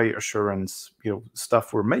high assurance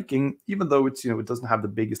stuff we're making, even though it's it doesn't have the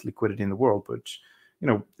biggest liquidity in the world, but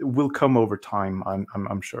it will come over time,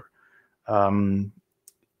 I'm sure.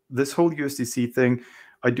 This whole USDC thing,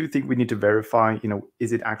 I do think we need to verify,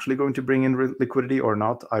 is it actually going to bring in liquidity or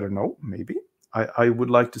not? I don't know, maybe. I would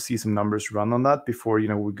like to see some numbers run on that before, you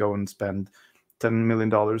know, we go and spend $10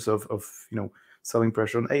 million of you know, selling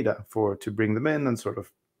pressure on ADA to bring them in and sort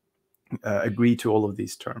of agree to all of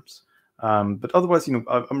these terms. But otherwise, you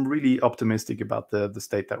know, I'm really optimistic about the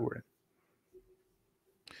state that we're in.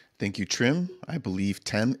 Thank you, Trim. I believe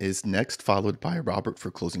Tem is next, followed by Robert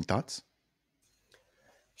for closing thoughts.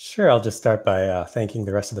 Sure, I'll just start by thanking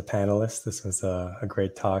the rest of the panelists. This was a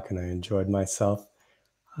great talk and I enjoyed myself.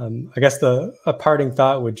 I guess a parting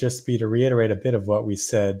thought would just be to reiterate a bit of what we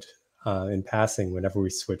said in passing whenever we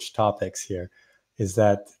switch topics here, is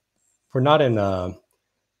that we're not in a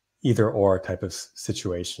either or type of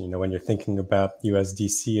situation. You know, when you're thinking about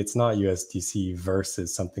USDC, it's not USDC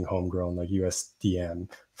versus something homegrown like USDM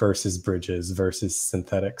versus bridges versus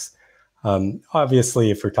synthetics.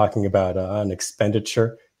 Obviously, if we're talking about an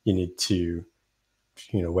expenditure, you need to,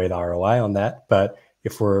 you know, weigh the ROI on that. But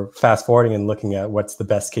if we're fast forwarding and looking at what's the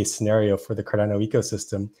best case scenario for the Cardano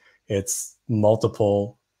ecosystem, it's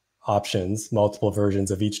multiple options, multiple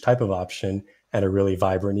versions of each type of option, and a really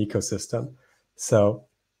vibrant ecosystem. So,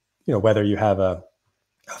 you know, whether you have a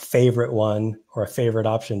favorite one or a favorite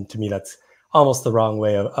option, to me, that's almost the wrong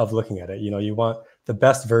way of looking at it. You know, you want the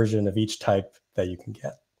best version of each type that you can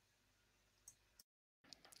get.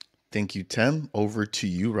 Thank you, Tem. Over to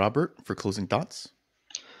you, Robert, for closing thoughts.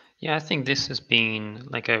 Yeah, I think this has been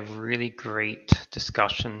like a really great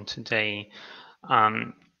discussion today.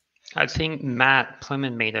 I think Matt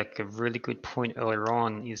Plumman made a really good point earlier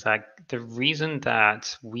on, is that the reason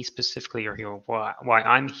that we specifically are here, why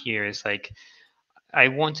I'm here, is like, I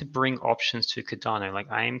want to bring options to Cardano. Like,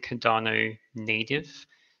 I am Cardano native,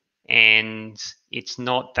 and it's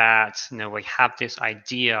not that, you know, we have this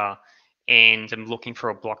idea and I'm looking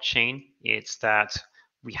for a blockchain. It's that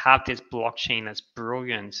we have this blockchain that's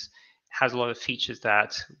brilliant, has a lot of features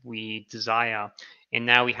that we desire, and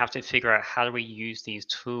now we have to figure out how do we use these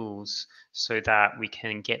tools so that we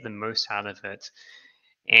can get the most out of it.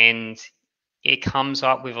 And it comes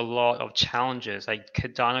up with a lot of challenges. Like,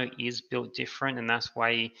 Cardano is built different, and that's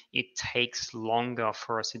why it takes longer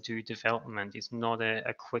for us to do development. It's not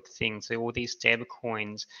a quick thing. So all these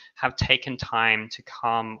stablecoins have taken time to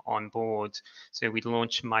come on board. So we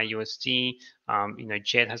launched MyUSD. You know,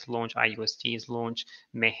 Jed has launched, IUSD has launched,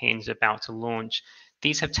 Mehen is about to launch.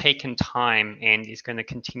 These have taken time, and it's going to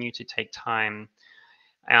continue to take time.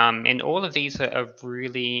 And all of these are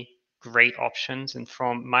really great options. And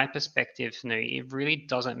from my perspective, you know, it really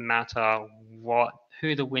doesn't matter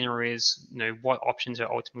who the winner is, you know, what options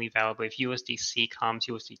are ultimately available. If USDC comes,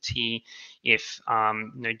 USDT, if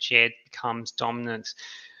you know, JED becomes dominant,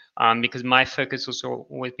 because my focus has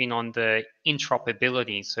always been on the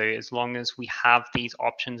interoperability. So as long as we have these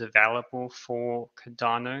options available for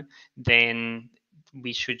Cardano, then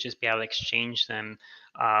we should just be able to exchange them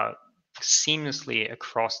seamlessly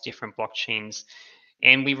across different blockchains.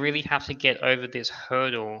 And we really have to get over this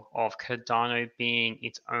hurdle of Cardano being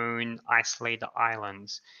its own isolated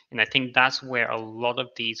island. And I think that's where a lot of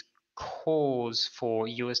these calls for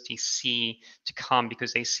USDC to come,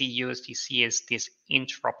 because they see USDC as this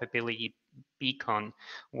interoperability beacon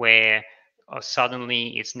where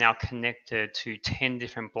suddenly it's now connected to 10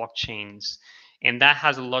 different blockchains. And that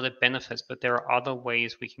has a lot of benefits, but there are other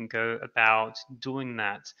ways we can go about doing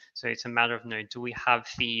that. So it's a matter of, you know, do we have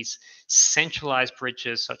these centralized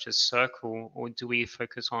bridges such as Circle, or do we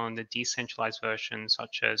focus on the decentralized versions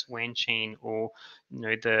such as WANchain, or, you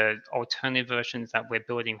know, the alternative versions that we're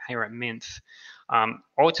building here at Mint?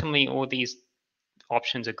 Ultimately, all these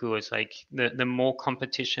options are good. It's like the more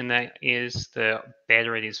competition there is, the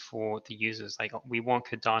better it is for the users. Like, we want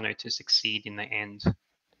Cardano to succeed in the end.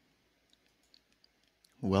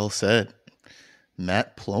 Well said.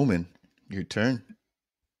 Matt Plowman, your turn.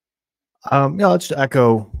 Yeah, let's just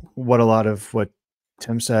echo what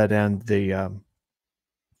Tim said, and the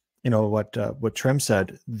you know, what Trim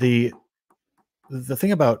said. The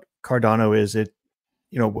thing about Cardano is, it,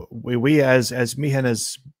 you know, we as Mehen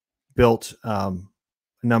has built a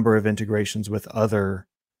number of integrations with other,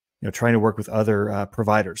 you know, trying to work with other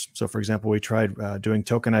providers. So for example, we tried doing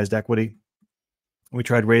tokenized equity. We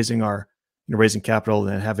tried raising capital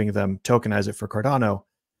and having them tokenize it for Cardano.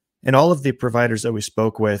 And all of the providers that we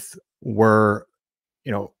spoke with were,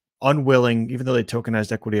 you know, unwilling, even though they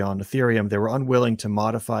tokenized equity on Ethereum, they were unwilling to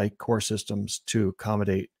modify core systems to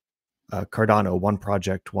accommodate Cardano, one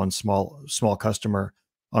project, one small customer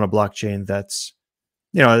on a blockchain that's,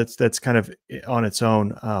 you know, that's kind of on its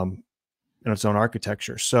own, in its own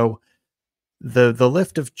architecture. So the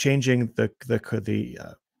lift of changing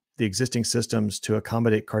the existing systems to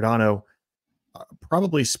accommodate Cardano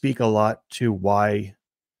probably speak a lot to why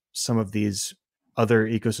some of these other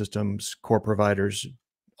ecosystems, core providers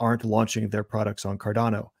aren't launching their products on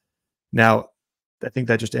Cardano. Now, I think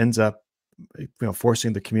that just ends up,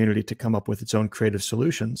 forcing the community to come up with its own creative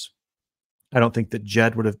solutions. I don't think that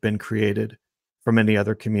JED would have been created from any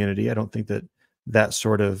other community. I don't think that that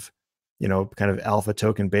sort of, kind of alpha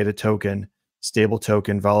token, beta token, stable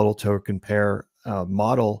token, volatile token pair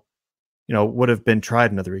model, would have been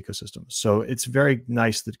tried in other ecosystems. So it's very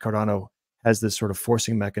nice that Cardano has this sort of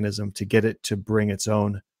forcing mechanism to get it to bring its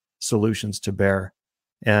own solutions to bear.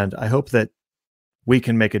 And I hope that we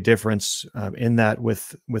can make a difference in that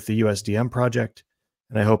with the USDM project.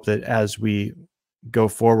 And I hope that as we go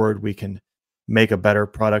forward, we can make a better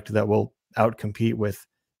product that will outcompete with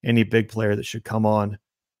any big player that should come on,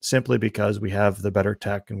 simply because we have the better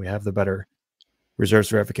tech and we have the better reserves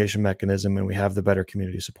verification mechanism and we have the better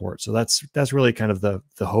community support. So that's really kind of the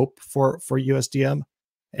hope for USDM.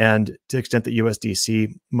 And to the extent that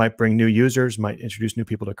USDC might bring new users, might introduce new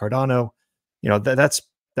people to Cardano,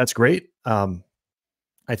 that's great.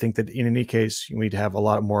 I think that in any case, we'd have a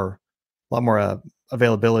lot more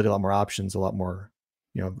availability, a lot more options, a lot more,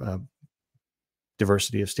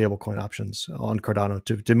 diversity of stablecoin options on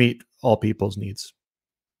Cardano to meet all people's needs.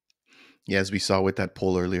 Yeah, as we saw with that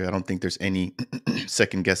poll earlier, I don't think there's any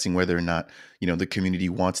second guessing whether or not, the community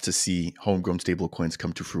wants to see homegrown stablecoins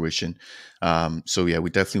come to fruition. So yeah,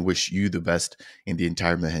 we definitely wish you the best in the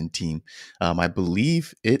entire Mehen team. I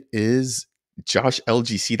believe it is Josh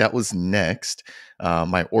LGC that was next.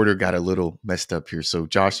 My order got a little messed up here. So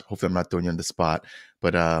Josh, hopefully I'm not throwing you on the spot,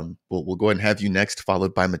 but we'll go ahead and have you next,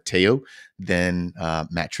 followed by Mateo, then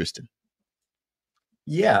Matt Tristan.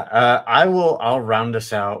 Yeah, I'll round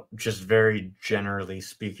us out just very generally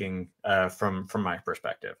speaking from my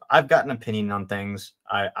perspective. I've got an opinion on things.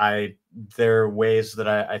 There are ways that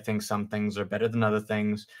I think some things are better than other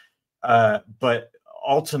things, but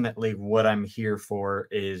ultimately what I'm here for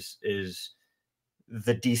is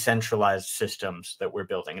the decentralized systems that we're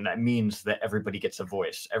building, and that means that everybody gets a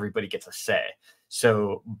voice, everybody gets a say.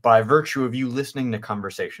 So by virtue of you listening to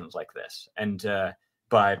conversations like this and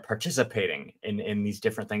by participating in these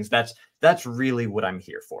different things, that's really what I'm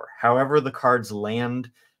here for. However the cards land,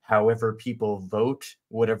 however people vote,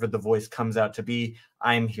 whatever the voice comes out to be,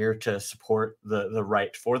 I'm here to support the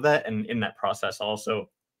right for that, and in that process also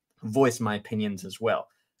voice my opinions as well.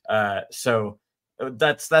 So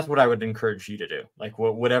that's what I would encourage you to do. Like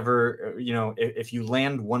whatever, if you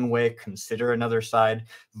land one way, consider another side,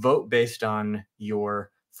 vote based on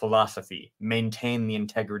your philosophy, maintain the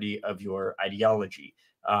integrity of your ideology.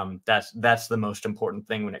 That's the most important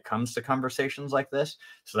thing when it comes to conversations like this.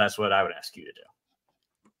 So that's what I would ask you to do.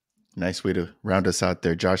 Nice way to round us out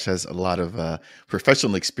there. Josh has a lot of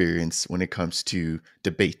professional experience when it comes to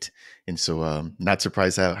debate. And so not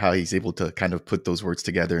surprised how he's able to kind of put those words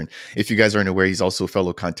together. And if you guys aren't aware, he's also a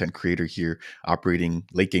fellow content creator here operating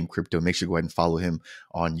Late Game Crypto. Make sure to go ahead and follow him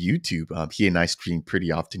on YouTube. He and I stream pretty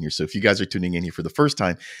often here. So if you guys are tuning in here for the first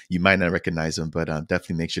time, you might not recognize him, but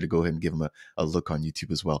definitely make sure to go ahead and give him a look on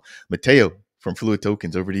YouTube as well. Mateo from Fluid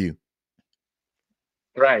Tokens, over to you.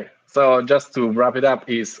 Right. So just to wrap it up,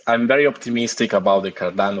 I'm very optimistic about the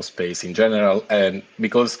Cardano space in general, and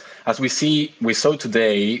because as we saw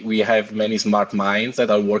today, we have many smart minds that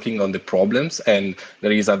are working on the problems, and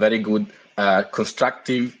there is a very good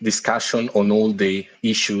constructive discussion on all the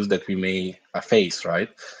issues that we may face, right?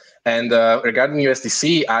 And regarding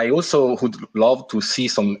USDC, I also would love to see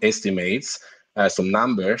some estimates, some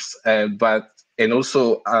numbers, and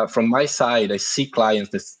also from my side, I see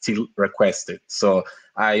clients that still request it. So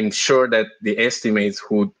I'm sure that the estimates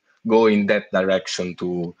would go in that direction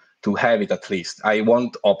to have it at least. I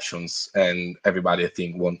want options, and everybody I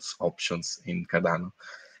think wants options in Cardano.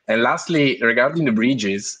 And lastly, regarding the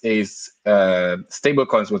bridges,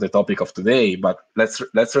 stablecoins was the topic of today, but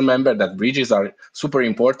let's remember that bridges are super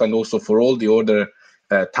important also for all the other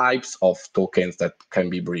types of tokens that can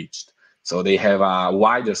be bridged. So they have a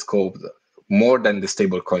wider scope, more than the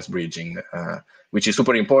stablecoins bridging, which is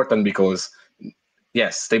super important because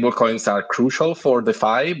yes, stablecoins are crucial for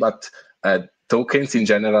DeFi, but tokens in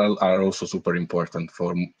general are also super important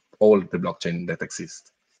for all the blockchain that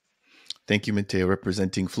exist. Thank you, Mateo,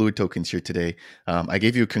 representing Fluid Tokens here today. I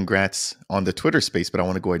gave you a congrats on the Twitter space, but I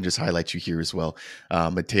want to go ahead and just highlight you here as well.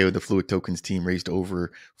 Mateo, the Fluid Tokens team raised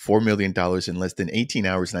over $4 million in less than 18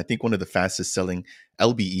 hours, and I think one of the fastest selling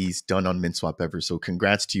LBEs done on MintSwap ever. So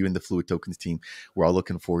congrats to you and the Fluid Tokens team. We're all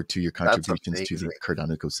looking forward to your contributions to the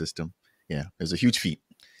Cardano ecosystem. Yeah, it was a huge feat.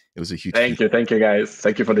 It was a huge feat. Thank you, guys.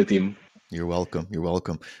 Thank you for the team. You're welcome. You're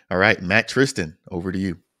welcome. All right, Matt Tristan, over to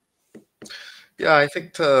you. Yeah, I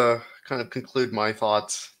think to kind of conclude my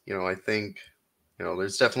thoughts, I think,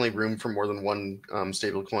 there's definitely room for more than one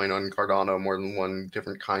stablecoin on Cardano, more than one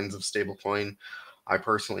different kinds of stablecoin. I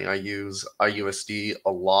personally, I use IUSD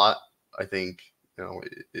a lot. I think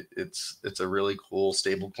it's a really cool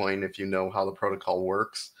stablecoin if you know how the protocol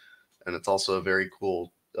works, and it's also a very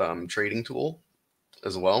cool trading tool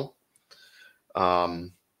as well.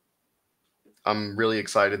 I'm really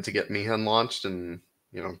excited to get Mihan launched and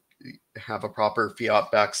have a proper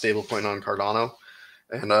fiat-backed stablecoin on Cardano,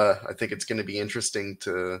 and I think it's going to be interesting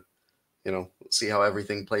to see how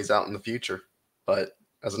everything plays out in the future. But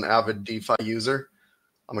as an avid DeFi user,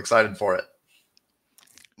 I'm excited for it.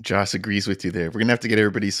 Josh agrees with you there. We're gonna have to get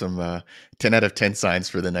everybody some 10 out of 10 signs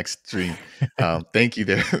for the next stream. Thank you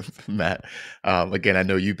there, Matt. Again, I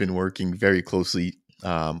know you've been working very closely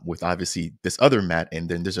with obviously this other Matt, and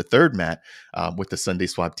then there's a third Matt with the Sunday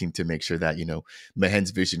Swap team to make sure that Mehen's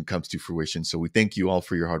vision comes to fruition. So we thank you all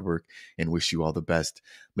for your hard work and wish you all the best.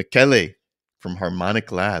 Michele from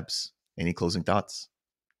Harmonic Labs, any closing thoughts?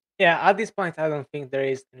 Yeah, at this point, I don't think there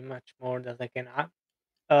is much more that I can add.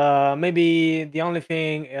 Maybe the only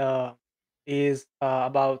thing is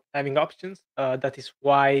about having options. That is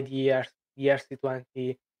why the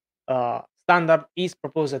ERC20 standard is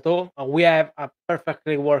proposed at all. We have a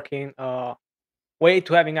perfectly working way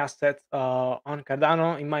to having assets on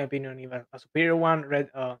Cardano, in my opinion, even a superior one,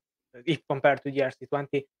 if compared to the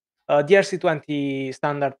ERC20. The ERC20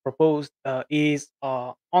 standard proposed is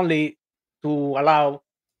only to allow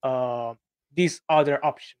this other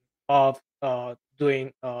option of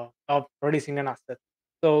of releasing an asset.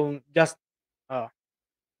 So just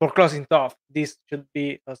for closing off, this should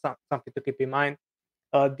be something to keep in mind.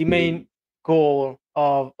 The main goal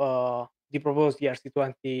of the proposed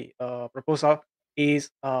ERC20 proposal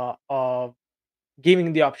is of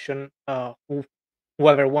giving the option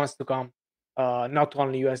whoever wants to come, not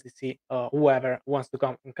only USDC, whoever wants to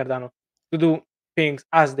come in Cardano, to do things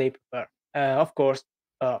as they prefer. Of course,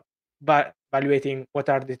 by evaluating what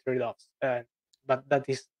are the trade-offs. But that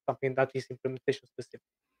is something that is implementation specific.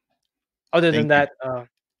 Other than Thank you. that,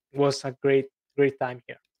 was a great time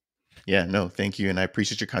here. Yeah, no, thank you. And I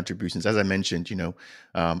appreciate your contributions. As I mentioned,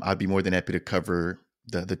 I'd be more than happy to cover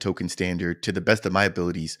the token standard to the best of my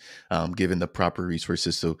abilities, given the proper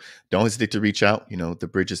resources. So don't hesitate to reach out. The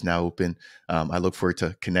bridge is now open. I look forward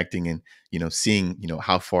to connecting and, seeing,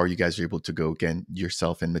 how far you guys are able to go, again,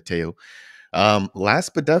 yourself and Matteo.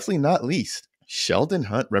 Last but definitely not least, Sheldon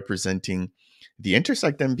Hunt representing the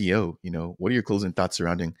Intersect MBO. What are your closing thoughts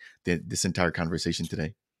surrounding this entire conversation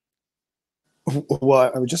today?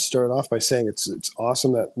 Well, I would just start off by saying it's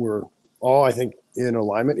awesome that we're all, I think, in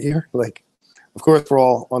alignment here. Like, of course, we're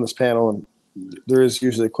all on this panel, and there is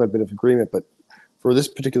usually quite a bit of agreement. But for this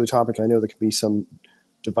particular topic, I know there can be some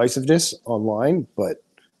divisiveness online. But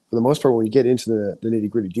for the most part, when you get into the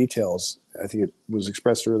nitty-gritty details, I think it was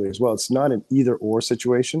expressed earlier as well, it's not an either-or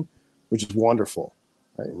situation, which is wonderful.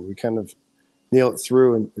 Right? And we kind of nail it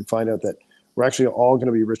through and find out that we're actually all going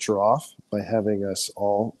to be richer off by having us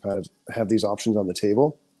all kind of have these options on the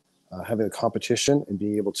table, having a competition and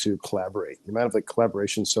being able to collaborate. The amount of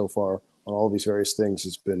collaboration so far on all these various things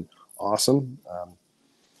has been awesome.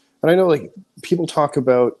 And I know people talk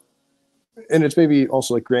about, and it's maybe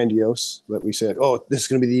also grandiose that we said, oh, this is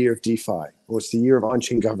going to be the year of DeFi, or it's the year of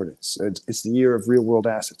on-chain governance, it's the year of real-world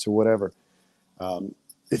assets or whatever.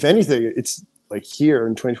 If anything, it's here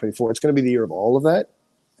in 2024, it's going to be the year of all of that.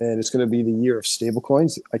 And it's going to be the year of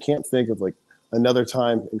stablecoins. I can't think of another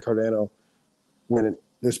time in Cardano when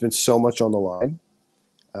there's been so much on the line,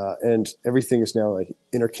 and everything is now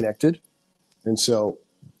interconnected. And so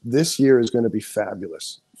this year is going to be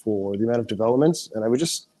fabulous for the amount of developments. And I would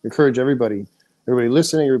just encourage everybody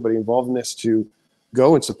listening, everybody involved in this, to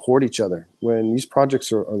go and support each other when these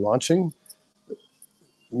projects are launching.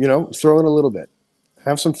 Throw in a little bit,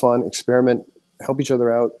 have some fun, experiment, help each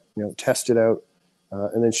other out, test it out.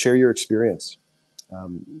 And then share your experience.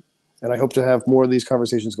 And I hope to have more of these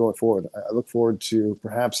conversations going forward. I look forward to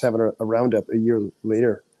perhaps having a roundup a year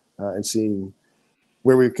later and seeing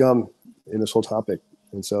where we've come in this whole topic.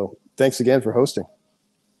 And so thanks again for hosting.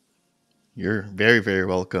 You're very, very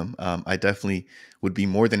welcome. I definitely would be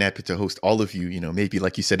more than happy to host all of you, maybe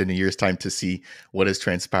like you said, in a year's time, to see what has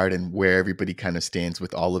transpired and where everybody kind of stands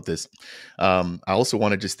with all of this. I also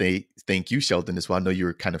want to just say thank you, Sheldon, as well. I know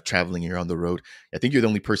you're kind of traveling here on the road. I think you're the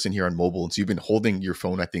only person here on mobile. And so you've been holding your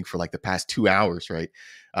phone, I think, for the past 2 hours, right?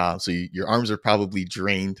 So your arms are probably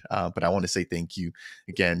drained, but I want to say thank you.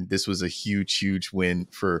 Again, this was a huge, huge win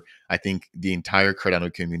for, I think, the entire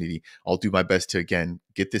Cardano community. I'll do my best to, again,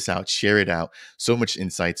 get this out, share it out. So much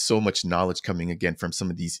insight, so much knowledge coming again from some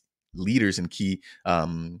of these leaders and key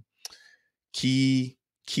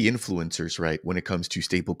key influencers, right, when it comes to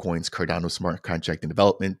stablecoins, Cardano smart contract and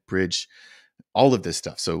development, bridge, all of this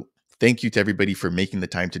stuff. So thank you to everybody for making the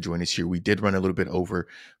time to join us here. We did run a little bit over,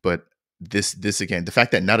 but this again, the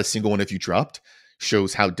fact that not a single one of you dropped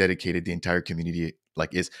shows how dedicated the entire community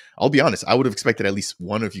like is. I'll be honest, I would have expected at least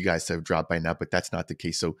one of you guys to have dropped by now, but that's not the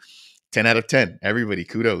case. So 10 out of 10, everybody,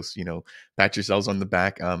 kudos, you know, pat yourselves on the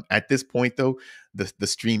back. At this point though, the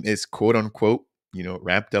stream is quote unquote, you know,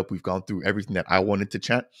 wrapped up. We've gone through everything that I wanted to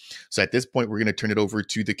chat. So at this point, we're going to turn it over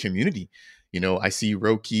to the community. You know, I see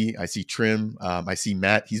Roki, I see Trim, I see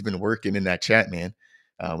Matt. He's been working in that chat, man.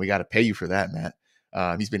 We got to pay you for that, Matt.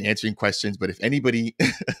 He's been answering questions, but if anybody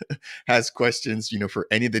has questions, you know, for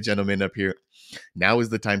any of the gentlemen up here, now is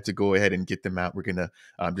the time to go ahead and get them out. We're going to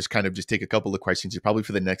just take a couple of questions here, probably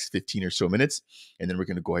for the next 15 or so minutes, and then we're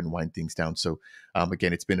going to go ahead and wind things down. So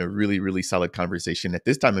again, it's been a really, really solid conversation. At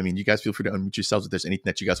this time, I mean, you guys feel free to unmute yourselves. If there's anything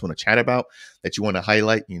that you guys want to chat about, that you want to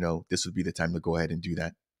highlight, you know, this would be the time to go ahead and do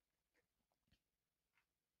that.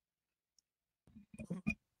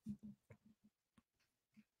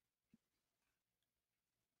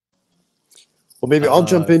 Well, maybe I'll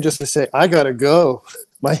jump in just to say I gotta go.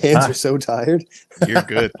 My hands are so tired. You're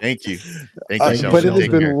good. Thank you. Thank you, Sheldon. But it has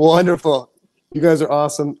Take been care. wonderful. You guys are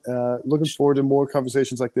awesome. Looking forward to more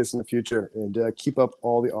conversations like this in the future, and keep up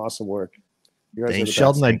all the awesome work. You guys are the best.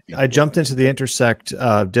 Sheldon, I jumped into the Intersect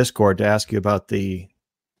Discord to ask you about the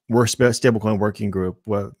stablecoin working group.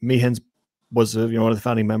 Meehan was one of the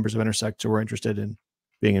founding members of Intersect, so we're interested in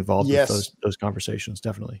being involved with those conversations.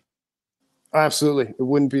 Definitely. Absolutely. It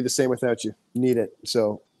wouldn't be the same without you. Need it.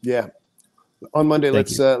 So yeah. On Monday,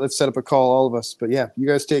 let's set up a call, all of us. But yeah, you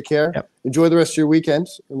guys take care. Yep. Enjoy the rest of your weekend,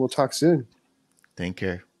 and we'll talk soon. Take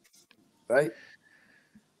care. Bye.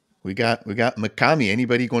 We got Makami.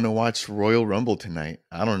 Anybody going to watch Royal Rumble tonight?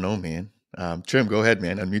 I don't know, man. Trim, go ahead,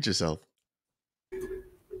 man. Unmute yourself.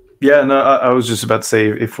 Yeah, no, I was just about to say,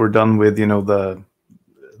 if we're done with, you know, the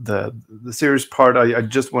serious part, I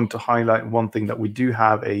just want to highlight one thing, that we do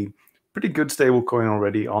have a pretty good stablecoin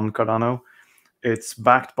already on Cardano. It's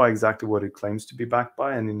backed by exactly what it claims to be backed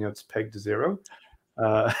by, and you know, it's pegged to 0.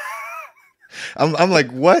 I'm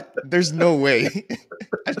like, what? There's no way.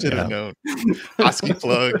 I should have known. Hosky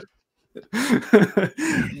plug.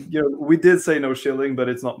 You know, we did say no shilling, but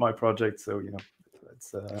it's not my project, so you know,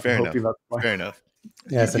 it's fair enough. Fair enough.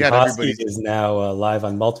 Yes, and Hosky is now live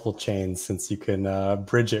on multiple chains, since you can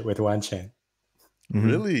bridge it with one chain.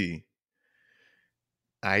 Really?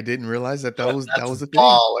 I didn't realize that was a thing.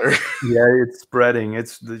 Baller. Yeah, it's spreading.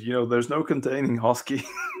 It's you know, there's no containing Hosky.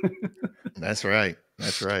 That's right.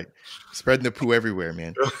 That's right. Spreading the poo everywhere,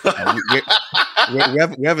 man.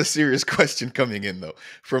 We have a serious question coming in though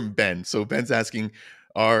from Ben. So Ben's asking,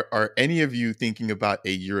 are any of you thinking about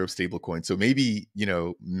a Euro stablecoin? So maybe, you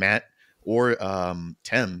know, Matt or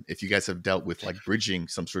Tem, if you guys have dealt with like bridging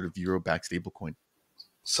some sort of Euro-backed stablecoin.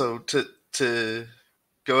 So to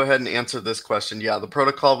go ahead and answer this question, yeah, the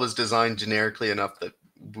protocol was designed generically enough that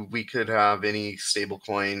we could have any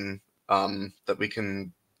stablecoin that we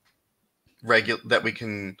can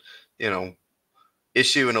you know,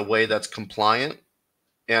 issue in a way that's compliant,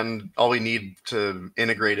 and all we need to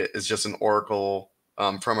integrate it is just an oracle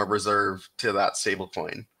from a reserve to that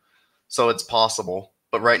stablecoin. So it's possible,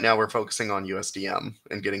 but right now we're focusing on USDM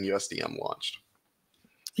and getting USDM launched.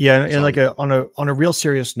 Yeah, and like on a real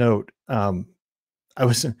serious note, I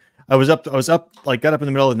was up, like got up in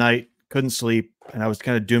the middle of the night, couldn't sleep, and I was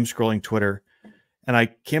kind of doom scrolling Twitter, and I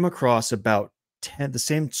came across about the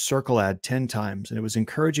same circle ad 10 times, and it was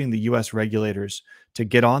encouraging the US regulators to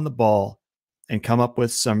get on the ball and come up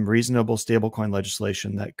with some reasonable stablecoin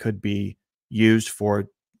legislation that could be used for,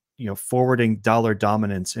 you know, forwarding dollar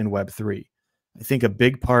dominance in Web3. I think a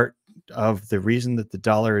big part of the reason that the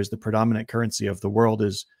dollar is the predominant currency of the world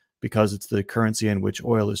is because it's the currency in which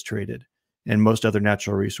oil is traded, and most other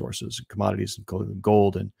natural resources, commodities,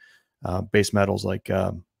 gold and base metals like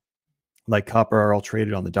copper are all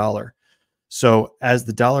traded on the dollar. So as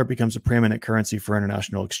the dollar becomes a preeminent currency for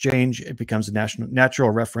international exchange, it becomes a natural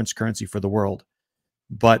reference currency for the world.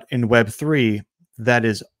 But in Web3, that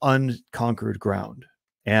is unconquered ground.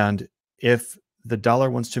 And if the dollar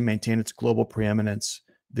wants to maintain its global preeminence,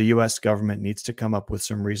 the US government needs to come up with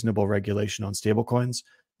some reasonable regulation on stablecoins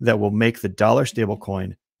that will make the dollar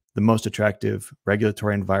stablecoin the most attractive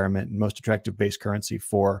regulatory environment and most attractive base currency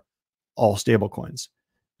for all stablecoins.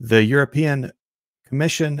 The European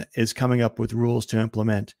Commission is coming up with rules to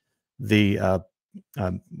implement the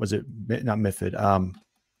was it not MiFID,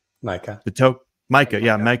 MiCA, MiCA,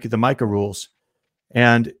 yeah, MiCA, the MiCA rules.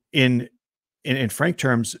 And in frank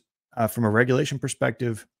terms, from a regulation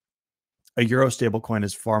perspective, a Euro stablecoin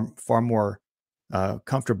is far more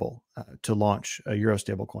comfortable to launch a euro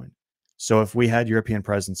stablecoin. So if we had European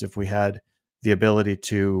presence, if we had the ability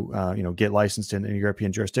to get licensed in a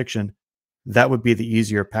European jurisdiction, that would be the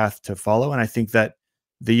easier path to follow. And I think that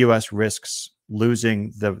the U.S. risks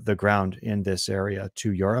losing the ground in this area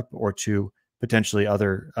to Europe or to potentially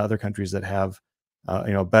other countries that have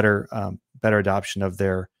better adoption of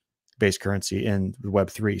their base currency in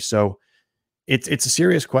Web3. So it's a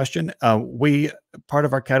serious question. Part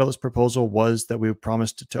of our Catalyst proposal was that we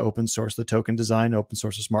promised to open source the token design, open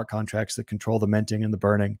source the smart contracts that control the minting and the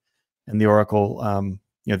burning, and the Oracle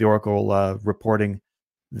reporting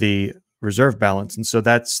the reserve balance. And so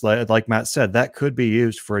that's like Matt said, that could be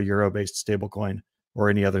used for a euro-based stablecoin or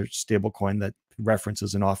any other stablecoin that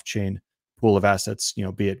references an off-chain pool of assets.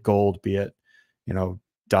 Be it gold, be it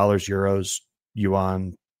dollars, euros,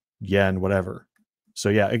 yuan, yen, whatever. So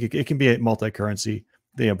yeah, it can be a multi-currency.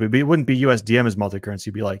 But it wouldn't be USDM as multi-currency.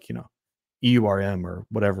 It'd be like EURM or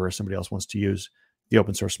whatever. If somebody else wants to use the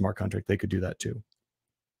open source smart contract, they could do that too.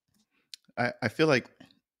 I feel like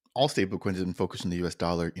all stablecoins have been focused on the US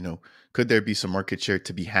dollar. Could there be some market share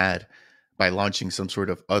to be had by launching some sort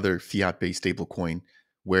of other fiat-based stablecoin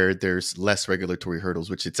where there's less regulatory hurdles,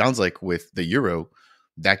 which it sounds like with the euro,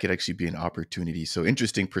 that could actually be an opportunity. So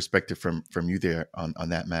interesting perspective from you there on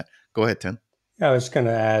that, Matt. Go ahead, Tim. Yeah, I was just going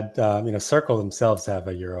to add, Circle themselves have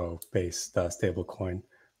a euro-based stablecoin.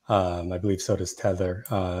 I believe so does Tether.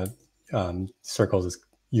 Circle is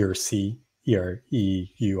EURC,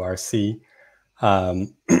 EURC.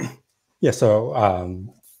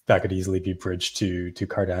 So that could easily be bridged to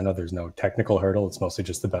Cardano. There's no technical hurdle. It's mostly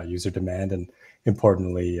just about user demand. And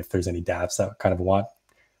importantly, if there's any dApps that kind of want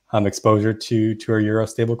exposure to our euro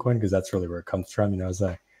stablecoin, because that's really where it comes from. As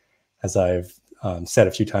I've said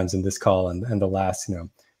a few times in this call and the last,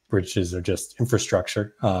 bridges are just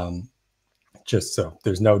infrastructure. Just so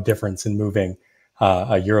there's no difference in moving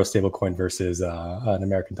a euro stablecoin versus an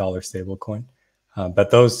American dollar stablecoin.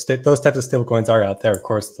 But those types of stablecoins are out there. Of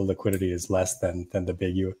course, the liquidity is less than the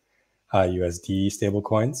big USD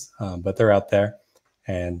stablecoins, but they're out there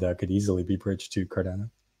and could easily be bridged to Cardano.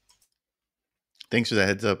 Thanks for that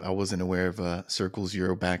heads up. I wasn't aware of Circle's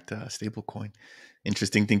euro-backed stablecoin.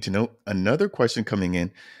 Interesting thing to note. Another question coming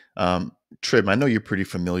in. Trib, I know you're pretty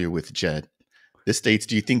familiar with JED. This states,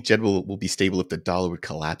 do you think JED will be stable if the dollar would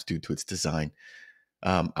collapse due to its design?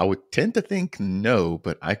 I would tend to think no,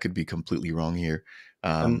 but I could be completely wrong here.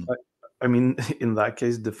 I mean, in that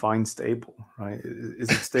case, define stable, right?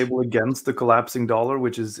 Is it stable against the collapsing dollar,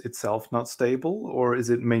 which is itself not stable, or is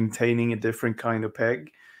it maintaining a different kind of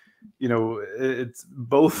peg? It's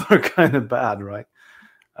both are kind of bad, right?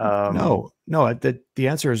 No. The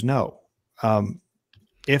answer is no.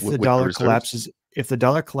 If the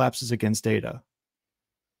dollar collapses against ADA,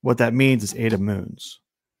 what that means is ADA moons,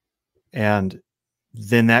 and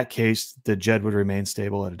in that case, the JED would remain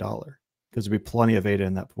stable at $1 because there'd be plenty of ADA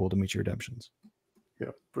in that pool to meet your redemptions.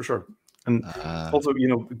 Yeah, for sure. And also,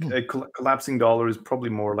 a collapsing dollar is probably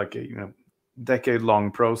more like a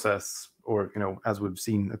decade-long process, or as we've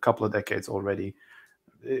seen a couple of decades already.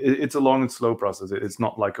 It's a long and slow process. It's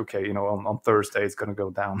not like, okay, on Thursday it's going to go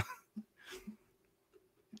down.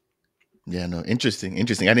 Yeah, no, interesting. I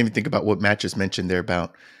didn't even think about what Matt just mentioned there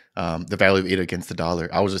about the value of ADA against the dollar.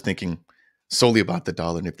 I was just thinking solely about the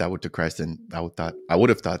dollar, and if that were to crash, then I would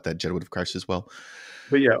have thought that JED would have crashed as well.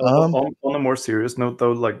 But yeah, on a more serious note,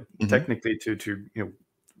 though, like technically to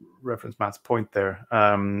reference Matt's point there,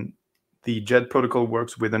 the JED protocol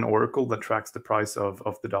works with an oracle that tracks the price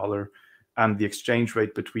of the dollar and the exchange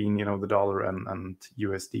rate between the dollar and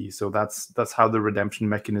USD. So that's how the redemption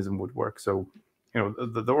mechanism would work. So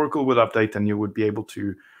the oracle would update, and you would be able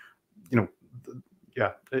to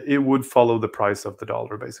it would follow the price of the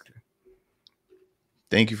dollar basically.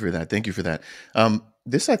 Thank you for that.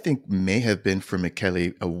 This I think may have been for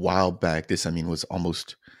Michele a while back. This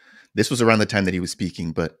was around the time that he was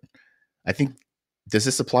speaking, but I think, does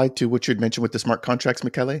this apply to what you had mentioned with the smart contracts,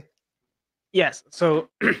 Michele? Yes. So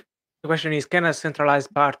the question is, can a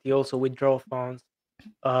centralized party also withdraw funds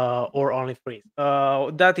or only freeze?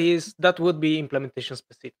 That would be implementation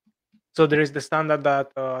specific. So there is the standard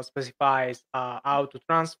that specifies how to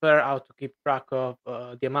transfer, how to keep track of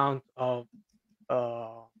the amount of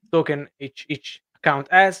token each account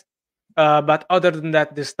has. But other than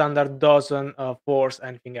that, the standard doesn't force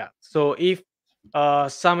anything else. So if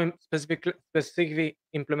some specific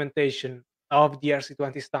implementation of the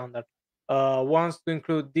RC20 standard wants to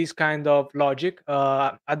include this kind of logic,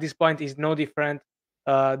 at this point is no different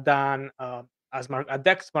than a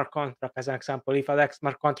DEX smart contract. As an example, if a DEX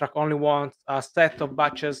smart contract only wants a set of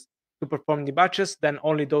batches to perform the batches, then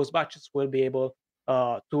only those batches will be able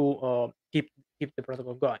to keep keep the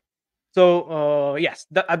protocol going. So yes,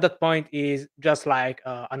 at that point is just like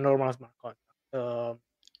a normal smart contract.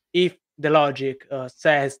 If the logic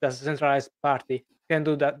says that a centralized party can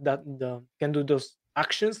do can do those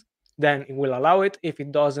actions, then it will allow it. If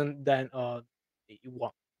it doesn't, then it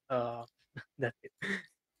won't. That's it.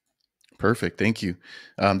 Perfect. Thank you.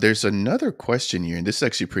 There's another question here, and this is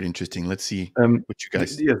actually pretty interesting. Let's see what you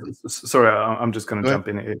guys. Yeah, sorry, I'm just going to Go jump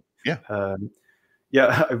in. Yeah.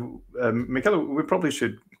 Yeah, Michaela, we probably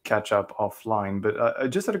should catch up offline, but I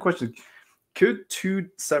just had a question. Could two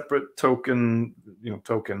separate token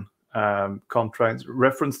contracts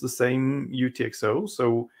reference the same UTXO?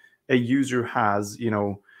 So a user has,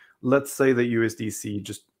 let's say the USDC,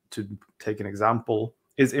 just to take an example,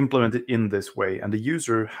 is implemented in this way, and the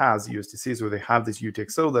user has USDC, so they have this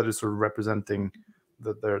UTXO that is sort of representing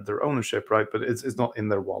their ownership, right? But it's not in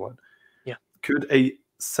their wallet. Yeah. Could a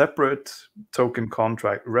separate token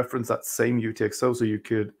contract reference that same UTXO, so you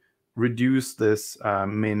could reduce this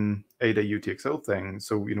min ADA UTXO thing?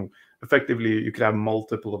 So effectively you could have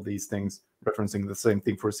multiple of these things referencing the same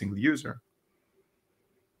thing for a single user.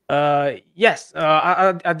 Yes.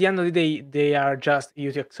 At the end of the day, they are just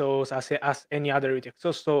UTXOs as any other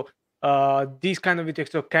UTXO. So this kind of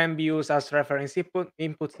UTXO can be used as reference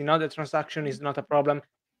inputs in other transaction is not a problem.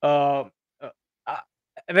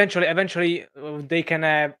 Eventually, they can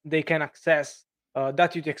access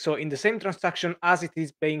that UTXO in the same transaction as it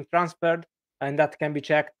is being transferred, and that can be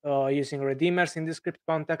checked using redeemers in the script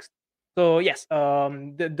context. So yes,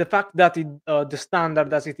 the fact that the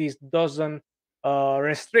standard as it is doesn't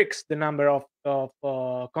restricts the number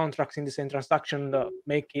of contracts in the same transaction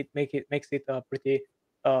makes it pretty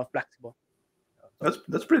flexible.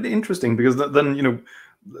 That's pretty interesting, because then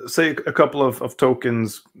say a couple of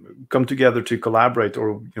tokens come together to collaborate,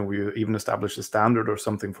 or we even establish a standard or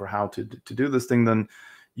something for how to do this thing, then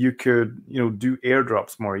you could do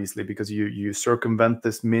airdrops more easily, because you circumvent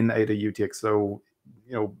this min ADA UTXO,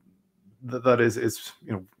 that is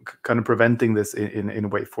kind of preventing this in a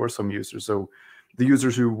way for some users. So the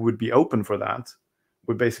users who would be open for that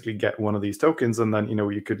would basically get one of these tokens, and then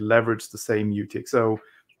you could leverage the same UTXO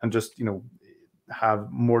and just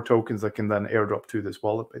have more tokens that can then airdrop to this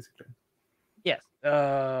wallet, basically. Yes.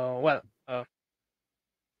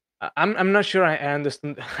 I'm not sure I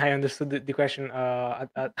understood the question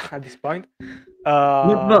at this point.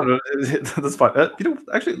 No, that's fine.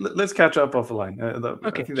 Actually, let's catch up offline.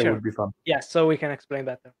 Okay, I think that sure. would be fun. Yeah, so we can explain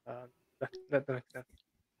better. That makes sense.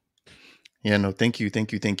 Yeah, no, thank you.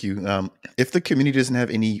 If the community doesn't have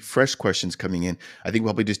any fresh questions coming in, I think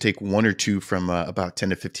we'll probably just take one or two from about 10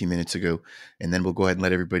 to 15 minutes ago, and then we'll go ahead and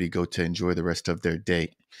let everybody go to enjoy the rest of their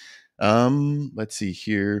day. Let's see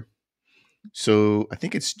here. So I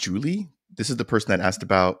think it's Julie. This is the person that asked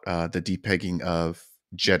about the depegging of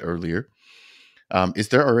JET earlier. Is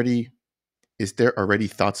there already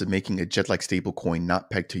thoughts of making a JET-like stablecoin not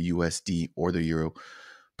pegged to USD or the euro,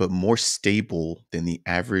 but more stable than the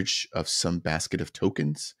average of some basket of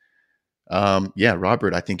tokens? Yeah,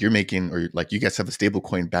 Robert, I think you're making, or like you guys have a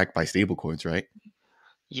stablecoin backed by stablecoins, right?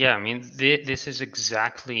 Yeah, I mean, this is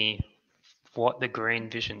exactly what the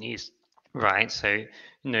grand vision is, right? So,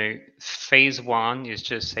 phase one is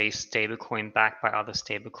just a stablecoin backed by other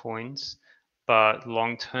stablecoins. But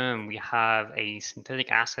long term, we have a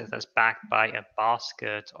synthetic asset that's backed by a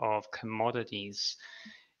basket of commodities.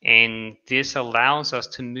 And this allows us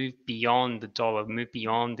to move beyond the dollar, move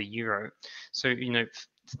beyond the euro. So,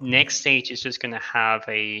 next stage is just going to have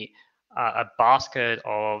a basket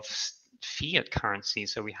of fiat currency.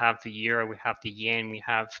 So we have the euro, we have the yen, we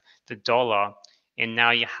have the dollar, and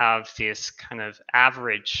now you have this kind of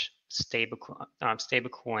average stable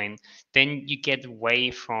coin. Then you get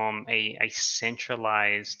away from a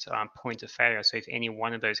centralized point of failure. So if any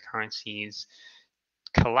one of those currencies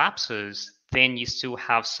collapses, then you still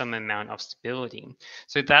have some amount of stability.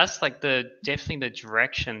 So that's like definitely the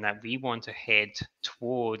direction that we want to head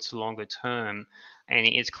towards longer term. And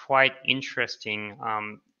it's quite interesting.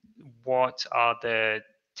 What are the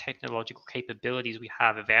technological capabilities we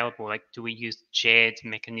have available? Like, do we use JED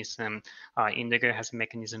mechanism? Indigo has a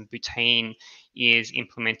mechanism. Butane is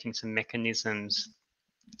implementing some mechanisms.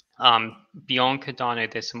 Beyond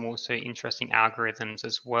Cardano, there's some also interesting algorithms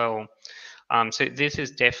as well. So this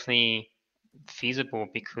is definitely feasible,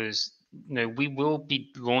 because we will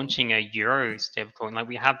be launching a euro stablecoin. Like,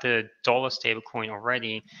 we have the dollar stablecoin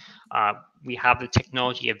already. We have the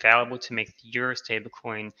technology available to make the euro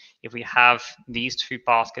stablecoin. If we have these two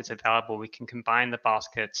baskets available, we can combine the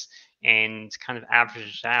baskets and kind of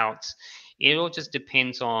average it out. It all just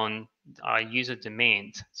depends on user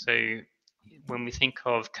demand. So when we think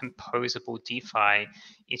of composable DeFi,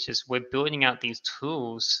 it's just we're building out these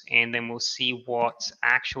tools, and then we'll see what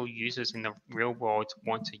actual users in the real world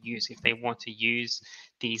want to use. If they want to use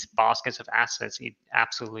these baskets of assets, it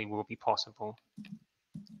absolutely will be possible.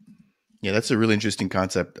 Yeah, that's a really interesting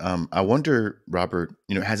concept. I wonder, Robert,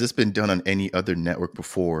 has this been done on any other network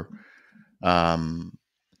before?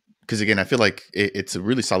 Because again, I feel like it's a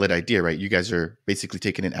really solid idea, right? You guys are basically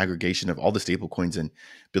taking an aggregation of all the stable coins and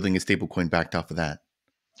building a stable coin backed off of that.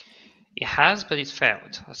 It has, but it's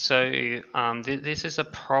failed. So this is a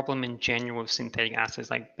problem in general with synthetic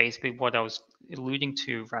assets. Like basically what I was alluding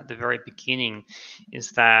to at the very beginning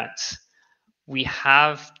is that we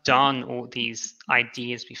have done all these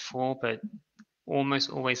ideas before, but almost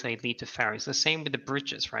always they lead to failure. It's the same with the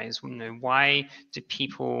bridges, right? It's, why do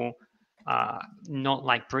people not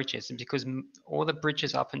like bridges? Because all the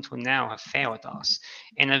bridges up until now have failed us,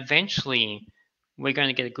 and eventually we're going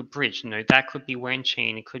to get a good bridge. That could be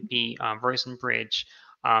WenChain, it could be Rosen Bridge.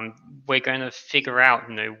 We're going to figure out,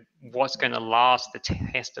 what's going to last the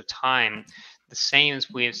test of time. The same as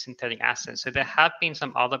with synthetic assets. So there have been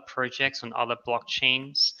some other projects on other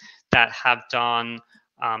blockchains that have done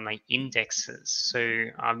like indexes. So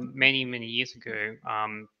many years ago,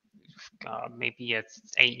 maybe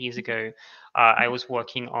 8 years ago, I was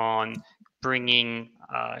working on bringing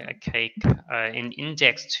an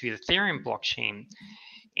index to the Ethereum blockchain.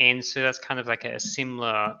 And so that's kind of like a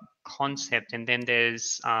similar concept. And then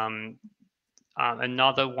there's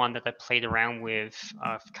another one that I played around with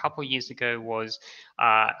a couple years ago was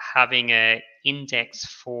having an index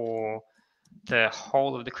for the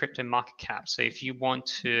whole of the crypto market cap. So if you want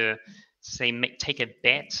to say take a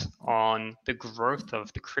bet on the growth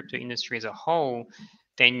of the crypto industry as a whole,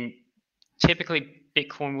 then typically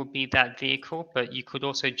Bitcoin would be that vehicle, but you could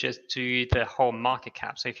also just do the whole market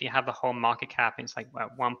cap. So if you have the whole market cap, it's like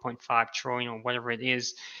 1.5 trillion or whatever it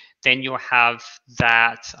is, then you'll have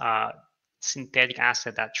that synthetic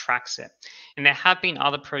asset that tracks it. And there have been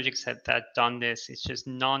other projects that done this. It's just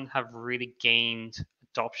none have really gained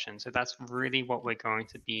adoption. So that's really what we're going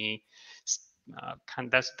to be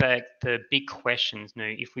that's the big questions.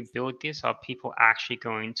 If we build this, are people actually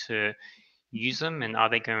going to use them, and are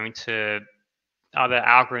the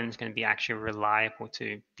algorithms going to be actually reliable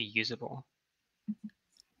to be usable?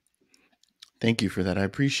 Thank you for that. I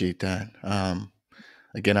appreciate that.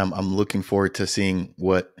 Again, I'm looking forward to seeing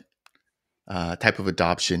what type of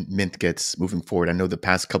adoption Mint gets moving forward. I know the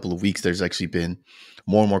past couple of weeks, there's actually been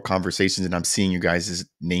more and more conversations, and I'm seeing you guys'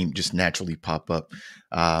 name just naturally pop up.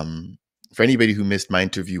 For anybody who missed my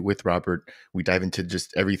interview with Robert, we dive into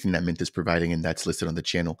just everything that Mint is providing, and that's listed on the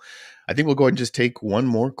channel. I think we'll go ahead and just take one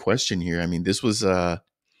more question here. I mean, this was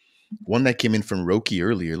one that came in from Roki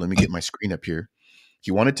earlier. Let me get my screen up here.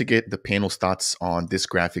 He wanted to get the panel's thoughts on this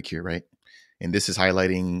graphic here, right? And this is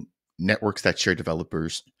highlighting networks that share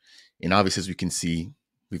developers. And obviously, as we can see,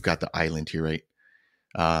 we've got the island here, right?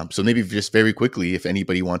 So maybe just very quickly, if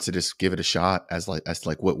anybody wants to just give it a shot as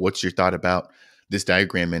what's your thought about this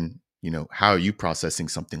diagram, and how are you processing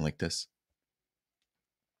something like this?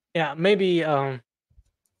 Yeah, maybe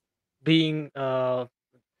being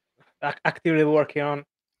actively working on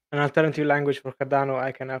an alternative language for Cardano,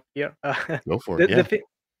 I can help here. Go for it. The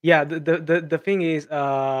thing is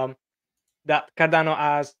that Cardano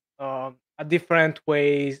has a different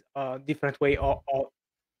way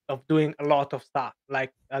of doing a lot of stuff,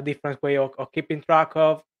 like a different way of keeping track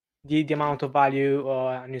of the amount of value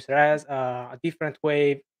an user has, a different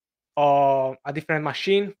way or a different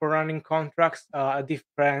machine for running contracts, a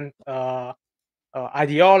different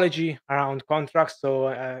ideology around contracts. So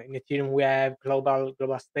in Ethereum we have global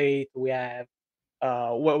state, we have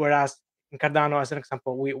whereas in Cardano, as an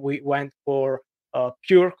example, we went for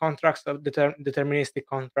pure contracts, of deterministic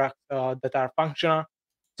contracts that are functional.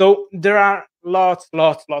 So there are lots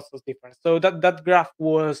of difference. So that graph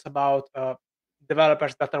was about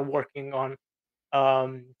developers that are working on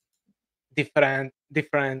different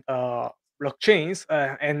blockchains,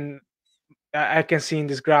 and I can see in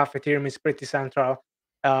this graph Ethereum is pretty central,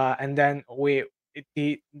 and then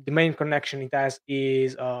the main connection it has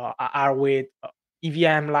is are with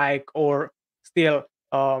EVM like, or still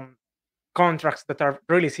contracts that are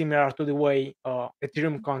really similar to the way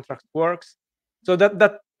Ethereum contracts works. So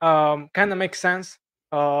that kind of makes sense.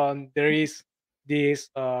 There is this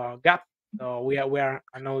gap. We are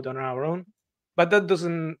a node on our own, but that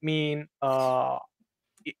doesn't mean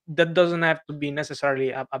that doesn't have to be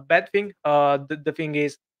necessarily a bad thing. The thing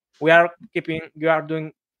is, we are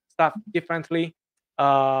doing stuff differently,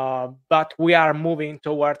 but we are moving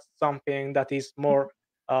towards something that is more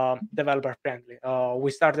developer friendly.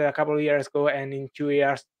 We started a couple of years ago, and in 2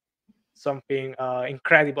 years, something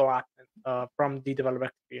incredible happen from the developer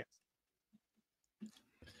experience.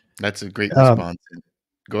 That's a great response.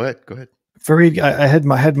 Go ahead. Fareed, I had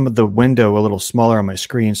the window a little smaller on my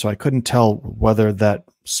screen, so I couldn't tell whether that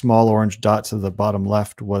small orange dot to the bottom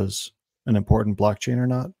left was an important blockchain or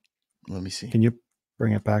not. Let me see. Can you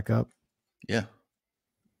bring it back up? Yeah.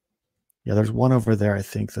 Yeah, there's one over there, I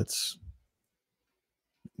think, that's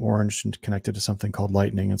orange and connected to something called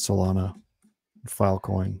Lightning and Solana,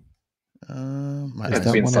 Filecoin.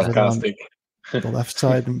 It's been sarcastic. The left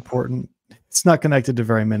side important. It's not connected to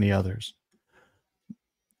very many others.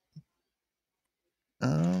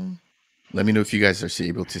 Let me know if you guys are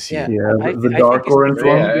able to see it. Yeah, the dark orange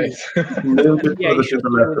one.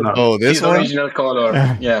 Oh, this one? Original color.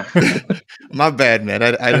 Yeah. My bad, man.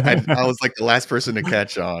 I was like the last person to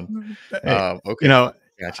catch on. Okay. You know,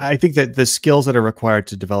 gotcha. I think that the skills that are required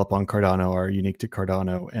to develop on Cardano are unique to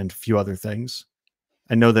Cardano and a few other things.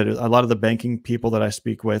 I know that a lot of the banking people that I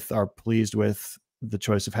speak with are pleased with the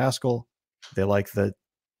choice of Haskell. They like the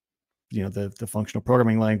functional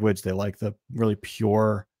programming language. They like the really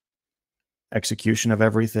pure execution of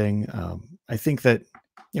everything. I think that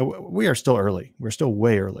we are still early. We're still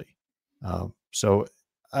way early. So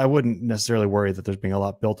I wouldn't necessarily worry that there's being a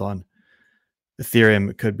lot built on Ethereum.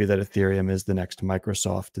 It could be that Ethereum is the next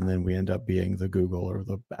Microsoft, and then we end up being the Google or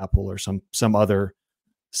the Apple or some other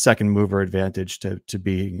second mover advantage to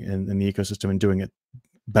being in the ecosystem and doing it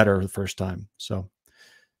better the first time. So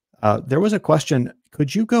there was a question.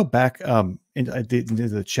 Could you go back into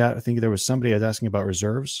the chat? I think there was somebody was asking about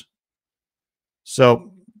reserves.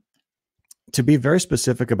 So to be very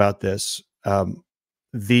specific about this,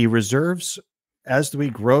 the reserves, as we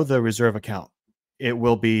grow the reserve account, it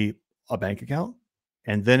will be a bank account,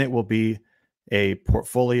 and then it will be a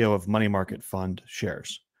portfolio of money market fund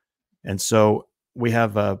shares. And so we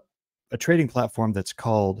have a trading platform that's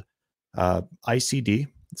called ICD.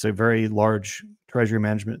 It's a very large treasury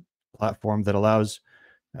management platform that allows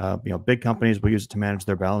big companies will use it to manage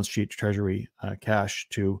their balance sheet treasury cash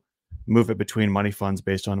to move it between money funds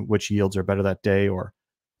based on which yields are better that day or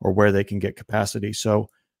where they can get capacity. So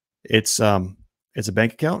it's a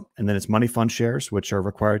bank account, and then it's money fund shares, which are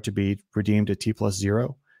required to be redeemed at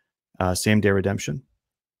T+0, same day redemption.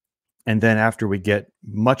 And then after we get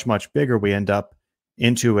much, much bigger, we end up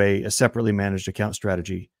into a separately managed account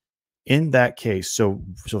strategy. In that case, so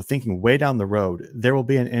thinking way down the road, there will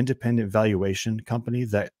be an independent valuation company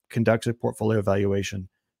that conducts a portfolio valuation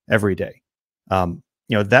every day.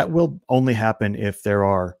 That will only happen if there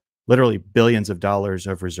are literally billions of dollars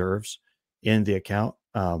of reserves in the account.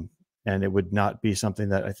 And it would not be something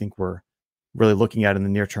that I think we're really looking at in the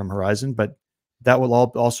near-term horizon, but that will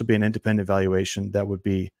also be an independent valuation that would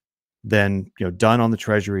be then done on the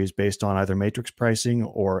treasuries based on either matrix pricing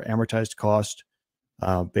or amortized cost,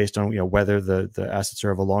 based on whether the assets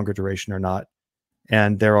are of a longer duration or not.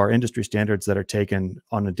 And there are industry standards that are taken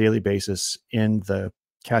on a daily basis in the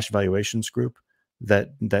cash valuations group that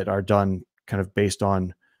are done kind of based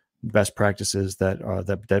on best practices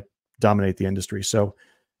that dominate the industry. So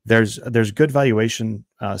there's good valuation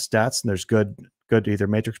stats, and there's good either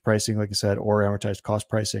matrix pricing, like I said, or amortized cost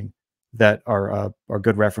pricing that are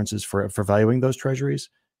good references for valuing those treasuries.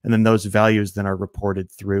 And then those values then are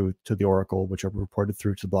reported through to the Oracle, which are reported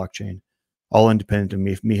through to the blockchain, all independent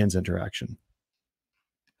of Meehan's interaction.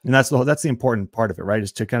 And that's the important part of it, right?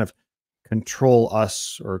 Is to kind of control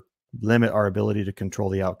us or limit our ability to control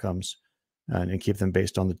the outcomes and keep them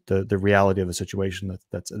based on the reality of a situation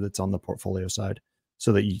that's on the portfolio side,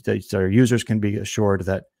 so that our users can be assured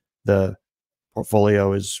that the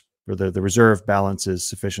portfolio is, or the reserve balance is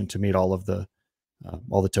sufficient to meet all the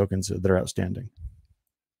tokens that are outstanding.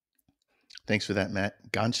 Thanks for that, Matt.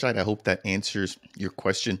 Ganshide, I hope that answers your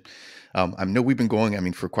question. I know we've been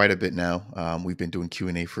going, for quite a bit now. We've been doing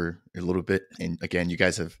Q&A for a little bit. And again, you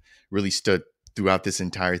guys have really stood throughout this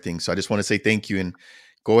entire thing. So I just want to say thank you and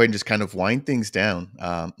go ahead and just kind of wind things down.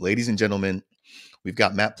 Ladies and gentlemen, we've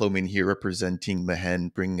got Matt Plomin here representing Mehen,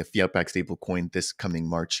 bringing a fiat-backed stablecoin this coming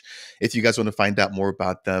March. If you guys want to find out more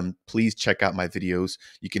about them, please check out my videos.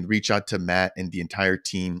 You can reach out to Matt and the entire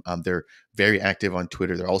team. They're very active on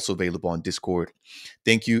Twitter. They're also available on Discord.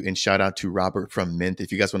 Thank you, and shout out to Robert from Mint. If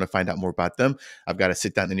you guys want to find out more about them, I've got a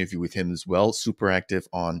sit-down interview with him as well. Super active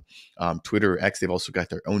on Twitter or X. They've also got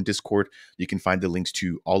their own Discord. You can find the links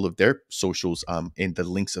to all of their socials in the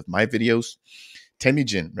links of my videos.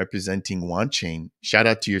 Temujin representing WanChain. Shout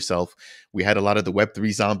out to yourself. We had a lot of the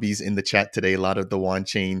Web3 zombies in the chat today, a lot of the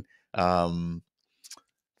WanChain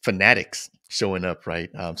fanatics showing up, right?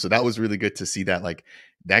 So that was really good to see that. Like,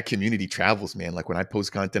 that community travels, man. Like when I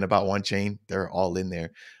post content about OneChain, they're all in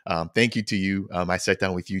there. Thank you to you. I sat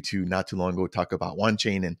down with you two not too long ago to talk about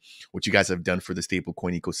OneChain and what you guys have done for the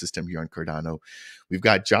stablecoin ecosystem here on Cardano. We've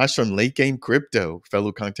got Josh from Late Game Crypto,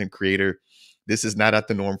 fellow content creator. This is not at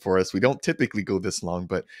the norm for us. We don't typically go this long,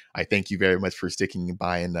 but I thank you very much for sticking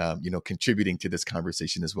by and contributing to this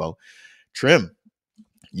conversation as well. Trim,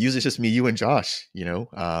 usually it's just me, you, and Josh,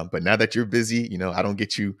 but now that you're busy, I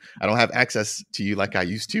don't have access to you like I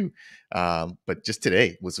used to. But just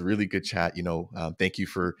today was a really good chat. Thank you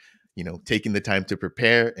for, taking the time to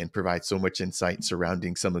prepare and provide so much insight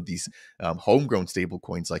surrounding some of these homegrown stable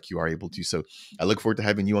coins like you are able to. So I look forward to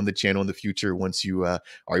having you on the channel in the future once you are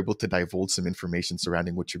able to divulge some information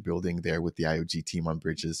surrounding what you're building there with the IOG team on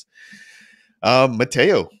Bridges.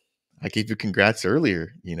 Mateo, I gave you congrats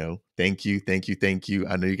earlier, thank you.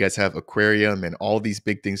 I know you guys have Aquarium and all these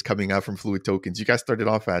big things coming out from Fluid Tokens. You guys started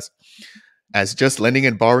off as just lending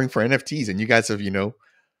and borrowing for NFTs, and you guys have,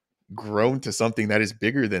 grown to something that is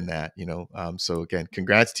bigger than that, so again,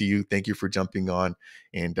 congrats to you. Thank you for jumping on,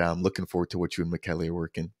 and looking forward to what you and Michele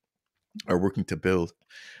are working to build.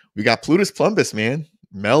 We got Plutus Plumbus, man,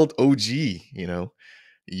 Meld OG,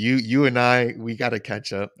 you and I, we got to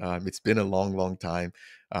catch up. It's been a long time.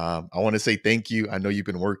 I want to say thank you. I know you've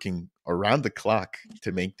been working around the clock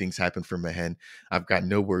to make things happen for Mehen. I've got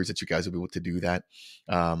no worries that you guys will be able to do that.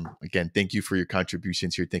 Again, thank you for your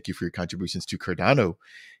contributions here. Thank you for your contributions to Cardano.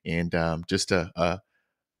 And I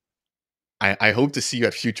hope to see you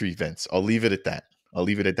at future events. I'll leave it at that.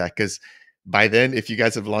 Because by then, if you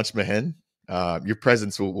guys have launched Mehen, your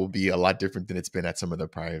presence will be a lot different than it's been at some of the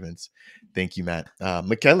prior events. Thank you, Matt.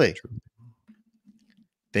 Michele,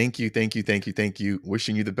 thank you.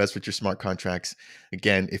 Wishing you the best with your smart contracts.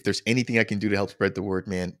 Again, if there's anything I can do to help spread the word,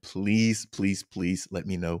 man, please let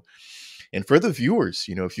me know. And for the viewers,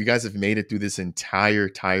 if you guys have made it through this entire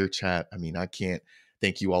chat, I mean, I can't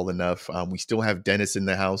thank you all enough. We still have Dennis in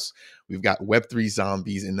the house. We've got Web3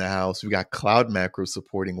 Zombies in the house. We've got Cloud Macro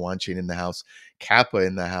supporting OneChain in the house. Kappa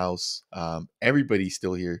in the house. Everybody's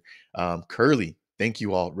still here. Curly, thank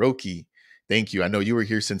you all. Roki, thank you. I know you were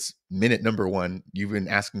here since minute number 1. You've been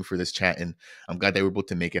asking for this chat, and I'm glad they were able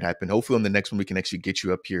to make it happen. Hopefully on the next one, we can actually get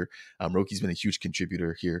you up here. Roki's been a huge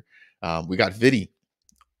contributor here. We got Vidi,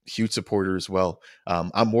 huge supporter as well.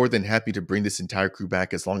 I'm more than happy to bring this entire crew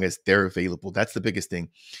back as long as they're available. That's the biggest thing.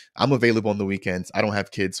 I'm available on the weekends. I don't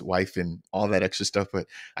have kids, wife, and all that extra stuff, but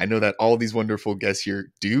I know that all these wonderful guests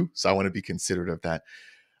here do, so I want to be considerate of that.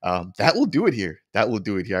 That will do it here.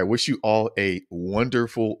 I wish you all a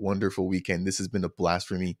wonderful weekend. This has been a blast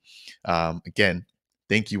for me. Again,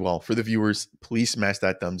 thank you all. For the viewers, please smash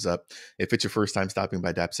that thumbs up. If it's your first time stopping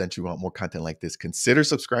by Dapp Central, you want more content like this, consider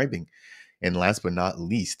subscribing. And last but not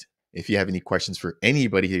least, if you have any questions for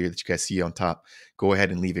anybody here that you guys see on top, go ahead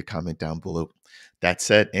and leave a comment down below. That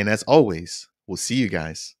said, and as always, we'll see you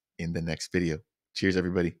guys in the next video. Cheers,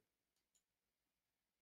 everybody.